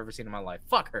character I've ever seen in my life.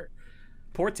 Fuck her.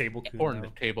 Poor Table Kun, Or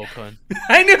though. table kun.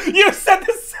 I knew you said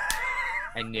this.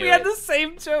 I knew We had it. the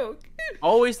same joke.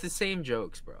 Always the same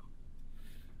jokes, bro.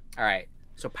 All right.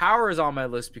 So Power is on my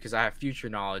list because I have future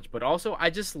knowledge, but also I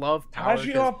just love Power.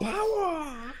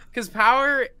 Because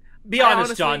Power. Be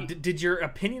honest, John. Did your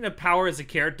opinion of Power as a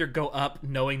character go up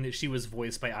knowing that she was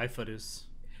voiced by Ifurus?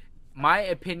 My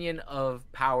opinion of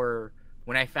Power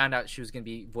when I found out she was going to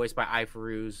be voiced by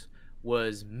Ifurus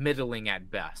was middling at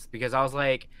best, because I was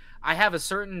like, I have a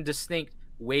certain distinct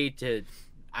way to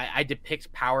I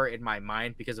depict Power in my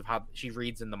mind because of how she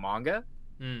reads in the manga,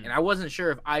 and I wasn't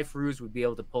sure if Ifurus would be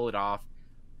able to pull it off,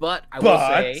 but I will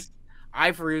say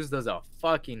Ifurus does a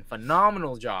fucking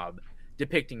phenomenal job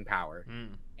depicting Power.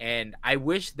 And I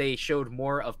wish they showed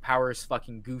more of Power's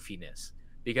fucking goofiness,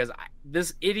 because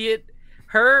this idiot,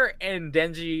 her and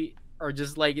Denji are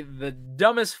just like the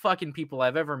dumbest fucking people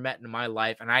I've ever met in my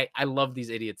life, and I love these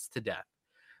idiots to death.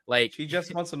 Like, she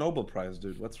just wants a Nobel Prize,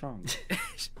 dude. What's wrong?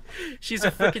 She's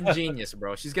a freaking genius,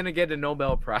 bro. She's gonna get a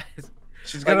Nobel Prize.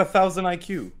 She's got 1,000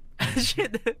 IQ.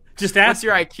 Just ask. What's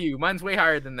your IQ? Mine's way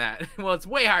higher than that. Well, it's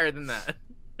way higher than that.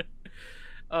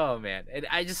 Oh man, and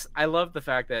I love the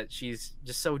fact that she's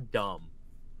just so dumb,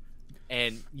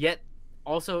 and yet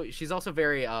also she's also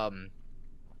very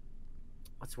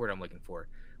what's the word I'm looking for?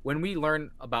 When we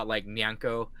learn about like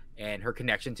Nyanko and her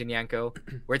connection to Nyanko,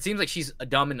 where it seems like she's a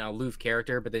dumb and aloof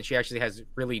character, but then she actually has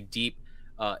really deep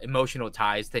emotional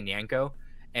ties to Nyanko,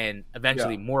 and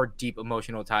eventually more deep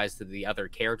emotional ties to the other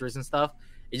characters and stuff.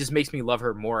 It just makes me love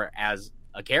her more as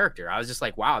a character. I was just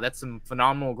like, wow, that's some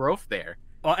phenomenal growth there.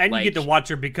 Well, and like, you get to watch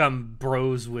her become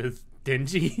bros with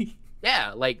Denji.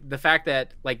 Yeah, like the fact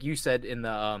that, like you said in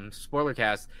the spoiler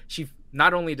cast, she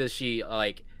not only does she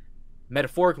like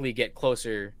metaphorically get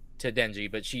closer to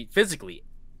Denji, but she physically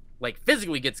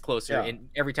gets closer in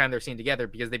every time they're seen together,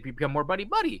 because they become more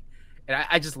buddy. And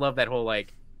I just love that whole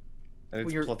like. And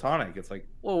it's platonic. It's like,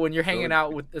 well, when you're hanging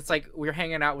out with, it's like we're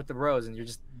hanging out with the bros and you're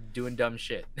just doing dumb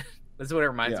shit. That's what it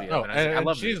reminds me of. And I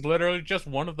love she's it. Literally just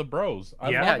one of the bros. I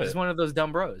love just one of those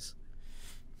dumb bros.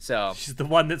 So she's the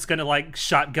one that's gonna like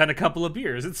shotgun a couple of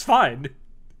beers. It's fine.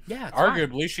 Yeah,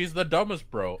 arguably she's the dumbest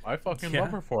bro. I fucking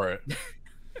love her for it.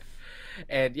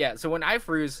 And yeah, so when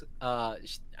Ifurus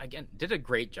again did a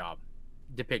great job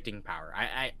depicting Power.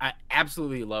 I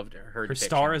absolutely loved her. Her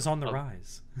star is on the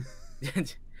rise.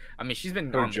 I mean, she's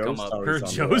been on the come up. Her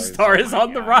Joestar is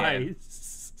on the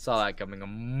rise. Saw that coming a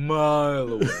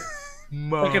mile away.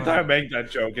 Second time I make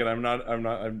that joke, and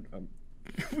I'm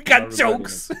we got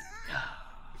jokes.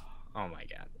 Oh my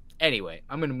god. Anyway,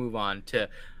 I'm gonna move on to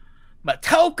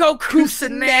Motoko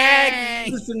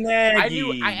Kusanagi.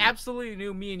 I absolutely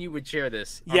knew me and you would share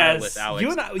this. Yes, on list, Alex.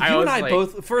 you and I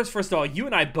both. First of all, you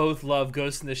and I both love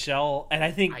Ghost in the Shell, and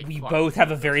I think we both have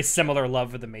a very similar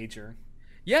love for the Major.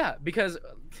 Yeah, because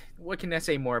what can I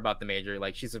say more about the Major?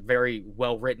 Like, she's a very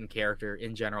well-written character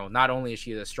in general. Not only is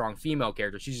she a strong female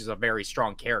character, she's just a very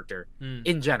strong character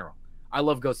in general. I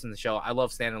love Ghost in the Shell. I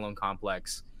love Standalone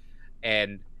Complex.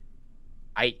 And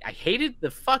I hated the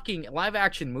fucking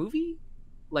live-action movie.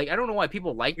 Like, I don't know why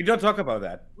people like... We don't talk about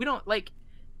that. We don't, like...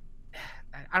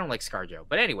 I don't like ScarJo.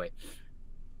 But anyway,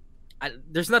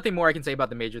 there's nothing more I can say about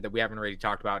the Major that we haven't already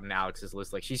talked about in Alex's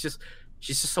list. Like, she's just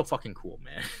so fucking cool,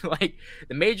 man. Like,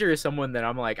 the Major is someone that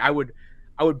I'm like, I would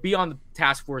be on the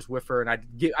task force with her, and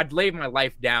I'd lay my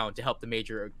life down to help the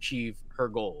Major achieve her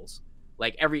goals.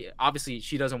 Like, obviously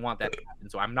she doesn't want that to happen,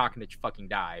 so I'm not gonna fucking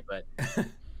die, but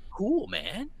cool,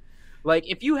 man. Like,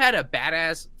 if you had a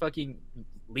badass fucking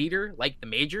leader like the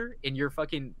Major in your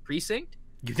fucking precinct,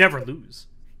 you never lose.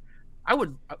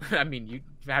 I mean, you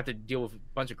have to deal with a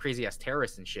bunch of crazy ass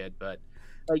terrorists and shit, but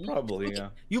probably,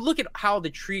 you look at how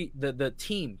the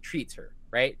team treats her,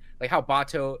 right? Like how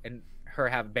Bato and her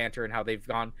have banter and how they've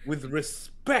gone with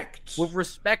respect,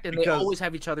 and they always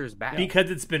have each other's back because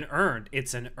it's been earned.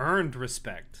 It's an earned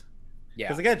respect. Yeah,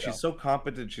 because again, she's so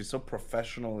competent, she's so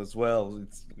professional as well.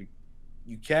 It's like,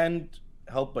 you can't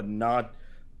help but not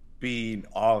be in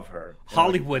awe of her.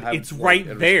 Hollywood, it's right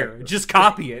there. Just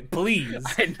copy it, please.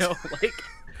 I know, like,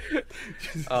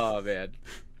 oh man.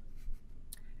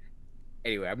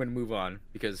 Anyway, I'm gonna move on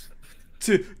because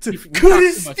to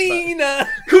Christina.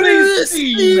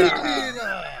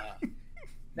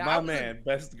 My man,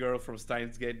 best girl from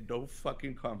Steins Gate, no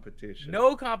fucking competition.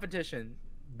 No competition.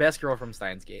 Best girl from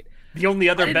Steins Gate. The only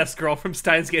other best girl from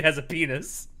Steins Gate has a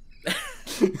penis.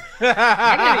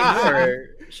 Not anymore.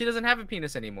 She doesn't have a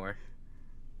penis anymore.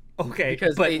 Okay,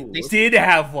 because but they did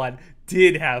have one.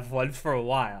 Did have one for a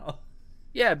while.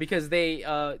 Yeah, because they.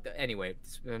 Anyway,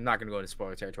 I'm not gonna go into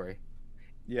spoiler territory.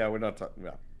 Yeah, we're not talking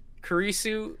about.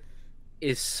 Kurisu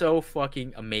is so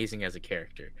fucking amazing as a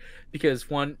character because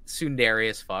one, tsundere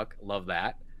as fuck, love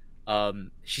that.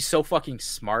 She's so fucking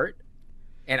smart,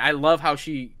 and I love how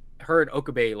her and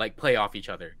Okabe like play off each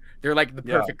other They're like the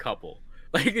perfect couple.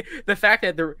 Like the fact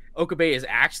that Okabe is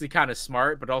actually kind of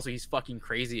smart, but also he's fucking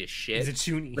crazy as shit. He's a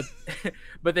chuny.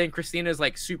 But then Christina's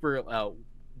like super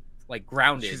like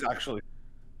grounded. She's actually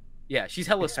she's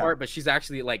hella smart, but she's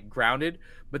actually like grounded.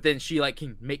 But then she like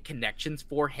can make connections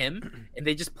for him, and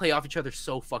they just play off each other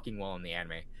so fucking well in the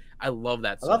anime. I love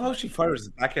that. I love how she fires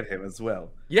back at him as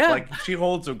well. Yeah, like she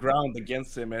holds her ground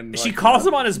against him, and she calls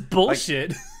him on his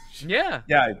bullshit. Yeah,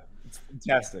 it's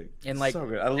fantastic. And like, so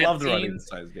good. I love the running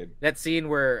size game. That scene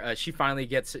where she finally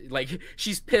gets like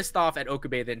she's pissed off at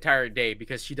Okabe the entire day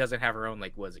because she doesn't have her own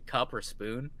like cup or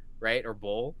spoon, right, or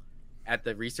bowl at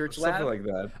the research lab, something like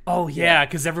that. Oh yeah,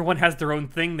 because everyone has their own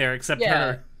thing there except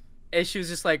her. And she was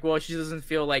just like, well, she doesn't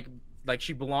feel like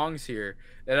she belongs here.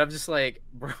 And I'm just like,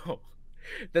 bro,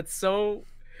 that's so.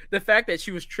 The fact that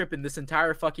she was tripping this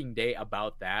entire fucking day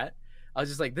about that, I was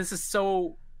just like, this is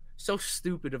so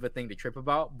stupid of a thing to trip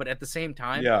about. But at the same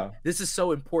time, this is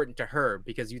so important to her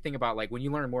because you think about like when you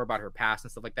learn more about her past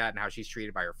and stuff like that, and how she's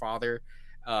treated by her father,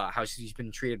 how she's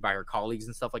been treated by her colleagues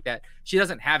and stuff like that. She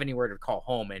doesn't have anywhere to call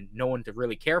home and no one to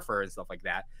really care for her and stuff like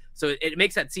that. So it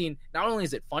makes that scene, not only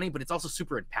is it funny, but it's also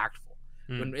super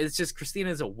impactful. When it's just, Christina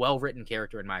is a well-written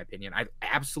character, in my opinion. I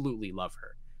absolutely love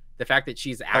her. The fact that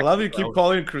she's I love you keep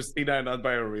calling Christina and not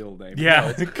by her real name. Yeah, no,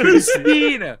 it's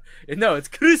Christina. No, it's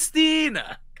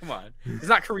Christina. Come on. It's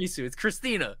not Kurisu, it's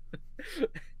Christina.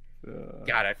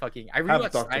 God, I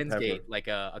rewatched Steins Gate like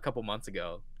a couple months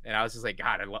ago, and I was just like,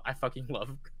 God, I fucking love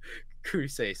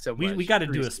Kuruse so much. We got to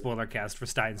do a spoiler cast for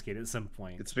Steins Gate at some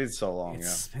point. It's been so long.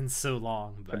 It's been so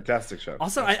long. But... Fantastic show.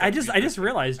 Also, I just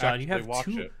realized, John, you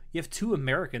have two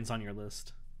Americans on your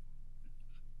list.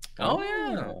 Oh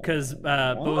yeah, because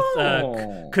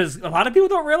because a lot of people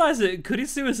don't realize that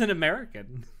Kurisu is an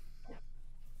American.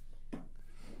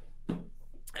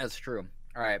 That's true.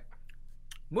 All right,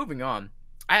 moving on.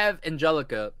 I have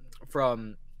Angelica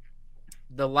from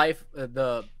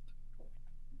the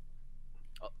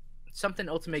something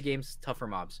Ultimate Games Tougher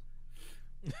Mobs.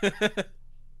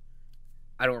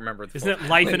 I don't remember. Isn't it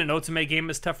Life in an Ultimate Game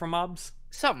is Tougher Mobs?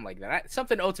 Something like that.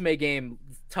 Something Ultimate Game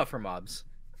Tougher Mobs.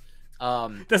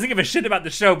 Doesn't give a shit about the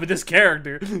show, but this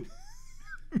character.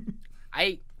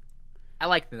 I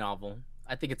like the novel.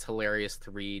 I think it's hilarious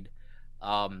to read.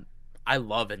 I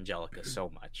love Angelica so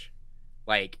much.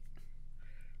 Like,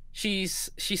 she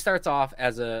starts off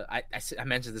as I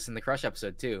mentioned this in the Crush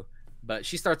episode too, but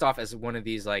she starts off as one of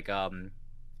these like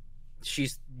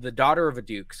she's the daughter of a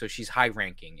duke, so she's high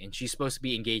ranking, and she's supposed to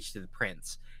be engaged to the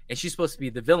prince, and she's supposed to be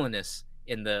the villainess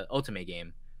in the Ultimate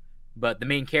game. But the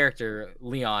main character,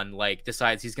 Leon, like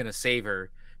decides he's gonna save her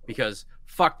because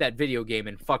fuck that video game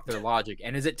and fuck their logic.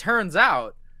 And as it turns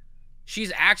out,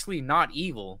 she's actually not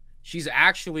evil. She's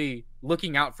actually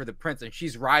looking out for the prince, and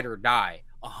she's ride or die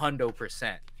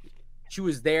 100%. She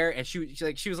was there, and she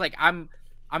was like, I'm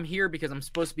here because I'm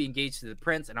supposed to be engaged to the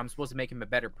prince, and I'm supposed to make him a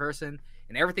better person.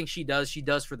 And everything she does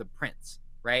for the prince,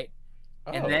 right?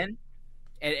 Oh. And then,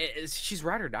 she's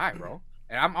ride or die, bro.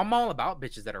 And I'm all about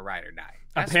bitches that are ride or die.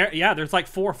 Yeah, there's like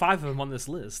 4 or 5 of them on this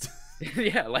list.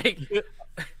 Yeah, like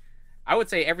I would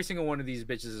say every single one of these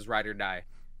bitches is ride or die.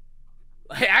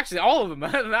 Like, actually, all of them.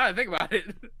 Now that I think about it.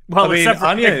 Well, I mean,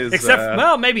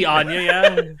 Anya maybe Anya,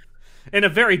 yeah, in a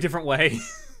very different way.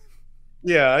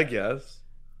 Yeah, I guess.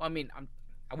 Well, I mean,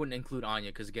 I wouldn't include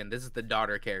Anya because again, this is the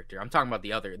daughter character. I'm talking about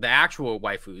the actual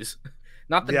waifus.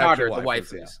 Not the daughter, the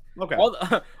waifus. Yeah. Okay.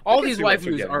 All these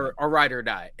waifus are ride or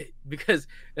die because,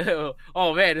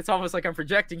 oh man, it's almost like I'm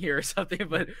projecting here or something.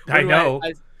 But I know.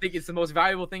 I think it's the most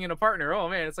valuable thing in a partner. Oh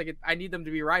man, it's like I need them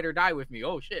to be ride or die with me.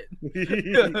 Oh shit.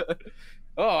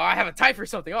 Oh, I have a type or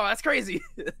something. Oh, that's crazy.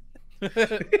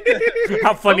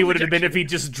 How funny would it have been if he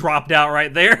just dropped out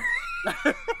right there?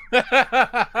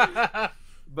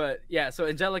 But yeah, so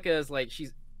Angelica is like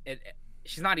she's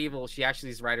not evil. She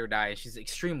actually is ride or die, and she's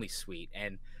extremely sweet.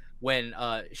 And when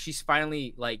she's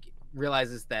finally like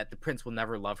realizes that the prince will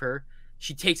never love her,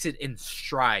 she takes it in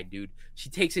stride, dude. She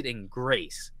takes it in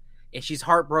grace, and she's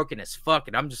heartbroken as fuck.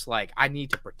 And I'm just like, I need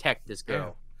to protect this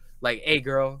girl. Yeah. Like, hey,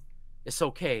 girl, it's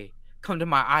okay. Come to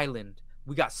my island.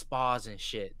 We got spas and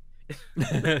shit.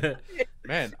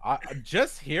 Man,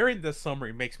 just hearing this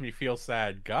summary makes me feel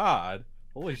sad. God.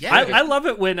 Holy shit. I love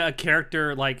it when a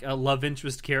character, like a love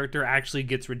interest character, actually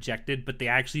gets rejected, but they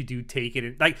actually do take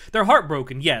it. Like, they're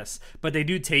heartbroken, yes, but they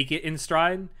do take it in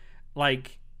stride.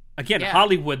 Like, again,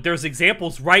 Hollywood, there's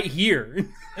examples right here.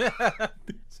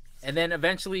 And then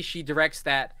eventually she directs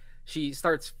that. She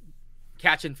starts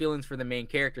catching feelings for the main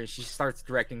character, and she starts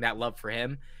directing that love for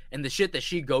him. And the shit that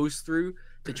she goes through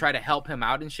to try to help him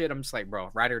out and shit, I'm just like, bro,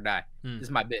 ride or die. This is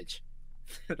my bitch.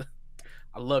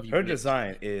 I love you. Her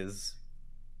design is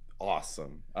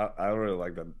awesome. I really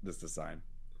like this design.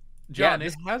 John, Yeah,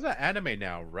 it has an anime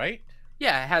now, right?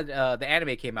 Yeah, it had the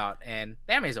anime came out, and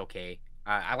the anime is okay.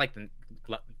 I like the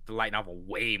light novel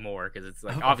way more because it's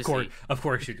like obviously. Of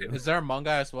course you do. Is there a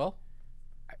manga as well?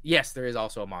 Yes, there is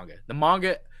also a manga. The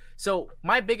manga. So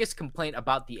my biggest complaint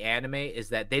about the anime is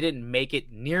that they didn't make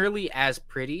it nearly as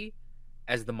pretty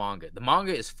as the manga. The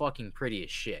manga is fucking pretty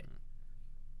as shit.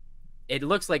 It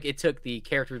looks like it took the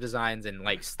character designs and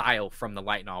like style from the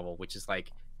light novel, which is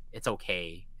like it's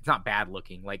okay. It's not bad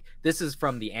looking. Like this is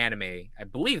from the anime. I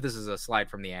believe this is a slide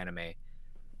from the anime.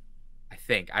 I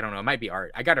think. I don't know. It might be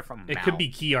art. I got it from It Mal. could be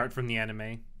key art from the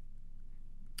anime.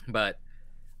 But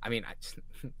I mean,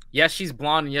 yes, she's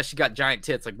blonde, and yes, she got giant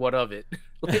tits. Like, what of it?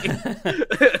 Like,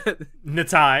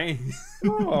 Natai.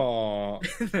 Oh,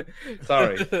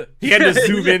 sorry. He had to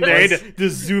zoom in there. He had to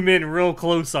zoom in real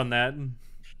close on that.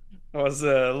 I was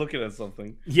looking at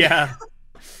something. Yeah.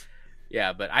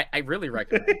 yeah, but I really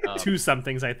recommend. Two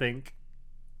somethings, I think.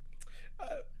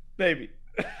 Maybe.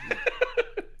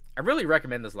 I really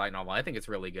recommend this light novel. I think it's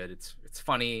really good. It's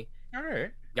funny. All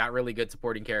right. Got really good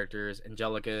supporting characters.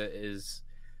 Angelica is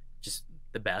just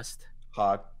the best.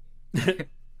 Hot.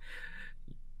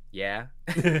 Yeah.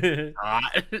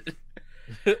 Hot.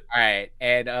 All right,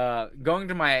 and going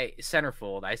to my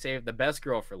centerfold, I saved the best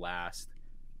girl for last.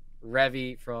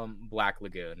 Revy from Black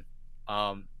Lagoon.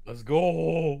 Let's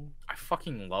go. I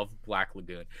fucking love Black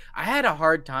Lagoon. I had a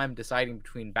hard time deciding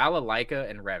between Balalaika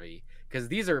and Revy because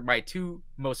these are my two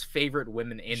most favorite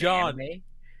women in anime.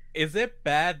 Is it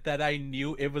bad that I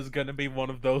knew it was gonna be one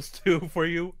of those two for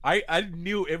you? I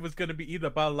knew it was gonna be either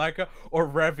Balalaika or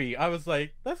Revy. I was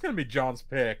like, that's gonna be John's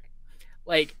pick.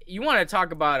 Like, you want to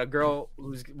talk about a girl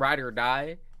who's ride or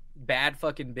die, bad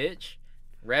fucking bitch?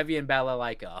 Revy and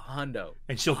Balalaika, a hundo.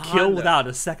 And she'll kill without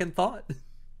a second thought.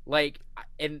 Like,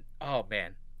 and oh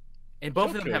man, and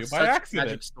both of them have such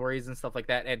tragic stories and stuff like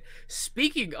that. And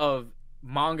speaking of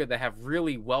manga that have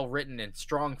really well written and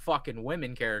strong fucking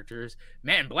women characters,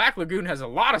 man, Black Lagoon has a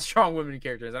lot of strong women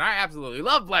characters, and I absolutely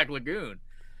love Black Lagoon.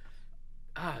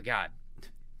 Oh god.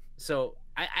 So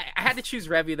I had to choose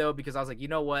Revy though because I was like, you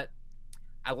know what?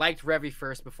 I liked Revy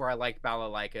first before I liked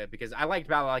Balalaika because I liked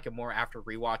Balalaika more after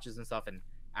rewatches and stuff, and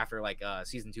after like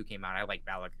season 2 came out, I liked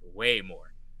Balalaika way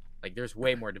more. Like there's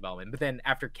way more development. But then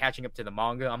after catching up to the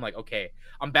manga, I'm like, okay,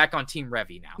 I'm back on Team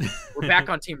Revy now. We're back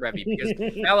on Team Revy because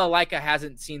Balalaika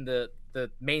hasn't seen the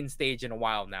main stage in a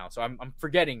while now. So I'm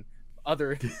forgetting I'm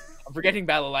forgetting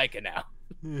Balalaika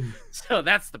now. So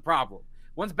that's the problem.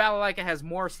 Once Balalaika has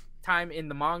more time in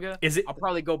the manga, I'll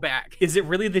probably go back. Is it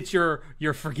really that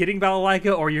you're forgetting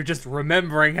Balalaika, or you're just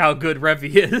remembering how good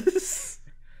Revy is?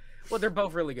 Well, they're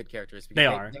both really good characters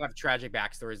because they have tragic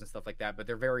backstories and stuff like that, but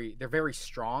they're very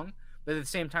strong. But at the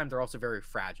same time, they're also very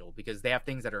fragile because they have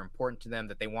things that are important to them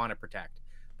that they want to protect,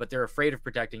 but they're afraid of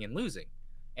protecting and losing.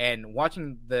 And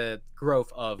watching the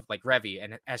growth of like Revy,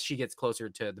 and as she gets closer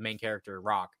to the main character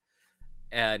Rock,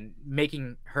 and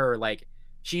making her like,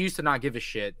 she used to not give a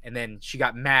shit, and then she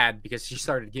got mad because she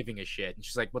started giving a shit, and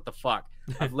she's like, "What the fuck?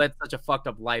 I've led such a fucked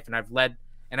up life, and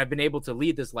I've been able to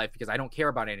lead this life because I don't care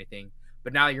about anything.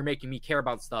 But now you're making me care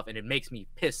about stuff, and it makes me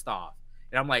pissed off."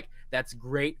 And I'm like, that's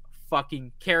great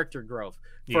fucking character growth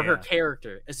for her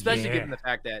character, especially given the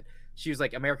fact that she was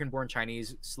like American-born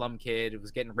Chinese slum kid who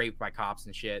was getting raped by cops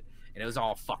and shit, and it was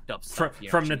all fucked up stuff.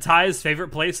 From Natai's favorite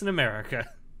place in America.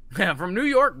 From New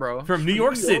York, bro. From New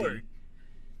York City.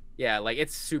 Yeah, like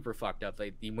it's super fucked up.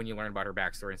 Like when you learn about her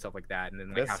backstory and stuff like that, and then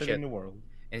like best city in the world,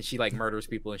 and she like murders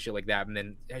people and shit like that, and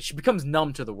then she becomes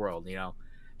numb to the world, you know.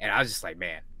 And I was just like,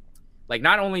 man, like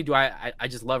not only do I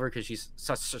just love her because she's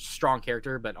such a strong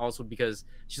character, but also because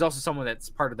she's also someone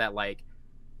that's part of that like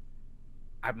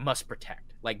I must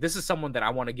protect. Like this is someone that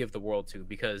I want to give the world to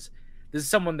because this is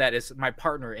someone that is my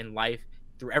partner in life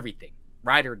through everything.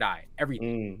 Ride or die,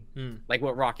 everything. Like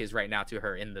what Rock is right now to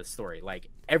her in the story. Like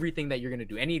everything that you're gonna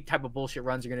do, any type of bullshit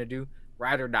runs you're gonna do,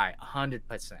 ride or die,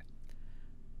 100%.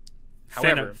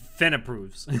 However, Finn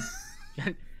approves.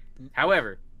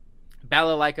 However,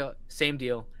 Balalaika, same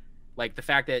deal. Like the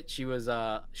fact that she was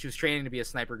training to be a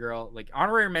sniper girl. Like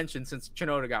honorary mention since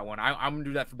Chinoda got one. I'm gonna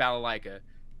do that for Balalaika.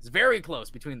 It's very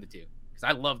close between the two because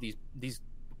I love these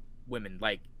women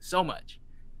like so much.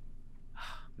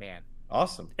 Man.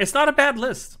 Awesome. It's not a bad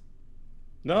list.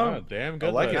 No, damn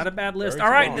good. Like not a bad list. All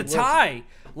right, the tie.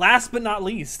 Last but not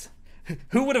least,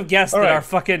 who would have guessed that our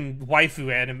fucking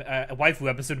waifu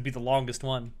episode would be the longest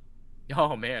one?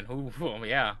 Oh man,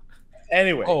 yeah.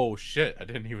 Anyway. Oh shit, I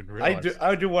didn't even realize.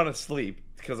 I do want to sleep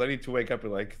because I need to wake up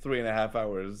in like 3.5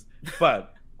 hours,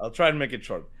 but I'll try and make it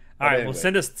short. All right, well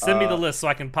send me the list so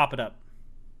I can pop it up.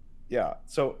 yeah.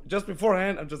 So just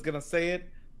beforehand, I'm just gonna say it.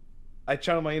 I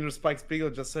channeled my inner Spike Spiegel.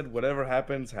 Just said, whatever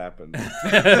happens, happens.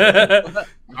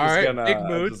 All right, big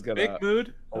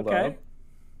mood. Hold Okay. on.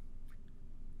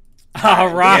 All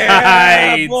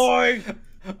right. Yeah, boy.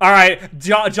 All right,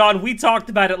 John, we talked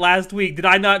about it last week. Did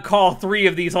I not call 3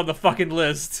 of these on the fucking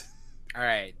list? All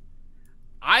right.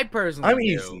 I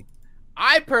personally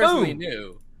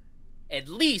knew at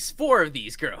least 4 of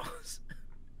these girls.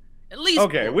 At least.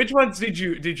 Okay, 4. which ones did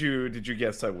you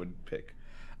guess I would pick?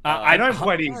 I know it's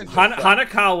quite easy.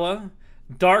 Hanakawa,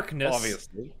 Darkness,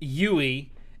 Obviously.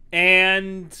 Yui,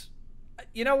 and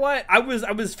you know what? I was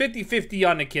 50-50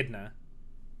 on Echidna.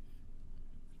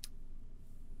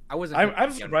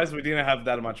 I'm surprised we didn't have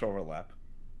that much overlap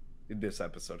in this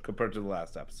episode compared to the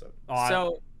last episode.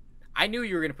 So, I knew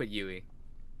you were gonna put Yui.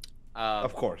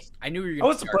 Of course. I knew you were I gonna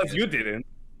was put surprised Darkness. you didn't.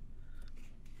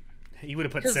 He would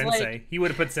have put 'Cause, Sensei. like- He would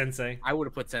have put Sensei. I would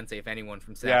have put Sensei if anyone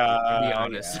from Saki, Yeah, to be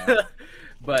honest. yeah.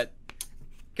 But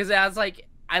because I was like,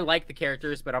 I like the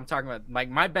characters, but I'm talking about like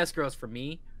my best girls for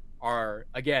me are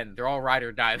again, they're all ride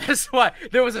or die. That's why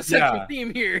there was a central Yeah.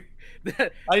 theme here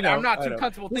that I know. I'm not I too know.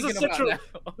 comfortable There's a thinking about central-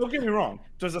 now. Don't get me wrong.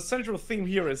 There's a central theme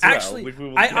here as Actually, well, which we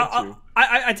will get to.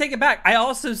 I take it back. I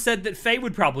also said that Faye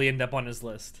would probably end up on his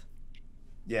list.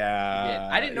 Yeah.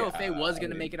 I didn't know if Faye was I gonna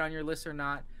mean, make it on your list or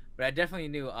not, but I definitely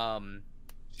knew Ayami?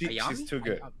 she's too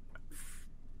good.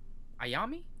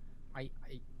 Ayami?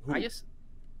 Who? Ayas?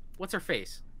 What's her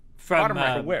face? From Bottom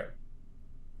right, Where?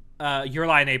 Your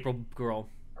Lie in April girl,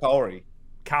 Kaori.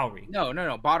 Kaori.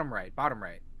 No, bottom right.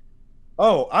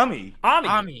 Oh, Ami.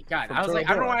 Ami. God, From I was like,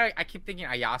 I don't know Toradora. why I keep thinking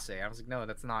Ayase. I was like, no,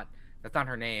 that's not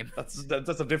her name. That's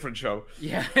a different show.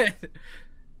 Yeah.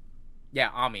 Yeah,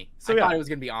 Ami. So, I yeah. thought it was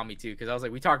gonna be Ami too, because I was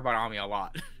like, we talk about Ami a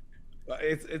lot.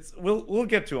 It's we'll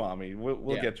get to Ami.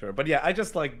 We'll Yeah. get to her. But yeah, I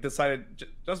just like decided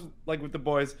just like with the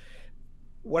boys,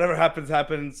 whatever happens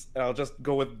happens. I'll just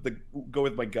go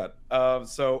with my gut.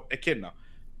 So Echidna,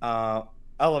 I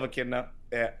love Echidna.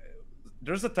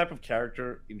 There's a type of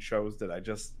character in shows that I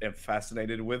just am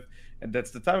fascinated with, and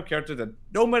that's the type of character that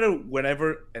no matter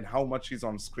whenever and how much he's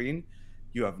on screen,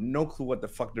 you have no clue what the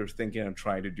fuck they're thinking and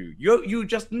trying to do. You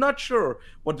just not sure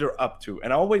what they're up to,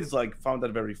 and I always like found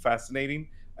that very fascinating.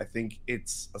 I think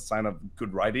it's a sign of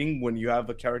good writing when you have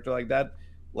a character like that,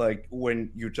 like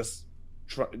when you just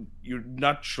you're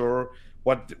not sure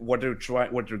what they're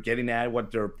trying, what they're getting at,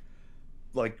 what they're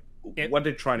like, what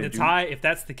they're trying to do. Ty, if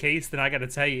that's the case, then I got to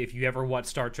tell you, if you ever watch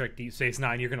Star Trek Deep Space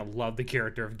Nine, you're gonna love the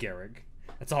character of Garrick.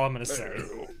 That's all I'm gonna say.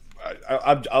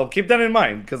 I'll keep that in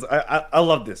mind because I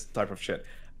love this type of shit.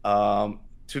 I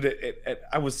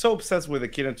was so obsessed with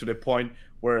Echidna to the point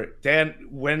where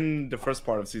when the first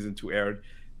part of season 2 aired,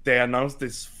 they announced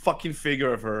this fucking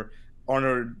figure of her on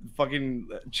her fucking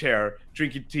chair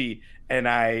drinking tea, and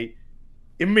I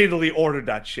immediately ordered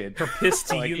that shit. Her piss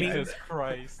tea, Like, you mean? Jesus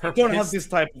Christ. I don't have this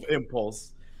type of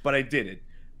impulse, but I did it.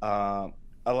 I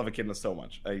love Echidna so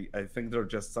much. I think they're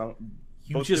just some.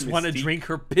 You both just the want to mystique- drink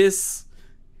her piss?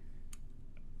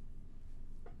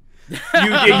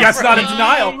 That's not a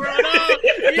denial.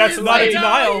 That's not a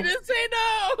denial. You didn't say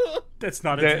no. That's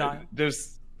not a There- denial.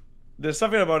 There's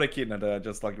something about Echidna that I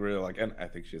just like really like, and I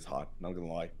think she's hot. Not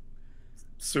gonna lie,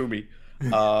 sue me.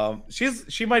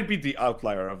 She might be the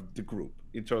outlier of the group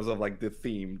in terms of like the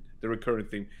theme, the recurring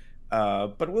theme.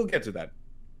 But we'll get to that.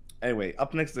 Anyway,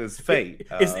 up next is Faye.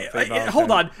 Faye Hold Valentine.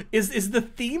 on. Is the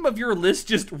theme of your list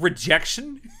just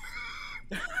rejection?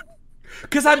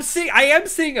 Because I am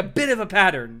seeing a bit of a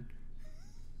pattern.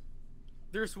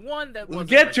 There's one that We'll was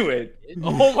get to it.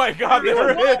 Oh my God, there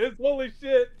it is! Holy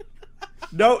shit!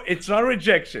 No, it's not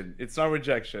rejection. It's not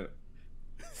rejection.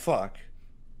 Fuck.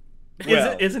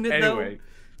 Well, Isn't it though? anyway,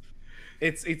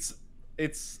 it's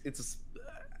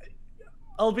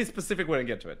I'll be specific when I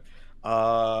get to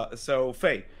it. So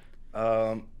Faye,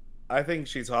 I think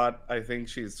she's hot. I think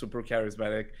she's super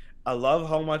charismatic. I love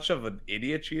how much of an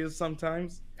idiot she is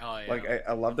sometimes. Oh yeah. Like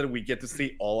I love that we get to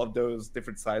see all of those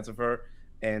different sides of her,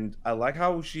 and I like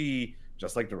how she,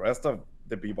 just like the rest of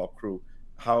the Bebop crew,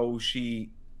 how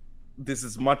this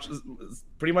is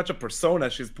pretty much a persona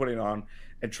she's putting on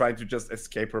and trying to just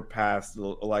escape her past,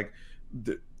 like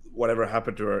whatever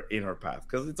happened to her in her past,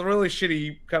 because it's a really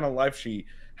shitty kind of life she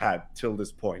had till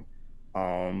this point.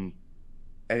 And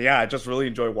yeah, I just really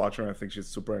enjoy watching her. I think she's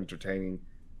super entertaining,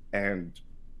 and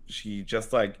she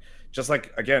just like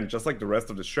the rest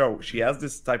of the show, she has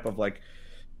this type of like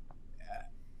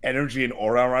energy and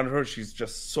aura around her. She's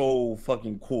just so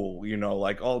fucking cool,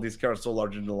 like all these characters so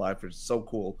larger than life are so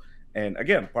cool. And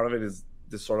again, part of it is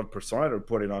this sort of persona they're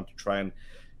putting on to try and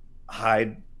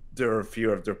hide their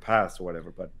fear of their past or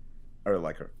whatever, but I really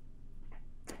like her.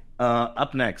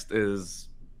 Up next is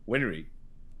Winry.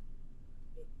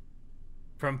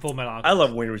 From Full Metal I Alchemist.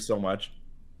 love Winry so much.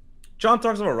 John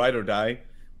talks about ride or die.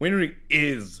 Winry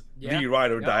is the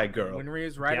ride or die girl. Winry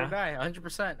is ride or die,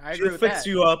 100%. I agree She'll with fix that.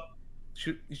 you up.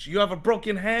 You have a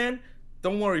broken hand.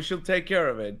 Don't worry, she'll take care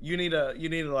of it. You need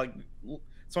like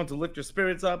someone to lift your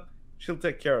spirits up. She'll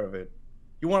take care of it.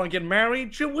 You want to get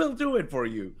married? She will do it for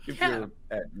you.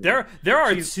 There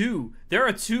are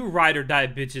two ride or die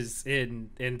bitches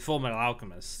in Full Metal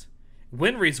Alchemist.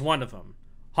 Winry's one of them.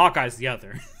 Hawkeye's the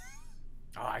other.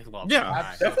 Oh, I love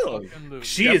Yeah, definitely.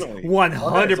 She Definitely. is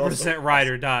 100% also ride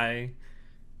or die.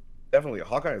 Definitely,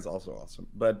 Hawkeye is also awesome.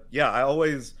 But yeah, I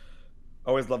always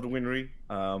loved Winry.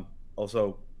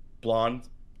 Also, blonde.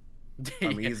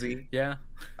 I'm easy. Yeah.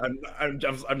 I'm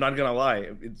not gonna lie.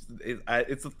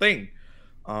 It's a thing.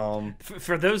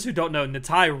 For those who don't know,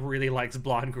 Natai really likes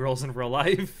blonde girls in real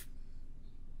life.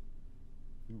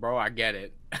 Bro, I get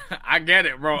it. I get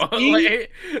it, bro.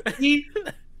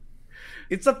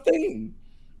 It's a thing.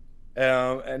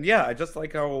 And yeah, I just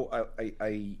like how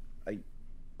I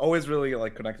always really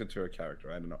like connected to her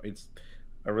character. I don't know.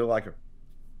 I really like her.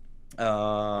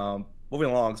 Moving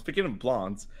along. Speaking of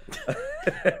blondes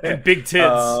and big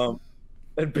tits.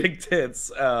 And big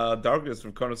tits. Darkness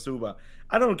from Konosuba.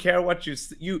 I don't care what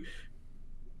you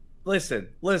listen.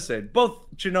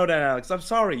 Both Shinoda and Alex. I'm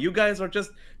sorry. You guys are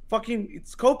just fucking.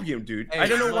 It's copium, dude. Hey, I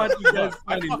don't know what you guys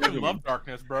I find fucking love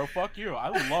Darkness, bro. Fuck you.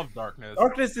 I love Darkness.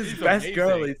 Darkness is She's best amazing.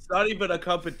 girl. It's not even a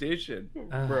competition,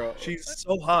 Bro. She's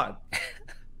so hot,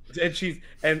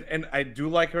 and and I do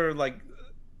like her, like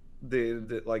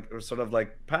the like her sort of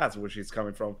like past where she's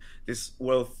coming from, this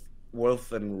wealth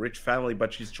and rich family,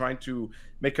 but she's trying to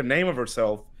make a name of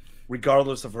herself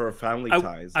regardless of her family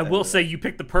ties. I will say you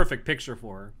picked the perfect picture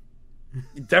for her.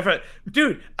 Definitely,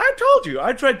 dude. I told you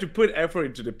I tried to put effort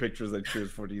into the pictures I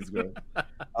choose for these girls.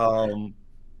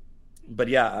 But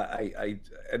yeah, I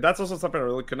and that's also something I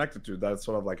really connected to. That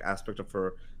sort of like aspect of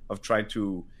her of trying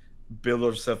to build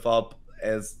herself up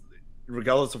as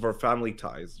regardless of her family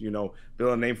ties. You know,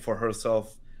 build a name for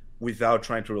herself without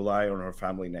trying to rely on her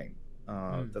family name.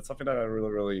 That's something that I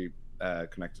really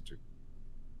connected to.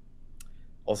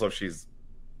 Also, she's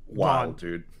wild,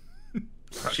 dude.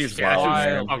 She's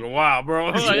wild. Fucking wild,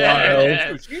 bro. She's wild.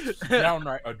 Dude, she's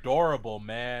downright adorable,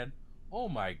 man. Oh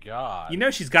my god. You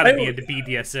know she's got to be into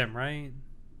BDSM, right?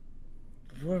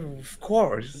 Well, of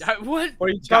course. What? What are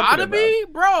you Gotta talking be,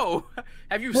 bro.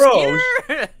 Have you Bro, seen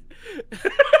her?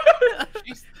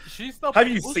 She's the Have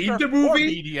you poster seen the for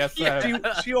movie?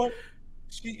 BDSM.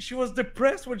 She was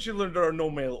depressed when she learned there are no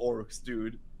male orcs,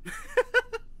 dude.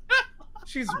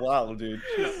 She's wild, dude.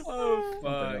 Oh,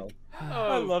 fuck.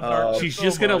 I love Darkness She's so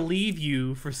just gonna much. leave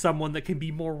you for someone that can be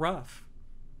more rough.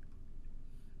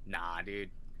 Nah, dude.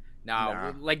 Nah.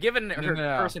 Nah. Like, given her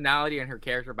Nah. personality and her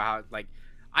character, about like,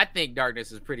 I think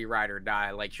Darkness is pretty ride or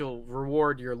die. Like, she'll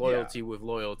reward your loyalty with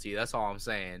loyalty. That's all I'm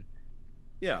saying.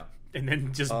 Yeah. And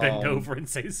then just bend over and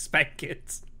say spank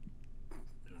it.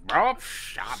 Bro,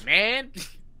 stop, man.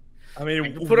 I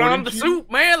mean, Put on wouldn't the you? suit,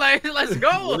 man. Like, let's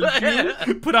go.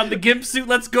 Put on the gimp suit,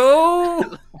 let's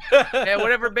go! Yeah,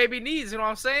 whatever baby needs, you know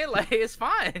what I'm saying? Like, it's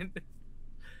fine.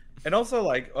 And also,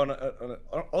 like,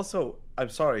 also, I'm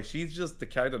sorry, she's just the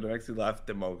character that makes me laugh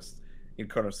the most in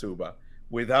Konosuba,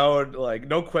 without like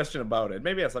no question about it.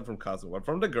 Maybe aside from Kazuo, but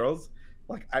from the girls,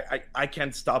 like, I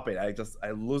can't stop it.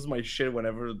 I lose my shit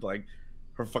whenever like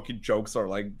her fucking jokes are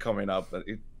like coming up.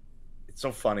 It's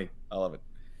so funny. I love it.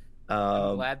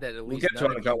 I'm glad that at least get to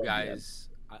none it of in a you couple of guys.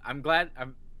 I'm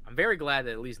very glad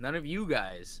that at least none of you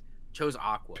guys chose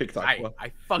Aqua. Picked Aqua.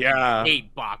 I fucking Yeah.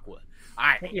 hate Aqua.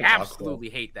 I Fucking absolutely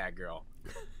hate that girl.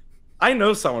 I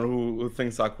know someone who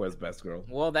thinks Aqua is best girl.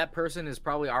 Well, that person is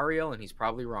probably Ariel, and he's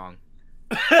probably wrong.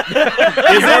 Is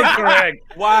that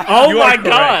correct? Wow. Oh You my are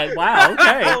god! Wow.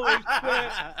 Okay. Holy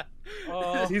shit.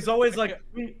 Oh. He's always like,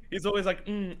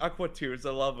 Aqua tears.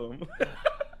 I love him.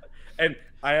 And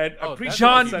I appreciate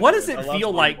John, that what does sentiment. it I love feel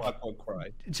seeing like- Aqua cry.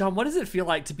 John, what does it feel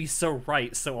like to be so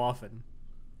right so often?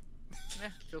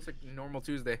 Feels like a normal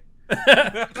Tuesday.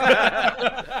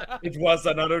 It was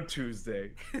another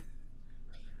Tuesday.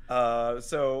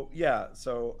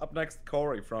 So up next,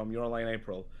 Corey from Your Line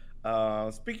April.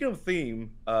 Speaking of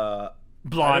theme, I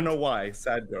don't Blonde. know why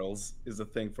sad girls is a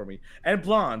thing for me, and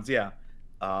blondes. Yeah,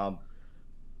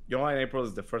 Your Line April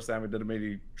is the first time that made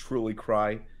me truly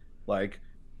cry, like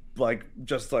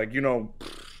just like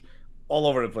all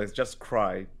over the place, just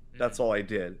cry. That's all I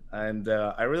did, and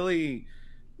I really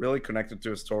connected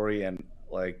to a story, and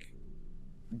like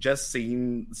just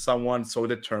seeing someone so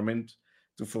determined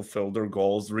to fulfill their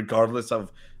goals regardless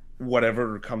of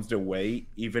whatever comes their way,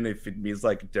 even if it means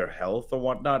like their health or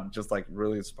whatnot, just like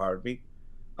really inspired me.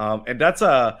 And that's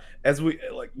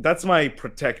that's my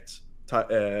protect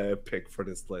pick for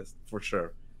this list for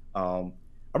sure. I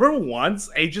remember once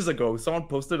ages ago, someone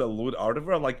posted a lewd art of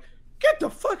her. I'm like, get the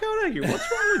fuck out of here!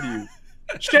 What's wrong with you?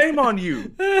 Shame on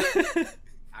you!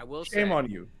 I will say, Shame on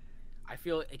you! I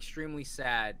feel extremely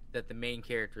sad that the main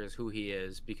character is who he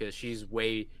is because she's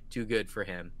way too good for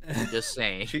him. Just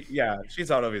saying.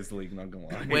 She's out of his league. Not gonna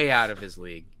lie. Way out of his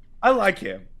league. I like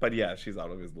him, but yeah, she's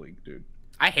out of his league, dude.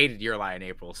 I hated Your Lie in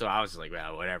April, so I was just like,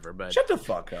 well, whatever. But shut the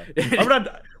fuck up.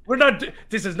 We're not.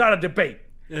 This is not a debate.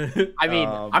 I mean,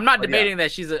 I'm not debating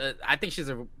that I think she's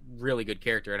a really good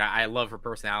character, and I love her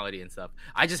personality and stuff.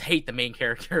 I just hate the main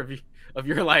character of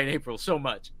Your Lie in April so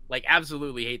much. Like,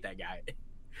 absolutely hate that guy.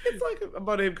 It's like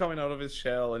about him coming out of his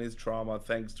shell and his trauma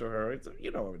thanks to her. It's you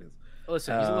know what it is.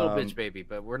 Listen, he's a little bitch baby,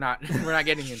 but we're not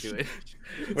getting into it.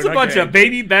 It's a bunch of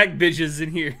baby back bitches in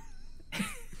here.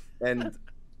 And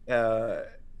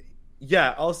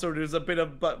yeah, also there's a bit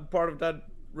of part of that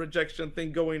rejection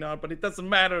thing going on, but it doesn't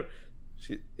matter.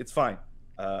 It's fine.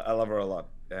 I love her a lot.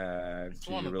 It's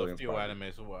one of the few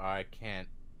animes where I can't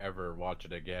ever watch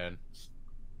it again. It's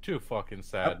too fucking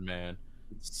sad, man.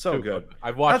 It's so good.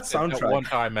 I've watched it that one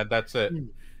time, and that's it.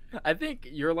 I think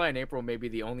Your Lie in April may be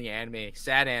the only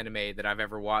sad anime that I've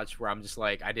ever watched where I'm just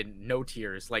like, I didn't, no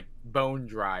tears, like bone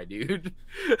dry, dude.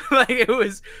 I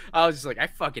was just like, I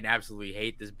fucking absolutely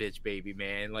hate this bitch baby,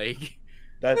 man. Like,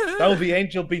 that will be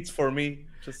Angel Beats for me.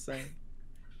 Just saying,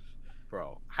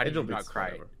 bro. How did Angel you not Beats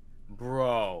cry, forever.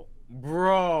 bro?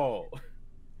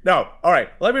 No, all right.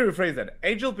 Let me rephrase that.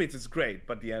 Angel Beats is great,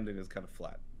 but the ending is kind of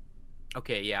flat.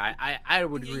 Okay, yeah, I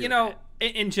would agree. You know,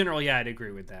 in general, yeah, I'd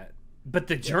agree with that. But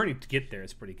the journey to get there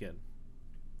is pretty good.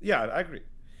 Yeah, I agree.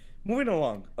 Moving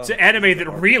along. It's an anime that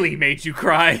really made you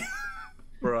cry.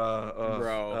 Bro.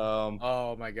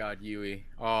 Oh my god, Yui.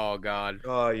 Oh god.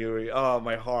 Oh, Yui. Oh,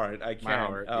 my heart. I can't. My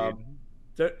heart,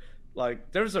 dude.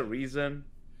 There's a reason.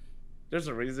 There's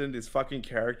a reason this fucking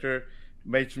character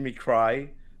makes me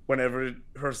cry whenever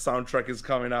her soundtrack is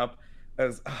coming up.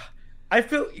 As I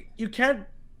feel you can't.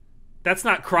 That's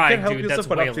not crying, help dude. yourself, That's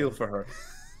but wailing. I feel for her.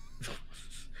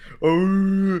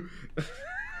 Oh.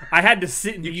 I had to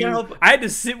sit I had to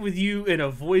sit with you in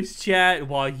a voice chat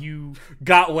while you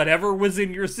got whatever was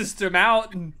in your system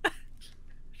out. And...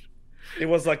 It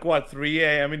was like 3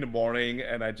 a.m. in the morning,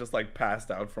 and I just like passed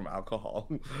out from alcohol.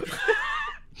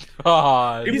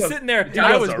 God, he's sitting there. Dude,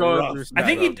 I was going through. I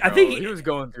think he was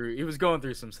going through. He was going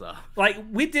through some stuff. Like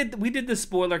we did the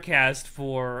spoiler cast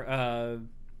for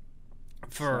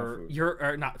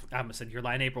Snafu. I almost said Your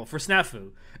Lie in April for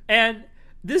Snafu, and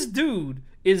this dude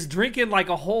is drinking like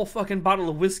a whole fucking bottle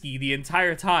of whiskey the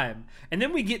entire time, and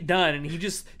then we get done and he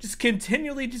just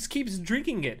continually just keeps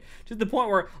drinking it to the point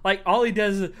where like all he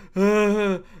does is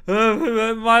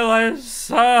my life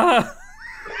sucks.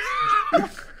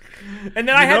 And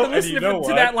then I had to listen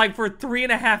to that like for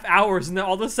 3.5 hours, and then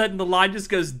all of a sudden the line just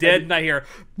goes dead, and I hear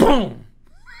boom.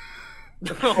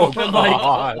 Oh,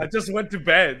 God. I just went to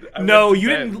bed. You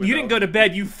didn't go to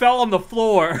bed. You fell on the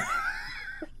floor.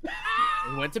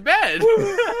 You went to bed.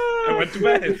 I went to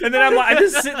bed. And then I'm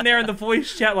just sitting there in the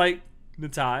voice chat like,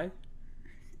 Natai?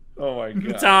 Oh my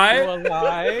god.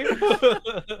 Natai?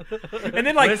 And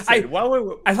then like Listen, I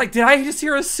was like, did I just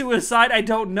hear a suicide? I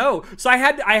don't know. So I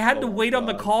had to wait on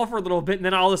the call for a little bit, and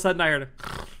then all of a sudden I heard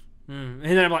and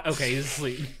then I'm like, okay, he's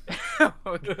asleep.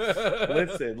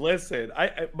 Listen.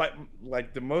 My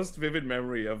the most vivid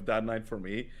memory of that night for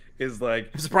me is like,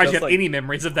 I'm surprised you have any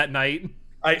memories of that night.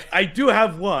 I do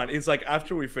have one. It's like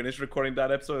after we finished recording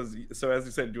that episode, so as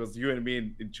you said, it was you and me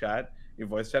in chat, in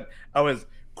voice chat. I was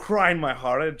crying my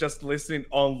heart out just listening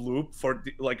on loop for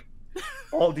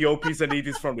all the OPs and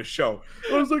EDs from the show.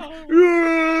 I was like,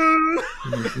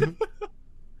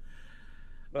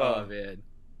 oh man.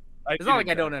 It's not like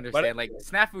I don't understand. Like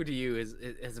Snafu to you is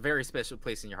a very special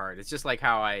place in your heart. It's just like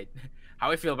how I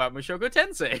feel about Mushoku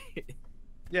Tensei.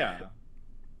 Yeah.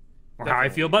 Or how I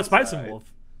feel about Spice and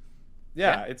Wolf.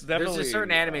 Yeah, it's definitely. There's just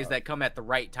certain animes that come at the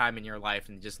right time in your life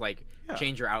and just like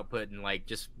change your output and like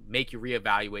just make you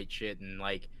reevaluate shit and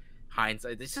like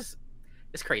hindsight. It's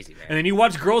crazy, man. And then you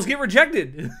watch girls get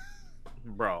rejected.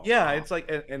 Bro. Yeah, it's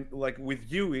like and like with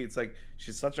Yui, it's like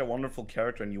she's such a wonderful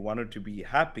character and you want her to be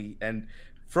happy, and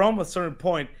from a certain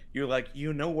point you're like,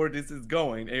 you know where this is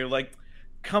going, and you're like,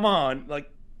 come on,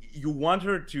 like you want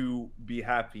her to be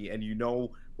happy and you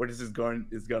know where this is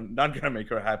not gonna make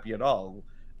her happy at all.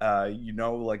 You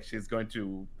know, like she's going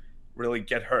to really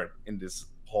get hurt in this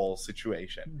whole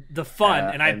situation. The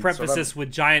fun, and I preface this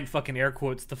with giant fucking air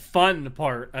quotes, the fun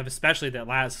part of especially that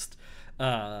last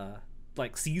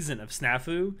like season of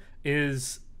Snafu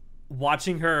is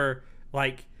watching her,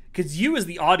 like, because you as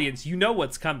the audience, you know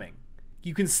what's coming,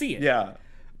 you can see it. Yeah.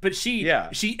 But she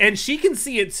can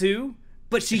see it too,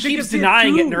 but she keeps can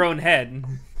denying it in her own head.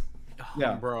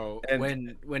 Yeah, bro.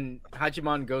 And- when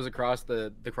Hachimon goes across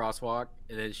the crosswalk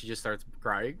and then she just starts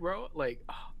crying, bro. Like,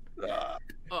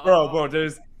 bro,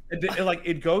 there's like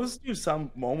it goes through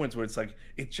some moments where it's like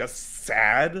it's just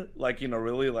sad, like in a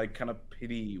really like kind of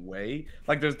pity way.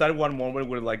 Like there's that one moment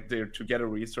where like they're together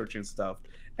researching stuff,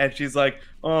 and she's like,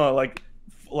 oh, like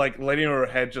letting her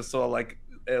head just sort of like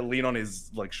lean on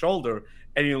his like shoulder,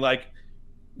 and you're like,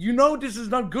 you know this is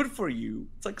not good for you.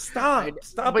 It's like stop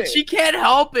but it. she can't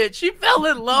help it. She fell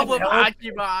in love with help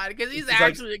Hachimon because he's It's like-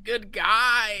 actually a good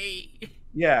guy.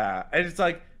 Yeah, and it's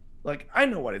like I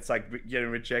know what it's like getting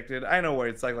rejected. I know what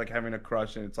it's like having a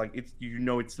crush, and it's like it's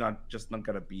it's not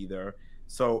gonna be there.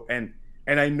 So and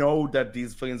I know that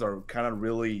these feelings are kind of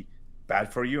really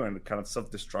bad for you and kind of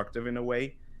self-destructive in a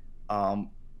way.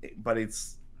 But I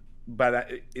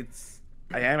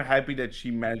am happy that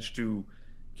she managed to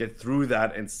get through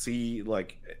that and see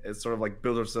like sort of like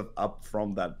build herself up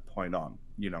from that point on,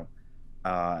 and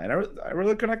I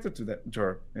really connected to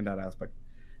her in that aspect.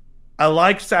 I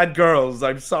like sad girls.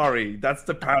 I'm sorry, that's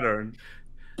the pattern.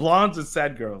 Blondes and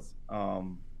sad girls.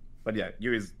 But yeah,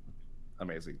 Yui is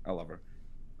amazing. I love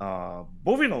her.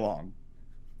 Moving along.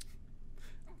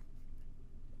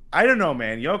 I don't know,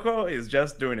 man. Yoko is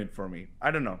just doing it for me. I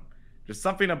don't know. There's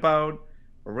something about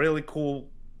a really cool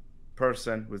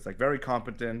person who's like very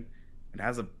competent and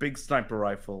has a big sniper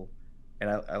rifle, and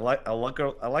I like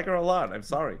her a lot. I'm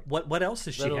sorry. What else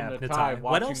does she Little have, Natai Natai?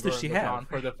 What watching else does she Gurren have? Lagann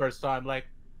for the first time, like,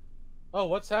 oh,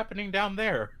 what's happening down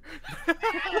there?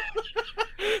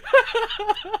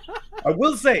 I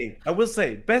will say,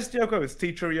 best Yoko is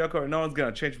teacher Yoko, and no one's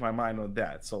gonna change my mind on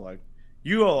that. So like,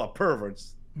 you all are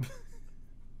perverts.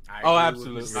 Oh, I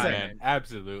agree with absolutely, you, man.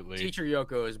 Absolutely. Teacher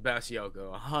Yoko is best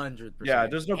Yoko, 100%. Yeah,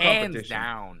 there's no Hands competition.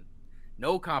 down,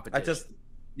 no competition.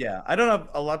 I don't have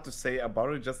a lot to say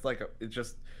about it. Just like you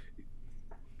just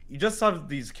have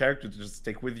these characters just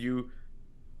stick with you,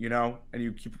 and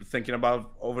you keep thinking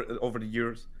about over the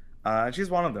years. And she's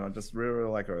one of them. I just really,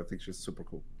 really like her. I think she's super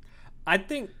cool. I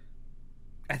think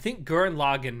Gurren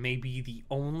Lagann may be the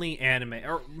only anime,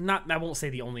 or not. I won't say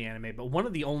the only anime, but one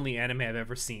of the only anime I've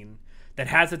ever seen that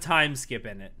has a time skip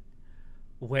in it,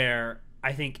 where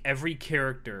I think every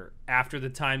character after the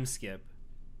time skip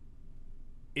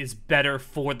is better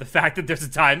for the fact that there's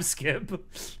a time skip.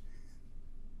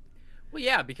 Well,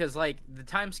 yeah, because like the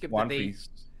time skip One that they. Piece.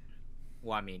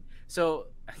 Well, I mean, so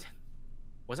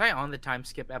was I on the time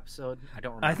skip episode? I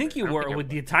don't remember. I think you don't were think I with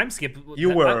was. the time skip. You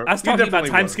were. I was You talking about definitely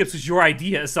time were. skips was your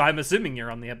idea, so I'm assuming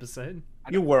you're on the episode.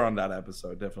 You were on that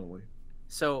episode, definitely.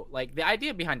 So, like, the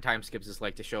idea behind time skips is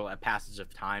like to show a passage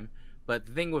of time. But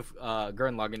the thing with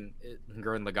Gurren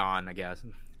Lagann, I guess.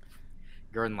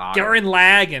 Gurren Lagann. Gurren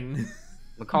Lagann.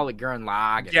 We'll call it Gurren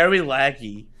Lagann. Gary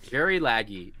Laggy. Very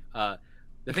laggy.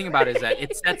 The thing about it is that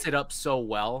it sets it up so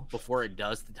well before it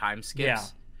does the time skips Yeah.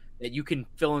 that you can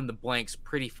fill in the blanks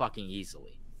pretty fucking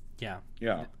easily. Yeah.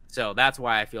 Yeah. So that's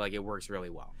why I feel like it works really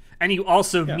well. And you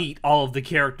also Yeah. meet all of the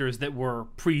characters that were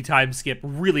pre-time skip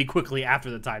really quickly after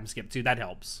the time skip too. That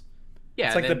helps. Yeah,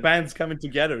 It's like and the then- band's coming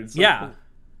together. It's so Yeah. cool.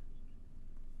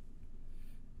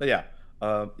 But yeah,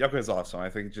 Yoko is awesome. I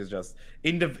think she's just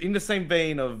in the same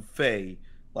vein of Faye.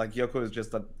 Like Yoko is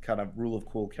just a kind of rule of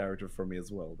cool character for me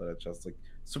as well. That it's just like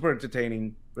super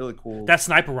entertaining, really cool. That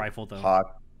sniper rifle though.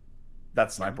 hot.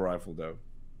 That sniper rifle though.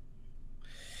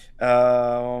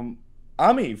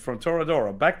 Ami from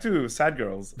Toradora. Back to Sad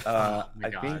Girls. Oh my I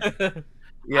God. think.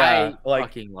 Yeah, I like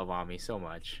fucking love Ami so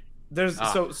much. there's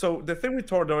Ah. so the thing with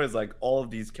Toradora is like all of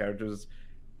these characters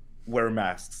wear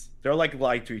masks. They're like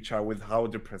lied to each other with how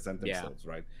they present Yeah. themselves,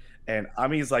 right? And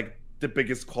Ami is like the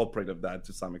biggest culprit of that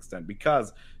to some extent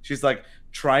because she's like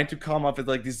trying to come up with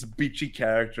like this bitchy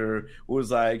character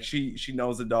who's like she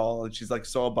knows it all and she's like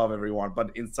so above everyone, but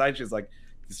inside she's like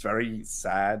this very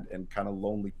sad and kind of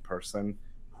lonely person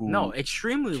who No,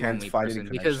 extremely can't lonely find any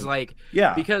person because connection. like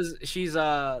yeah because she's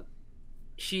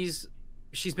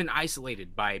been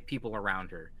isolated by people around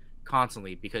her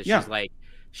constantly because Yeah. she's like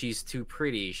she's too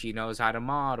pretty, she knows how to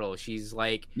model, she's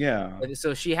like yeah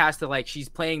so she has to like she's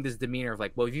playing this demeanor of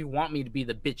like, well, if you want me to be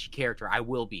the bitchy character, I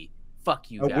will be.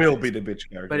 Fuck you guys. I will be the bitch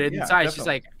character. But Yeah, inside she's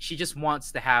definitely. like she just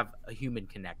wants to have a human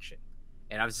connection.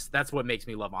 And that's what makes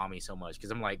me love Ami so much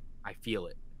because I'm like I feel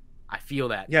it. I feel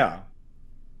that. yeah,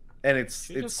 and it's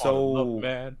She it's just wanna so love,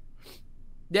 man.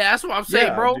 Yeah, that's what I'm saying,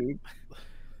 yeah, bro. dude.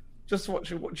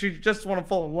 She just want to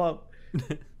fall in love.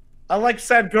 I like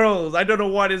sad girls. I don't know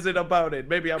what is it about it.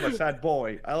 Maybe I'm a sad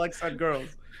boy. I like sad girls.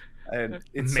 And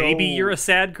it's maybe so... you're a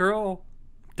sad girl.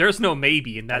 There's no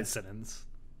maybe in that sentence.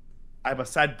 I'm a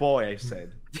sad boy, I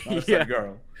said. Not a sad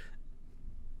girl.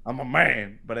 I'm a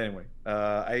man. But anyway,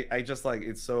 I just like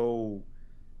it's so.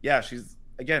 Yeah, she's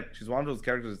one of those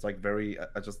characters. It's like very.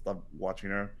 I just love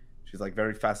watching her. She's like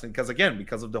very fascinating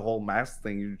because of the whole mask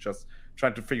thing. You're just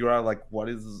trying to figure out like what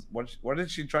is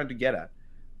she trying to get at,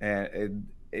 and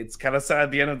it's kind of sad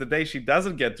at the end of the day she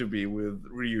doesn't get to be with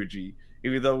Ryuji,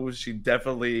 even though she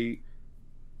definitely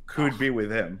could be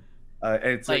with him. And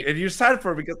it's like, and you're sad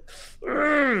for her because.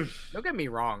 Don't get me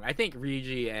wrong. I think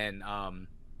Ryuji and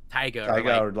Taiga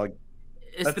are like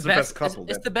it's the best couple.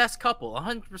 It's the best couple,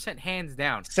 100% hands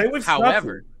down. Same with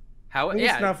Snafu.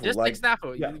 Snafu, just like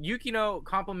Snafu. Yeah. Yukino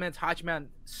compliments Hachiman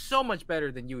so much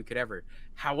better than you could ever.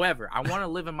 However, I want to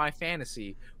live in my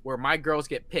fantasy where my girls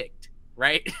get picked.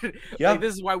 Right? Yeah. Like,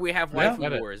 this is why we have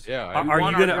waifu wars. Yeah.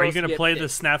 Are you gonna play the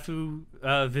Snafu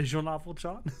visual novel,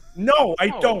 John? No, I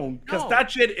don't, because that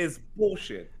shit is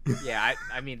bullshit. Yeah,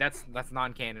 I mean that's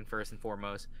non-canon first and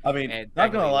foremost. I mean,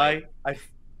 not gonna lie,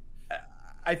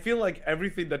 I feel like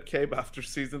everything that came after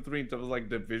season 3 in terms of like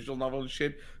the visual novel and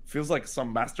shit feels like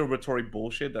some masturbatory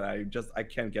bullshit that I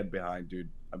can't get behind, dude.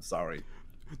 I'm sorry.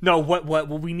 No, what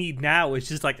we need now is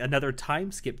just like another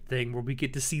time skip thing where we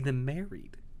get to see them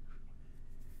married.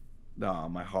 No,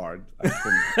 my heart. I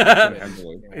couldn't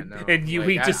handle it. Yeah, no. And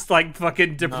Yui just like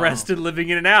fucking depressed and living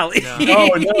in an alley.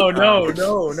 No,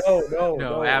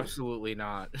 absolutely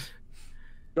not.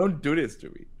 Don't do this to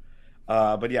me.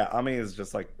 But yeah, Ami is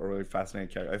just like a really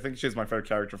fascinating character. I think she's my favorite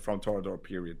character from Toradora,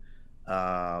 period.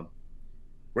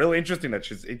 Really interesting that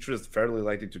she's introduced fairly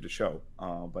late into the show.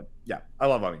 But yeah, I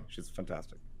love Ami. She's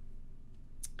fantastic.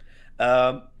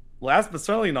 Last but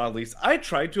certainly not least, I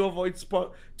tried to avoid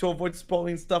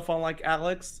spoiling stuff on like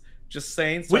Alex. Just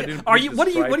saying. So what are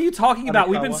you talking about?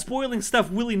 We've been spoiling stuff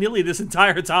willy nilly this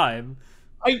entire time.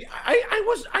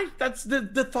 That's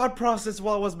the thought process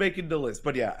while I was making the list.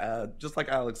 But yeah, just like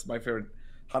Alex, my favorite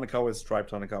Hanekawa is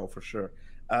Striped Hanekawa for sure.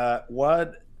 I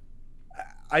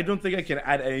don't think I can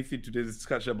add anything to the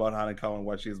discussion about Hanekawa and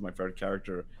why she is my favorite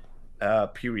character.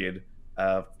 Period.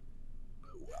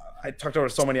 I talked to her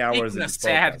so many hours. Speaking of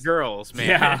sad girls, man.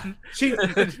 Yeah.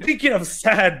 Speaking of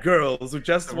sad girls who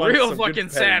just want real fucking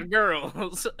sad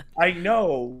girls. I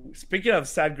know. Speaking of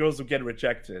sad girls who get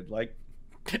rejected, like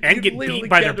and get beat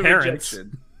by their parents.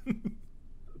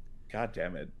 God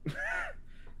damn it.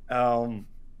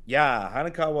 Yeah,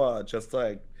 Hanekawa, just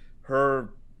like her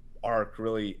arc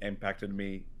really impacted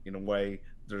me in a way.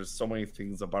 There's so many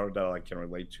things about her that I can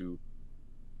relate to.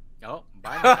 Oh,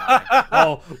 bye.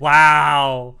 Oh,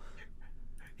 wow.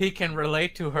 He can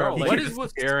relate to her. Bro, what is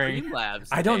with Streamlabs?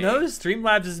 I don't know.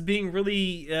 Streamlabs is being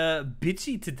really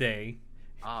bitchy today.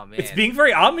 Oh man, it's being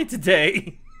very Ami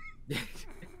today.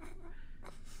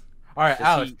 All right,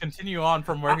 Alex, continue on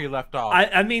from where he left off.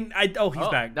 He's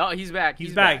back. No, he's back.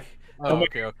 He's back. Oh,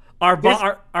 okay.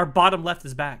 Our bottom left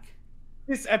is back.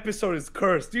 This episode is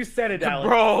cursed. You said it, Alex.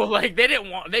 Bro, like they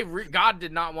didn't want. God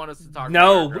did not want us to talk.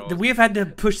 No, about girls. we've had to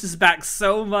push this back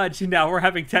so much, and now we're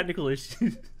having technical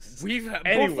issues.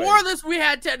 Before this, we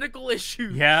had technical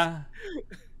issues. Yeah.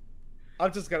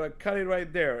 I'm just gonna cut it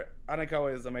right there.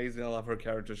 Hanekawa is amazing. I love her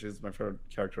character. She's my favorite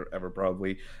character ever,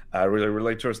 probably. I really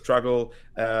relate to her struggle.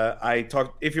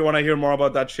 If you want to hear more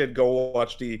about that shit, go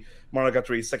watch the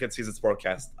Monogatari second season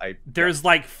sportcast. There's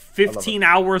like 15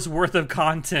 hours worth of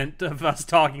content of us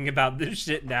talking about this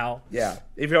shit now. Yeah.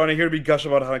 If you want to hear me gush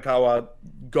about Hanekawa,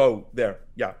 go there.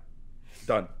 Yeah.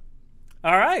 Done.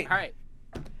 All right.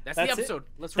 That's the episode.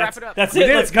 Let's wrap it up. That's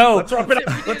it. Let's go. Let's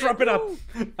wrap it up.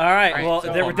 All right. Well,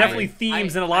 there were definitely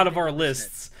themes in a lot of our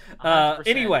lists.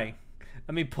 Anyway,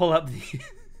 let me pull up the.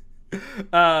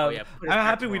 I'm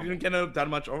happy we didn't get that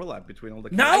much overlap between all the.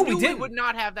 No, we didn't. We would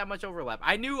not have that much overlap.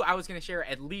 I knew I was going to share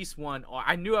at least one, or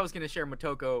I knew I was going to share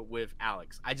Motoko with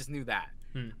Alex. I just knew that.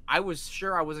 I was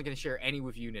sure I wasn't going to share any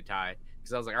with you, Natai,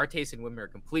 because I was like, our taste in women are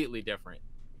completely different.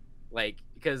 Like,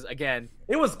 because again,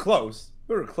 it was close.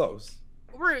 We were close.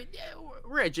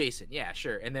 We're adjacent, yeah,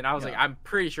 sure. And then I was like, I'm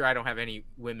pretty sure I don't have any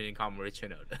women in common with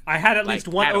Shinoda. I had at least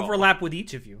one overlap with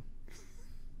each of you.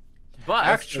 But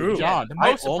that's true, John. The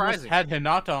most almost had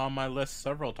Hinata on my list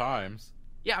several times.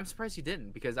 Yeah, I'm surprised you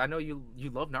didn't, because I know you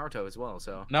love Naruto as well.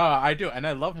 So no, I do, and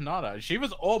I love Hinata. She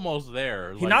was almost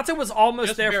there. Hinata was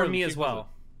almost there for me as well.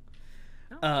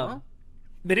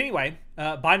 But anyway,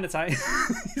 bye, Natai.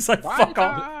 He's like, fuck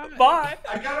off. Bye.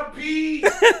 I gotta pee.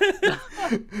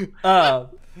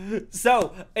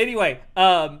 So anyway,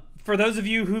 For those of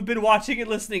you who've been watching and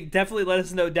listening, definitely let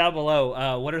us know down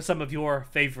below what are some of your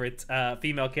favorite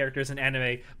female characters in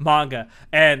anime, manga,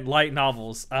 and light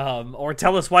novels. Or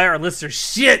tell us why our lists are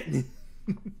shit.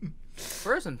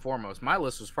 First and foremost, my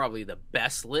list was probably the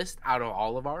best list out of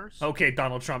all of ours. Okay,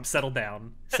 Donald Trump, settle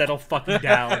down. Settle fucking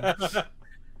down.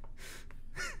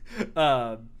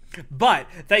 But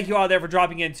thank you all there for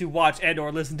dropping in to watch and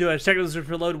or listen to us. Check the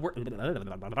description below.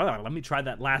 Let me try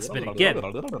that last bit again.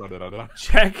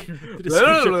 Check the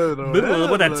description.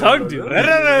 What that tongue do?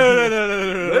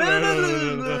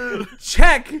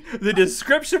 Check the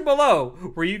description below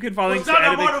where you can find links to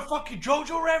anime. Was that a motherfucking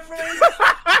JoJo reference?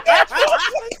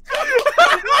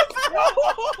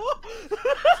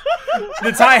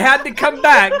 The Ty had to come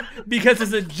back because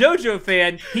as a JoJo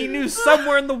fan, he knew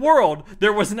somewhere in the world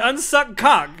there was an unsucked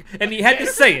cock, and he had to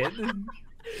say it.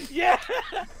 Yeah.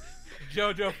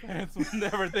 JoJo fans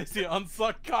whenever they see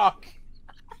unsucked cock.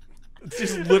 It's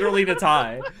just literally the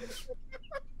Ty.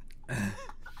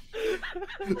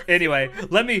 Anyway,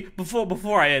 let me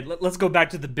before I end, let's go back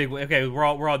to the big one. Okay, we're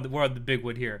on the big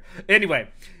one here. Anyway,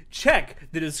 check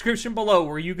the description below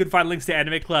where you can find links to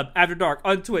Anime Club After Dark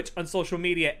on Twitch, on social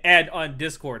media, and on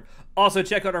Discord. Also,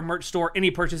 check out our merch store. Any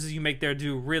purchases you make there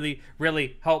do really,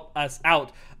 really help us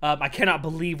out. I cannot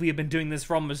believe we have been doing this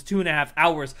for almost 2.5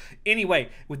 hours. Anyway,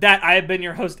 with that, I have been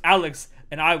your host, Alex,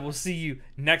 and I will see you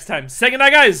next time. Say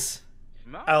goodnight, guys!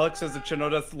 Alex says the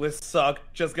Chinoda's list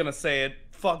sucked. Just gonna say it.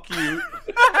 Fuck you.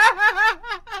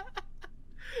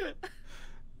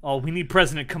 Oh, we need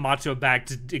President Camacho back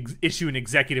to issue an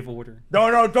executive order.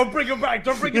 No, don't bring him back.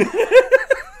 Don't bring him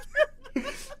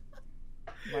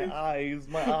My eyes.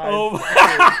 Oh.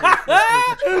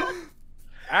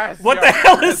 What the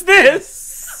hell is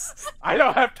this? I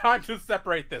don't have time to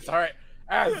separate this, alright?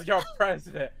 As your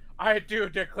president, I do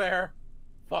declare,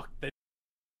 fuck the...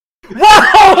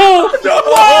 Whoa! No!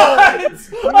 What?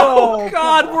 Oh,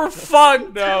 God, we're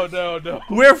fucked. No.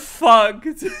 We're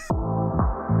fucked.